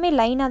இது எல்லாமே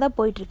லைனாக தான்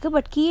போயிட்டுருக்கு.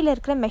 பட் கீழே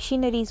இருக்கிற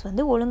மெஷினரிஸ்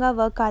வந்து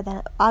ஒழுங்காக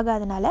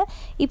ஆகாதனால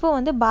இப்போ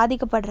வந்து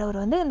பாதிக்கப்படுறவர்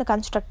வந்து இந்த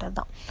கன்ஸ்ட்ரக்டர்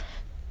தான்.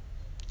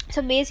 ஸோ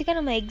பேசிக்காக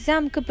நம்ம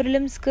எக்ஸாமுக்கு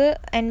ப்ரிலிம்ஸ்க்கு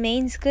அண்ட்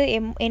மெயின்ஸ்க்கு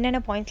என்னென்ன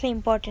பாயிண்ட்ஸ்லாம்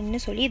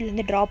இம்பார்ட்டன்ட்னு சொல்லி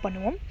இதுலேருந்து ட்ரா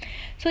பண்ணுவோம்.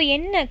 ஸோ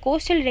என்ன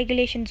கோஸ்டல்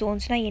ரெகுலேஷன்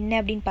ஜோன்ஸ்னால் என்ன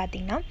அப்படின்னு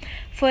பார்த்தீங்கன்னா,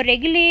 ஃபார்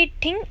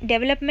ரெகுலேட்டிங்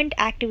டெவலப்மெண்ட்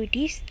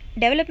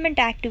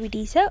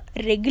ஆக்டிவிட்டீஸை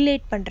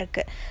ரெகுலேட்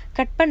பண்ணுறக்கு,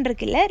 கட்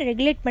பண்ணுறக்கு இல்லை,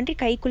 ரெகுலேட் பண்ணி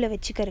கைக்குள்ளே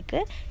வச்சுக்கிறதுக்கு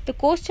the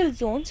coastal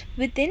zones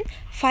within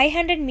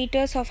 500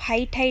 meters of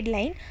high tide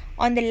line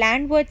on the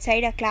landward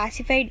side are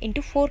classified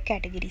into 4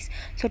 categories.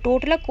 So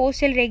டோட்டலாக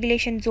கோஸ்டல்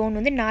ரெகுலேஷன் ஜோன்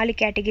வந்து 4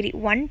 கேட்டகரி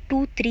 1,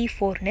 2, 3,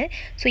 4ன்னு.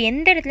 ஸோ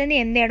எந்த இடத்துலேருந்து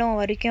எந்த இடம்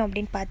வரைக்கும்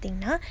அப்படின்னு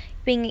பார்த்தீங்கன்னா,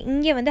 இப்போ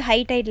இங்கே வந்து ஹை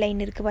டைட் லைன்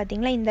இருக்குது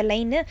பார்த்தீங்களா, இந்த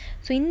லைனு.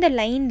 ஸோ இந்த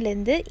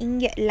லைன்லேருந்து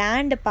இங்கே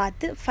லேண்டை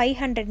பார்த்து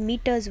 500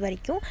 மீட்டர்ஸ்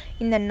வரைக்கும்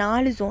இந்த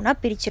 4 ஜோனாக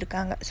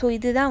பிரிச்சிருக்காங்க. ஸோ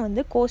இதுதான்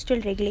வந்து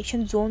கோஸ்டல்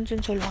ரெகுலேஷன்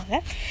ஜோன்ஸ்னு சொல்லுவாங்க.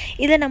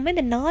 இதை நம்ம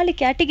இந்த 4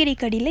 கேட்டகரி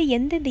கடியில்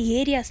எந்தெந்த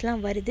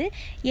ஏரியாஸ்லாம் வருது,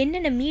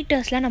 என்னென்ன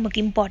மீட்டர்ஸ்லாம் நமக்கு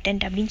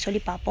இம்பார்ட்டண்ட் அப்படின்னு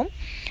சொல்லி பார்ப்போம்.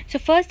 ஸோ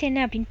ஃபர்ஸ்ட் என்ன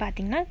அப்படின்னு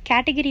பார்த்தீங்கன்னா,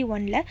 கேட்டகரி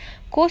 1ல்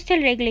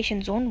கோஸ்டல்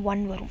ரெகுலேஷன் ஜோன்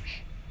 1 வரும்.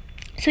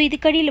 ஸோ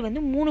இதுக்கடியில்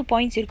வந்து 3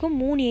 பாயிண்ட்ஸ் இருக்கும்,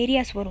 3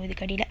 ஏரியாஸ் வரும்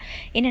இதுக்கடியில்.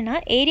 என்னென்னா,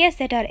 areas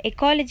that R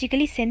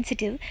ecologically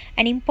sensitive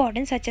and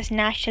important such as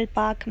national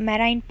park,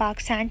 marine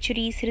park,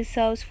 sanctuaries,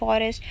 reserves,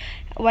 forest,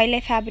 wild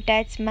life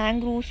ஹேபிட்டாட்ஸ்,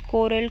 mangroves,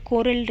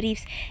 coral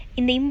reefs,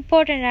 இந்த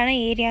இம்பார்ட்டண்ட்டான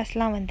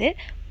ஏரியாஸ்லாம் வந்து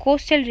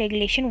கோஸ்டல்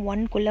ரெகுலேஷன்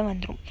 1குள்ளே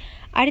வந்துடும்.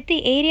 அடுத்து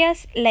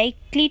areas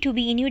likely to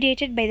be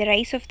inundated by the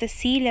rise of the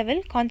sea level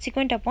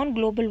consequent upon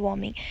global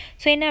warming.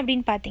 So என்ன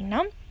அப்படின்னு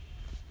பார்த்தீங்கன்னா,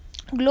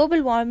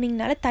 global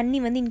வார்மிங்னால தண்ணி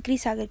வந்து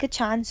இன்க்ரீஸ் ஆகிறதுக்கு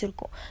சான்ஸ்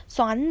இருக்கும். ஸோ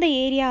அந்த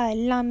ஏரியா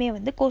எல்லாமே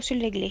வந்து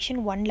கோஸ்டல் ரெகுலேஷன்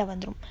 1ல்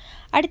வந்துடும்.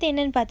 அடுத்து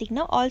என்னென்னு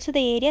பார்த்தீங்கன்னா, also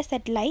the areas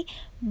that lie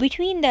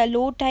between the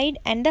low tight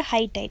and the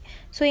high tight.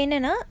 So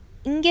என்னென்னா,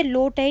 இங்கே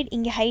லோ டைட்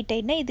இங்கே ஹை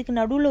டைட்னா இதுக்கு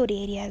நடுவில் ஒரு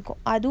ஏரியா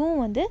இருக்கும்,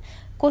 அதுவும் வந்து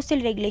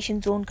கோஸ்டல் ரெகுலேஷன்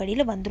ஜோன்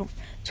கடியில் வந்துடும்.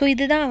 ஸோ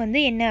இதுதான் வந்து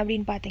என்ன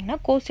அப்படின்னு பார்த்தீங்கன்னா,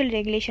 கோஸ்டல்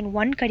ரெகுலேஷன்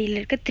 1 கடியில்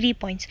இருக்க 3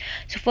 பாயிண்ட்ஸ்.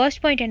 ஸோ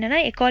ஃபர்ஸ்ட் பாயிண்ட் என்னென்னா,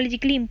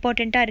 எக்காலஜிக்கலி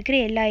இம்பார்ட்டண்ட்டாக இருக்கிற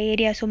எல்லா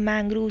ஏரியாஸும்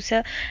மேங்க்ரூவ்ஸு,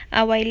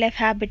 வைல்ட் லைஃப்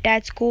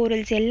ஹேபிட்டாட்ஸ்,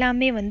 கோரல்ஸ்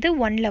எல்லாமே வந்து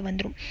 1ல்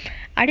வந்துடும்.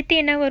 அடுத்து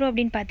என்ன வரும்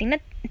அப்படின்னு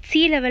பார்த்தீங்கன்னா,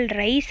 sea level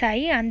ரைஸ்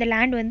ஆகி அந்த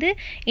லேண்ட் வந்து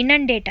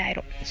இன்னண்டேட்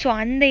ஆயிரும். ஸோ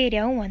அந்த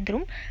ஏரியாவும்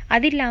வந்துடும்.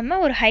 அது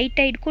இல்லாமல் ஒரு ஹை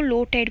டைடுக்கும் லோ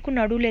டைடுக்கும்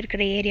நடுவில்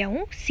இருக்கிற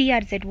ஏரியாவும்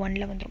CRZ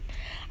 1ல் வந்துடும்.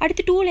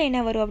 அடுத்து 2ல் என்ன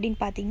வரும் அப்படின்னு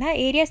பார்த்தீங்கன்னா,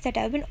 areas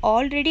that have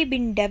already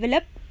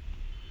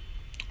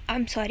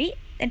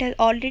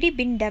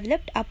bin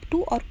developed up to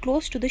R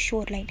close to the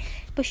sure line.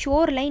 இப்போ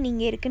ஷோர் லைன்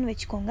இங்கே இருக்குதுன்னு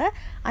வச்சுக்கோங்க,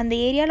 அந்த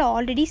ஏரியாவில்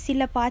ஆல்ரெடி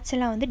சில பார்ட்ஸ்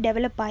எல்லாம் வந்து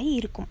டெவலப் ஆகி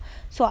இருக்கும்.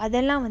 ஸோ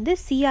அதெல்லாம் வந்து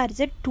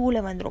CRZ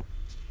 2ல் வந்துடும்.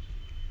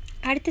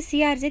 அடுத்து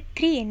CRZ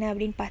 3 என்ன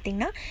அப்படின்னு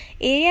பார்த்தீங்கன்னா,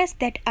 areas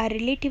that R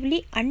relatively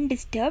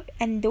undisturbed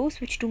and those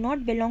which to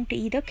not belong to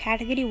either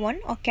category 1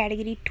 R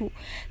category 2.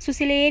 So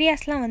சில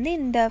ஏரியாஸ்லாம் வந்து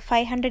இந்த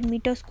 500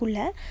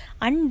 மீட்டர்ஸ்குள்ளே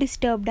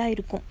அன்டிஸ்டர்ப்டாக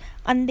இருக்கும்.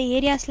 அந்த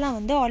ஏரியாஸ்லாம்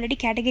வந்து ஆல்ரெடி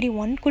கேட்டகரி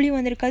 1குள்ளேயும்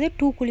வந்திருக்காது,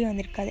 2குள்ளேயும்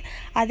வந்திருக்காது.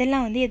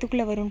 அதெல்லாம் வந்து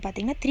எதுக்குள்ளே வரும்னு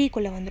பார்த்தீங்கன்னா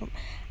 3குள்ளே வந்துடும்.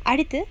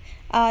 அடுத்து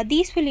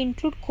these will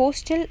include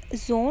coastal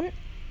zone.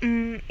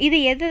 இது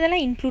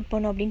எதெல்லாம் இன்க்ளூட்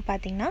பண்ணும் அப்படின்னு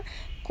பார்த்தீங்கன்னா,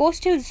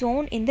 கோஸ்டல்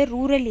ஜோன் இந்த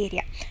ரூரல்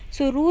ஏரியா.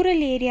 ஸோ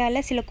ரூரல்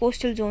ஏரியாவில் சில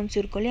கோஸ்டல் ஜோன்ஸ்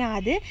இருக்கும் இல்லையா,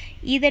 அது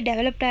இதை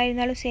டெவலப்டாக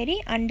இருந்தாலும் சரி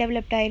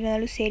அன்டெவலப்டாக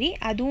இருந்தாலும் சரி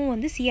அதுவும்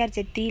வந்து CRZ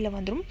 3ல்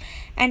வந்துடும்.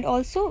 And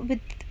also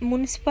with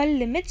municipal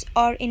limits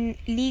R in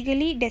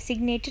legally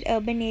designated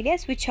urban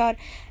areas which are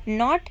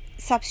not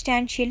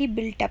substantially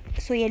build up.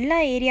 So எல்லா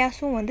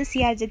ஏரியாஸும் வந்து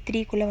CRZ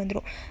 3குள்ளே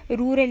வந்துடும்.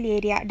 ரூரல்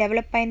ஏரியா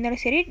டெவலப்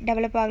ஆயிருந்தாலும் சரி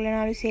டெவலப்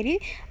ஆகலைனாலும் சரி,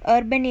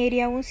 அர்பன்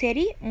ஏரியாவும்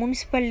சரி,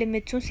 முனிசிபல்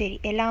லிமிட்ஸும் சரி,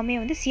 எல்லாமே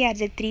வந்து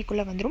CRZ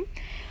 3குள்ளே வந்துடும்.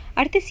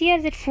 அடுத்து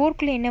CRZ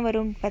 4குள்ளே என்ன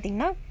வரும்னு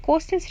பார்த்தீங்கன்னா,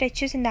 கோஸ்டல்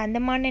ஸ்ட்ரெச்சஸ் இந்த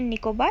Andaman and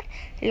Nicobar,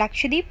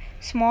 Lakshadweep,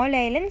 small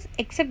islands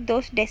accept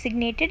those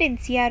designated in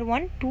CR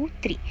 1, 2,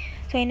 3.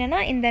 So என்னென்னா,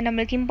 இந்த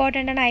நம்மளுக்கு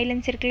இம்பார்ட்டண்ட்டான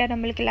ஐலண்ட்ஸ் இருக்குல்ல,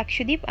 நம்மளுக்கு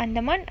லக்ஷதீப்,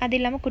 அந்தமான், அது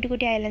இல்லாமல் குட்டி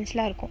குட்டி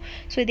ஐலண்ட்ஸ்லாம் இருக்கும்.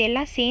 ஸோ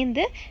இதெல்லாம்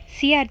சேர்ந்து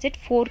CRZ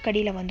 4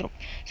 கடியில் வந்துடும்.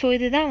 ஸோ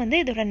இதுதான் வந்து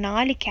இதோட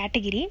 4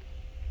 கேட்டகிரி.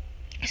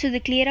 ஸோ இது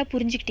கிளியராக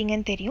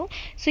புரிஞ்சுக்கிட்டிங்கன்னு தெரியும்.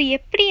 ஸோ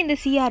எப்படி இந்த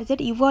CRZ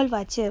இவால்வ்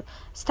ஆச்சு,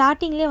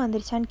 ஸ்டார்டிங்லேயே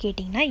வந்துருச்சான்னு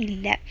கேட்டிங்கன்னா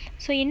இல்லை.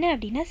 ஸோ என்ன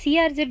அப்படின்னா,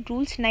 CRZ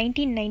ரூல்ஸ்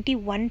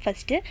 1991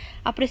 ஃபஸ்ட்டு,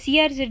 அப்புறம்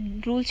CRZ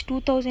ரூல்ஸ்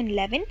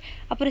 2011,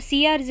 அப்புறம்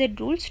CRZ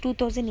ரூல்ஸ்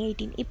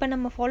 2018. இப்போ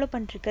நம்ம ஃபாலோ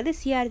பண்ணிருக்கிறது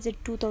CRZ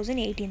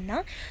 2018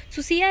 தான்.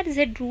 ஸோ CRZ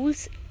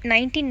ரூல்ஸ்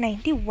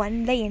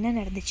 1991ல் என்ன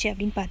நடந்துச்சு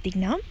அப்படின்னு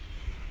பார்த்தீங்கன்னா,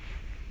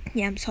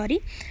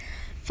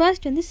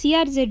 First வந்து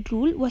CRZ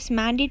rule was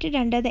mandated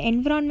under the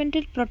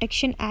Environmental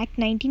Protection Act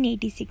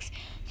 1986.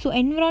 So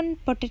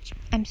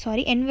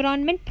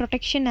Environment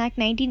Protection Act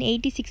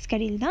 1986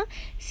 கடியில் தான்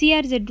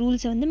CRZ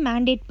rules வந்து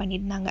mandate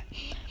பண்ணியிருந்தாங்க.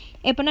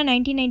 எப்போனா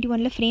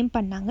 1991 ஃப்ரேம்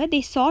பண்ணாங்க.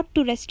 They sought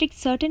to restrict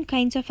certain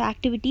kinds of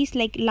activities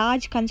like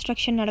large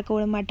construction நடக்க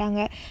விட மாட்டாங்க,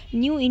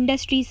 நியூ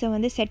இண்டஸ்ட்ரீஸை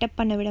வந்து செட்டப்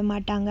பண்ண விட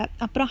மாட்டாங்க,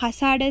 அப்புறம்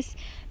ஹசார்டஸ்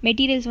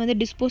மெட்டீரியல்ஸ் வந்து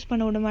டிஸ்போஸ்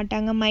பண்ண விட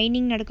மாட்டாங்க,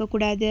 மைனிங்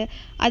நடக்கக்கூடாது,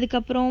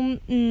 அதுக்கப்புறம்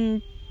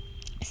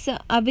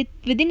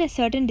within a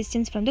certain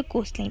distance from the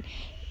coastline.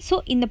 So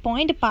இந்த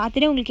பாயிண்ட்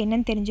பார்த்துட்டு உங்களுக்கு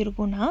என்னென்னு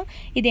தெரிஞ்சிருக்கும்னா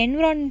இது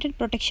என்விரான்மெண்டல்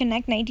ப்ரொடெக்ஷன்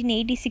ஆக்ட்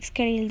 1986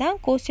 கடையில் தான்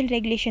கோஸ்டல்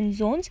ரெகுலேஷன்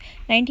ஜோன்ஸ்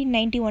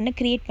 1991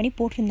 க்ரியேட் பண்ணி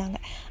போட்டிருந்தாங்க.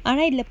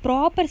 ஆனால் இதில்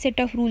ப்ராப்பர்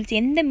செட் ஆஃப் ரூல்ஸ்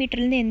எந்த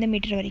மீட்டர்லேருந்து எந்த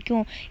மீட்டர்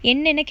வரைக்கும்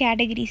என்னென்ன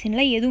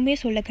கேட்டகரிஸ்லாம் எதுவுமே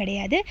சொல்ல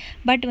கிடையாது.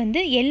 பட் வந்து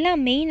எல்லா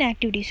மெயின்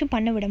ஆக்டிவிட்டீஸும்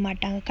பண்ண விட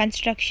மாட்டாங்க.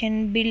 Construction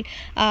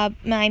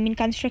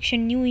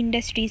construction, new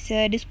industries,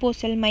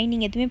 disposal,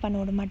 mining எதுவுமே பண்ண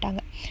விட மாட்டாங்க.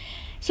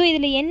 ஸோ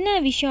இதில் என்ன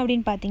விஷயம்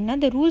அப்படின்னு பார்த்தீங்கன்னா,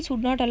 the rules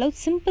would not allow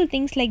simple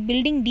things like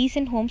building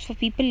decent homes for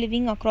people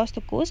living across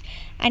the coast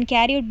and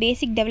carry out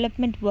basic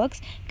development works,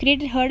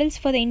 created hurdles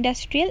for the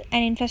industrial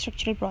and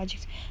infrastructural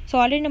projects. So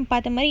already நம்ம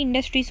பார்த்த மாதிரி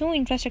இண்டஸ்ட்ரீஸும்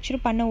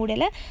இன்ஃப்ராஸ்ட்ரக்சரும் பண்ண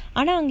விடலை,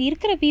 ஆனால் அங்கே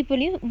இருக்கிற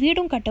பீப்புளையும்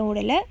வீடும் கட்ட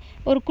விடலை,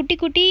 ஒரு குட்டி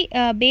குட்டி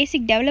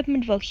பேசிக்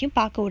டெவலப்மெண்ட் ஒர்க்ஸையும்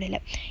பார்க்க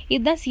விடலை.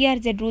 இதுதான்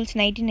சிஆர்ஜெட் ரூல்ஸ்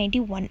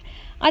 1991.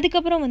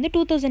 அதுக்கப்புறம் வந்து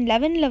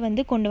 2011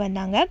 வந்து கொண்டு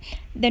வந்தாங்க.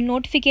 the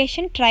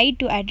notification tried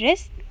to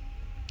address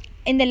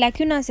இந்த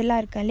லக்யூனாஸ் எல்லாம்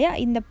இருக்கா இல்லையா,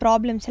 இந்த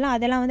ப்ராப்ளம்ஸ் எல்லாம்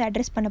அதெல்லாம் வந்து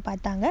அட்ரெஸ் பண்ண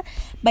பார்த்தாங்க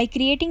by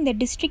creating the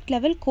district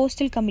level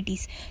coastal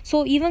committees. So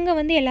இவங்க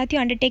வந்து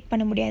எல்லாத்தையும் அண்டர்டேக்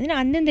பண்ண முடியாதுன்னு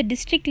அந்தந்த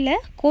டிஸ்ட்ரிக்டில்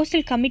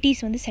கோஸ்டல்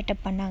கமிட்டிஸ் வந்து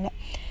செட்டப் பண்ணாங்க.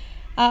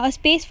 A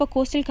space for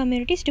coastal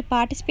communities to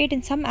participate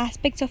in some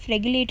aspects of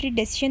regulatory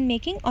decision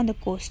making on the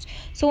coast.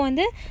 So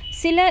வந்து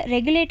சில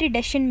regulatory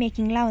decision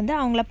makingலாம் வந்து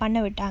அவங்கள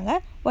பண்ண விட்டாங்க.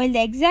 While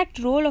the exact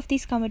role of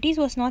these committees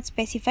was not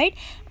specified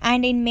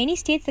and in many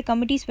states the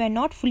committees were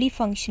not fully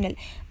functional.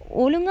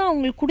 ஒழுங்காக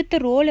அவங்களுக்கு கொடுத்த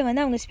ரோலை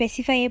வந்து அவங்க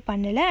ஸ்பெசிஃபையே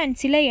பண்ணலை அண்ட்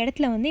சில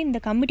இடத்துல வந்து இந்த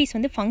கமிட்டிஸ்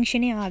வந்து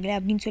ஃபங்க்ஷனே ஆகலை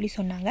அப்படின்னு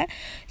சொன்னாங்க.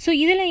 ஸோ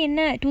இதில்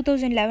என்ன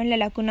 2011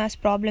 லக்குனாஸ்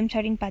ப்ராப்ளம்ஸ்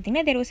அப்படின்னு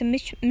பார்த்தீங்கன்னா, there was a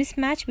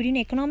mismatch between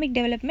economic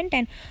development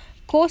and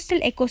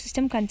coastal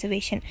ecosystem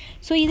conservation.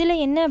 So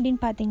இதில் என்ன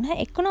அப்படின்னு பார்த்தீங்கன்னா,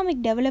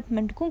 எக்கனாமிக்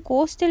டெவலப்மெண்ட்டுக்கும்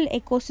கோஸ்டல்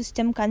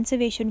எக்கோசிஸ்டம்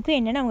கன்சர்வேஷனுக்கும்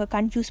என்னென்னு அவங்க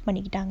கன்ஃபியூஸ்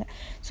பண்ணிக்கிட்டாங்க.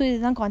 ஸோ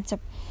இதுதான்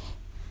கான்செப்ட்.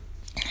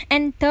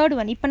 அண்ட் தேர்ட்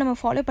ஒன் இப்போ நம்ம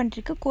ஃபாலோ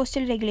பண்ணிருக்க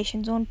கோஸ்டல்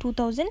ரெகுலேஷன் ஜோன்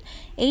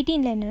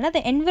 2018 என்னென்னா,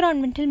 the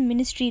என்விரான்மெண்டல்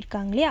மினிஸ்ட்ரி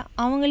இருக்காங்க இல்லையா,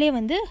 அவங்களே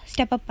வந்து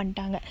ஸ்டெப் அப்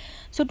பண்ணிட்டாங்க.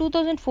 So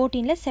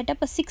 2014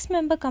 setup 6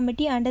 member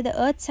committee under the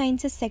earth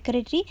sciences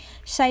secretary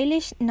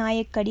Shailesh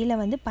Naik கடியில்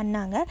வந்து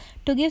பண்ணாங்க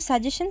to give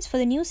suggestions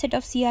for the new set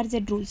of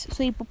சிஆர்ஜெட் rules.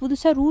 So இப்போ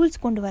புதுசாக ரூல்ஸ்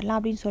கொண்டு வரலாம்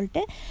அப்படின்னு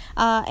சொல்லிட்டு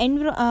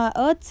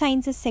earth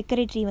sciences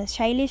secretary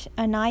Shailesh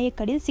Naik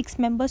கடியில்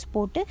 6 members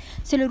போட்டு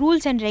சில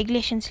ரூல்ஸ் அண்ட்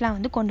ரெகுலேஷன்ஸ்லாம்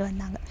வந்து கொண்டு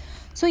வந்தாங்க.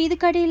 ஸோ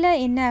இதுக்கடியில்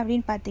என்ன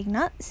அப்படின்னு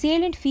பார்த்தீங்கன்னா,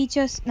 சேலண்ட்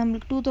ஃபீச்சர்ஸ்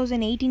நம்மளுக்கு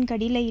 2018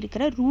 கடியில்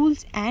இருக்கிற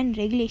ரூல்ஸ் அண்ட்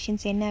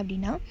ரெகுலேஷன்ஸ் என்ன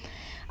அப்படின்னா,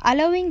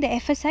 allowing the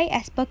FSI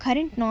as per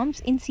current norms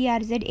in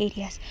CRZ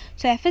areas.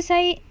 So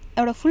FSI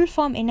ஓட ஃபுல்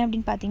ஃபார்ம் என்ன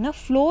அப்படின்னு பார்த்தீங்கன்னா,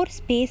 floor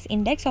space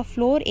index of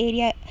floor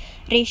area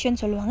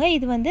ரேஷியோன்னு சொல்லுவாங்க.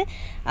 இது வந்து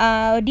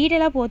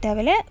டீட்டெயிலாக போக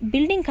தேவையில்ல,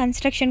 பில்டிங்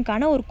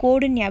கன்ஸ்ட்ரக்ஷனுக்கான ஒரு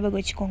கோடுன்னு ஞாபகம்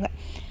வச்சுக்கோங்க.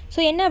 ஸோ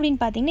என்ன அப்படின்னு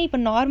பார்த்தீங்கன்னா, இப்போ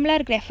நார்மலாக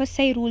இருக்கிற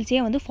FSI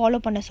ரூல்ஸே வந்து ஃபாலோ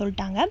பண்ண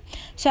சொல்லிட்டாங்க.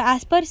 ஸோ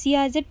ஆஸ் பர்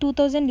சிஆர்ஜெட்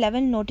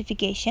 2011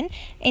 நோட்டிஃபிகேஷன்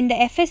இந்த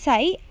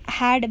FSI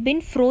ஹேட்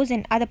பின்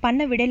ஃப்ரோசன், அதை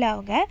பண்ண விடலை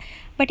அவங்க,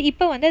 பட்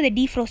இப்போ வந்து அதை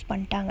டீஃப்ரோஸ்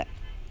பண்ணிட்டாங்க.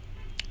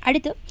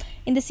 அடுத்து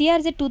இந்த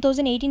சிஆர்ஜெட்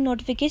 2018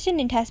 notification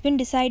it has been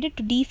decided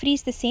to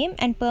defreeze the same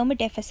and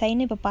permit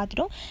FSIன்னு இப்போ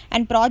பார்த்துட்டோம்.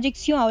 அண்ட்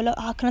ப்ராஜெக்ட்ஸையும் அவ்வளோ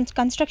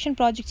கன்ஸ்ட்ரக்ஷன்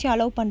ப்ராஜெக்ட்ஸையும்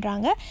அலோவ்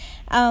பண்ணுறாங்க.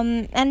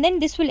 And then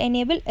this will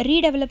enable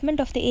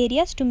redevelopment of the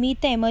areas to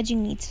meet the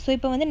emerging needs. So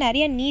இப்போ வந்து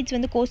நிறைய நீட்ஸ்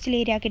வந்து கோஸ்டல்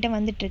ஏரியா கிட்ட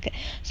வந்துட்டுருக்கு.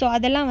 ஸோ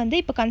அதெல்லாம் வந்து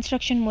இப்போ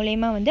கன்ஸ்ட்ரக்ஷன்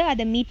மூலயமா வந்து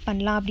அதை மீட்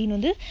பண்ணலாம் அப்படின்னு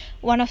வந்து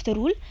one of the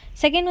rule.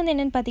 Second வந்து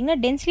என்னென்னு பார்த்தீங்கன்னா,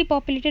 densely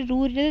populated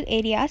rural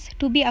areas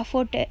to be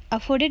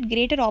afforded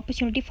greater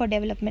opportunity for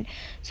development.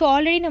 So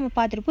already நம்ம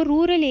பார்த்துருப்போம்,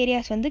 ரூரல்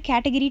ஏரியாஸ் வந்து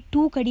கேட்டகரி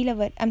 2 கடியில்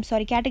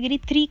கேட்டகரி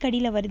 3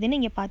 கடியில் வருதுன்னு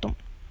இங்கே பார்த்தோம்.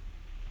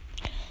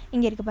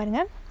 இங்கே இருக்குது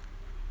பாருங்கள்,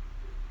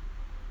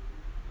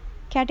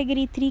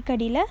 கேட்டகரி 3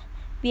 கடியில்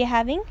we are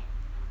having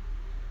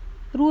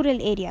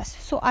rural areas.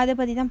 So அதை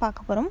பற்றி தான்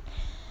பார்க்க போகிறோம்.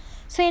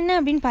 ஸோ என்ன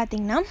அப்படின்னு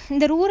பார்த்தீங்கன்னா,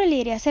 இந்த ரூரல்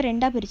ஏரியாஸை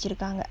ரெண்டாக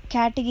பிரிச்சுருக்காங்க,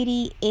 category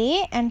A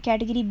and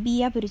category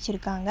Bயாக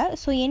பிரிச்சுருக்காங்க.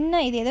 So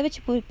என்ன இது எதை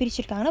வச்சு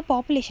பிரிச்சுருக்காங்கன்னா,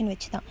 பாப்புலேஷன்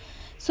வச்சு தான்.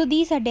 So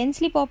these are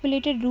densely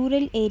populated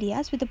rural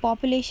areas with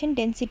population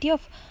density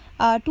of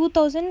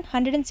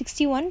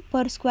 2161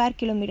 per square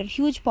kilometer.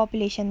 Huge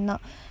population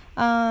தான்.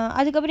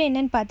 அதுக்கப்புறம்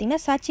என்னென்னு பார்த்தீங்கன்னா,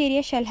 such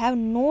area shall have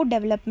no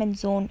development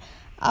zone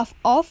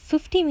of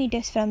 50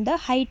 meters from the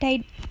high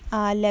tide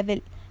level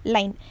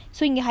line.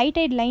 So இங்கே high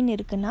tight line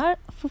இருக்குன்னா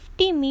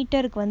 50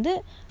 மீட்டருக்கு வந்து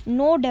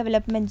no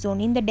development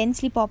zone இந்த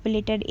densely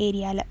populated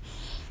ஏரியாவில்.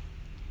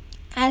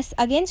 as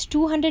against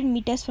 200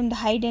 meters from the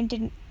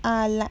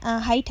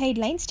high tide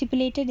line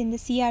stipulated in the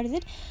CRZ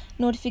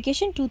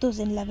notification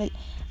 2011.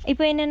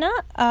 இப்போ என்னென்னா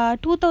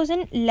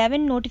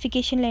 2011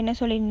 நோட்டிஃபிகேஷனில் என்ன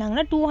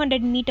சொல்லியிருந்தாங்கன்னா,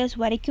 200 meters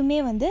வரைக்குமே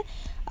வந்து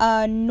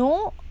நோ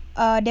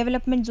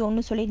டெவலப்மெண்ட்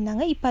ஜோன்னு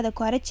சொல்லியிருந்தாங்க. இப்போ அதை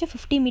குறைச்சி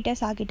 50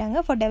 meters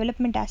ஆக்கிட்டாங்க for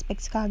development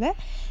ஆஸ்பெக்ட்ஸ்க்காக.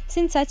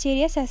 Since such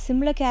areas has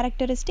similar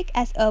characteristic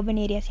as urban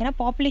areas. ஏன்னா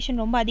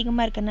பாப்புலேஷன் ரொம்ப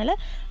அதிகமாக இருக்கிறதுனால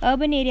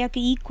அர்பன்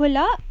ஏரியாவுக்கு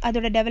ஈக்குவலாக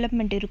அதோட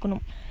டெவலப்மெண்ட்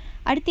இருக்கணும்.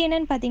 அடுத்து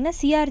என்னென்னு பார்த்தீங்கன்னா,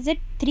 CRZ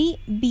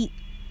 3B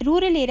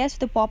rural areas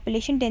with a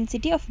population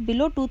density of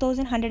below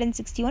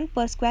 2161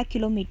 per square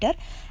kilometer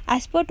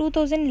as per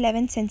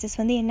 2011 census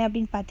வந்து என்ன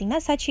அப்படின்னு பார்த்தீங்கன்னா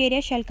such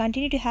areas shall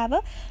continue to have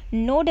a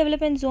no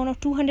development zone of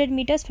 200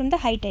 meters from the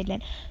high tide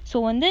line. So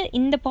வந்து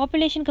இந்த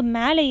பாப்புலேஷனுக்கு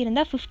மேலே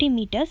இருந்தால் 50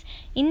 meters,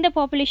 இந்த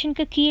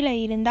பாப்புலேஷனுக்கு கீழே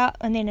இருந்தால்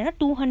வந்து என்னென்னா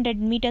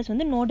 200 meters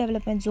வந்து no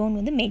development zone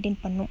வந்து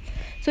மெயின்டைன் பண்ணும்.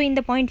 ஸோ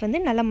இந்த பாயிண்ட்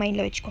வந்து நல்லா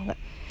மைண்டில் வச்சுக்கோங்க.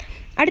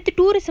 அடுத்து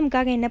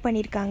டூரிசம்காக என்ன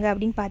பண்ணியிருக்காங்க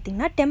அப்படின்னு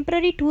பார்த்தீங்கன்னா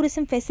டெம்பரரி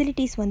டூரிசம்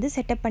ஃபெசிலிட்டிஸ் வந்து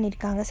செட்டப்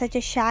பண்ணியிருக்காங்க. Such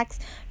as shocks,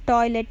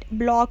 toilet,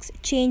 blocks,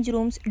 change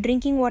rooms,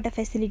 drinking water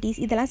facilities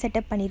இதெல்லாம்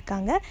செட்டப்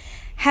பண்ணியிருக்காங்க.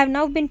 have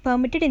now been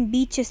permitted in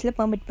beachesல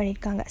permit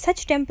பண்ணியிருக்காங்க. such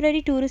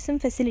temporary tourism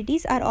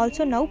facilities are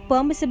also now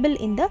permissible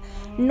in the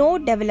no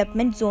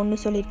development zone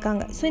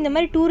சொல்லியிருக்காங்க. So இந்த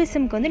மாதிரி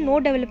டூரிசம்க்கு வந்து no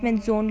development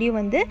zoneலேயும்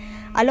வந்து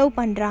allow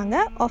பண்ணுறாங்க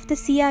of the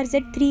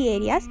CRZ 3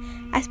 areas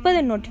as per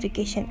the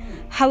notification.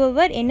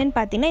 however என்னன்னு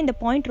பார்த்தீங்கன்னா இந்த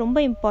பாயிண்ட் ரொம்ப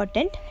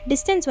இம்பார்ட்டண்ட்.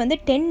 டிஸ்டன்ஸ் வந்து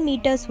 10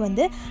 meters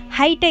வந்து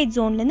ஹை டைட்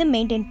ஜோன்லேருந்து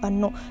மெயின்டைன்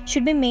பண்ணணும்.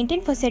 should be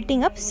maintained for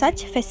setting up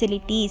such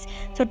facilities.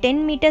 So 10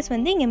 meters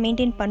வந்து இங்கே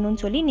மெயின்டைன்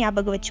பண்ணணும்னு சொல்லி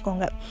ஞாபகம்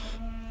வச்சுக்கோங்க.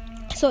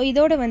 ஸோ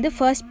இதோட வந்து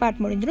ஃபர்ஸ்ட்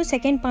பார்ட் முடிஞ்சிடும்.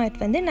 செகண்ட்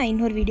பார்ட் வந்து நான்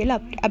இன்னொரு வீடியோவில்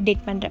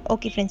அப்டேட் பண்ணுறேன்.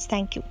 Okay friends,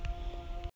 thank you.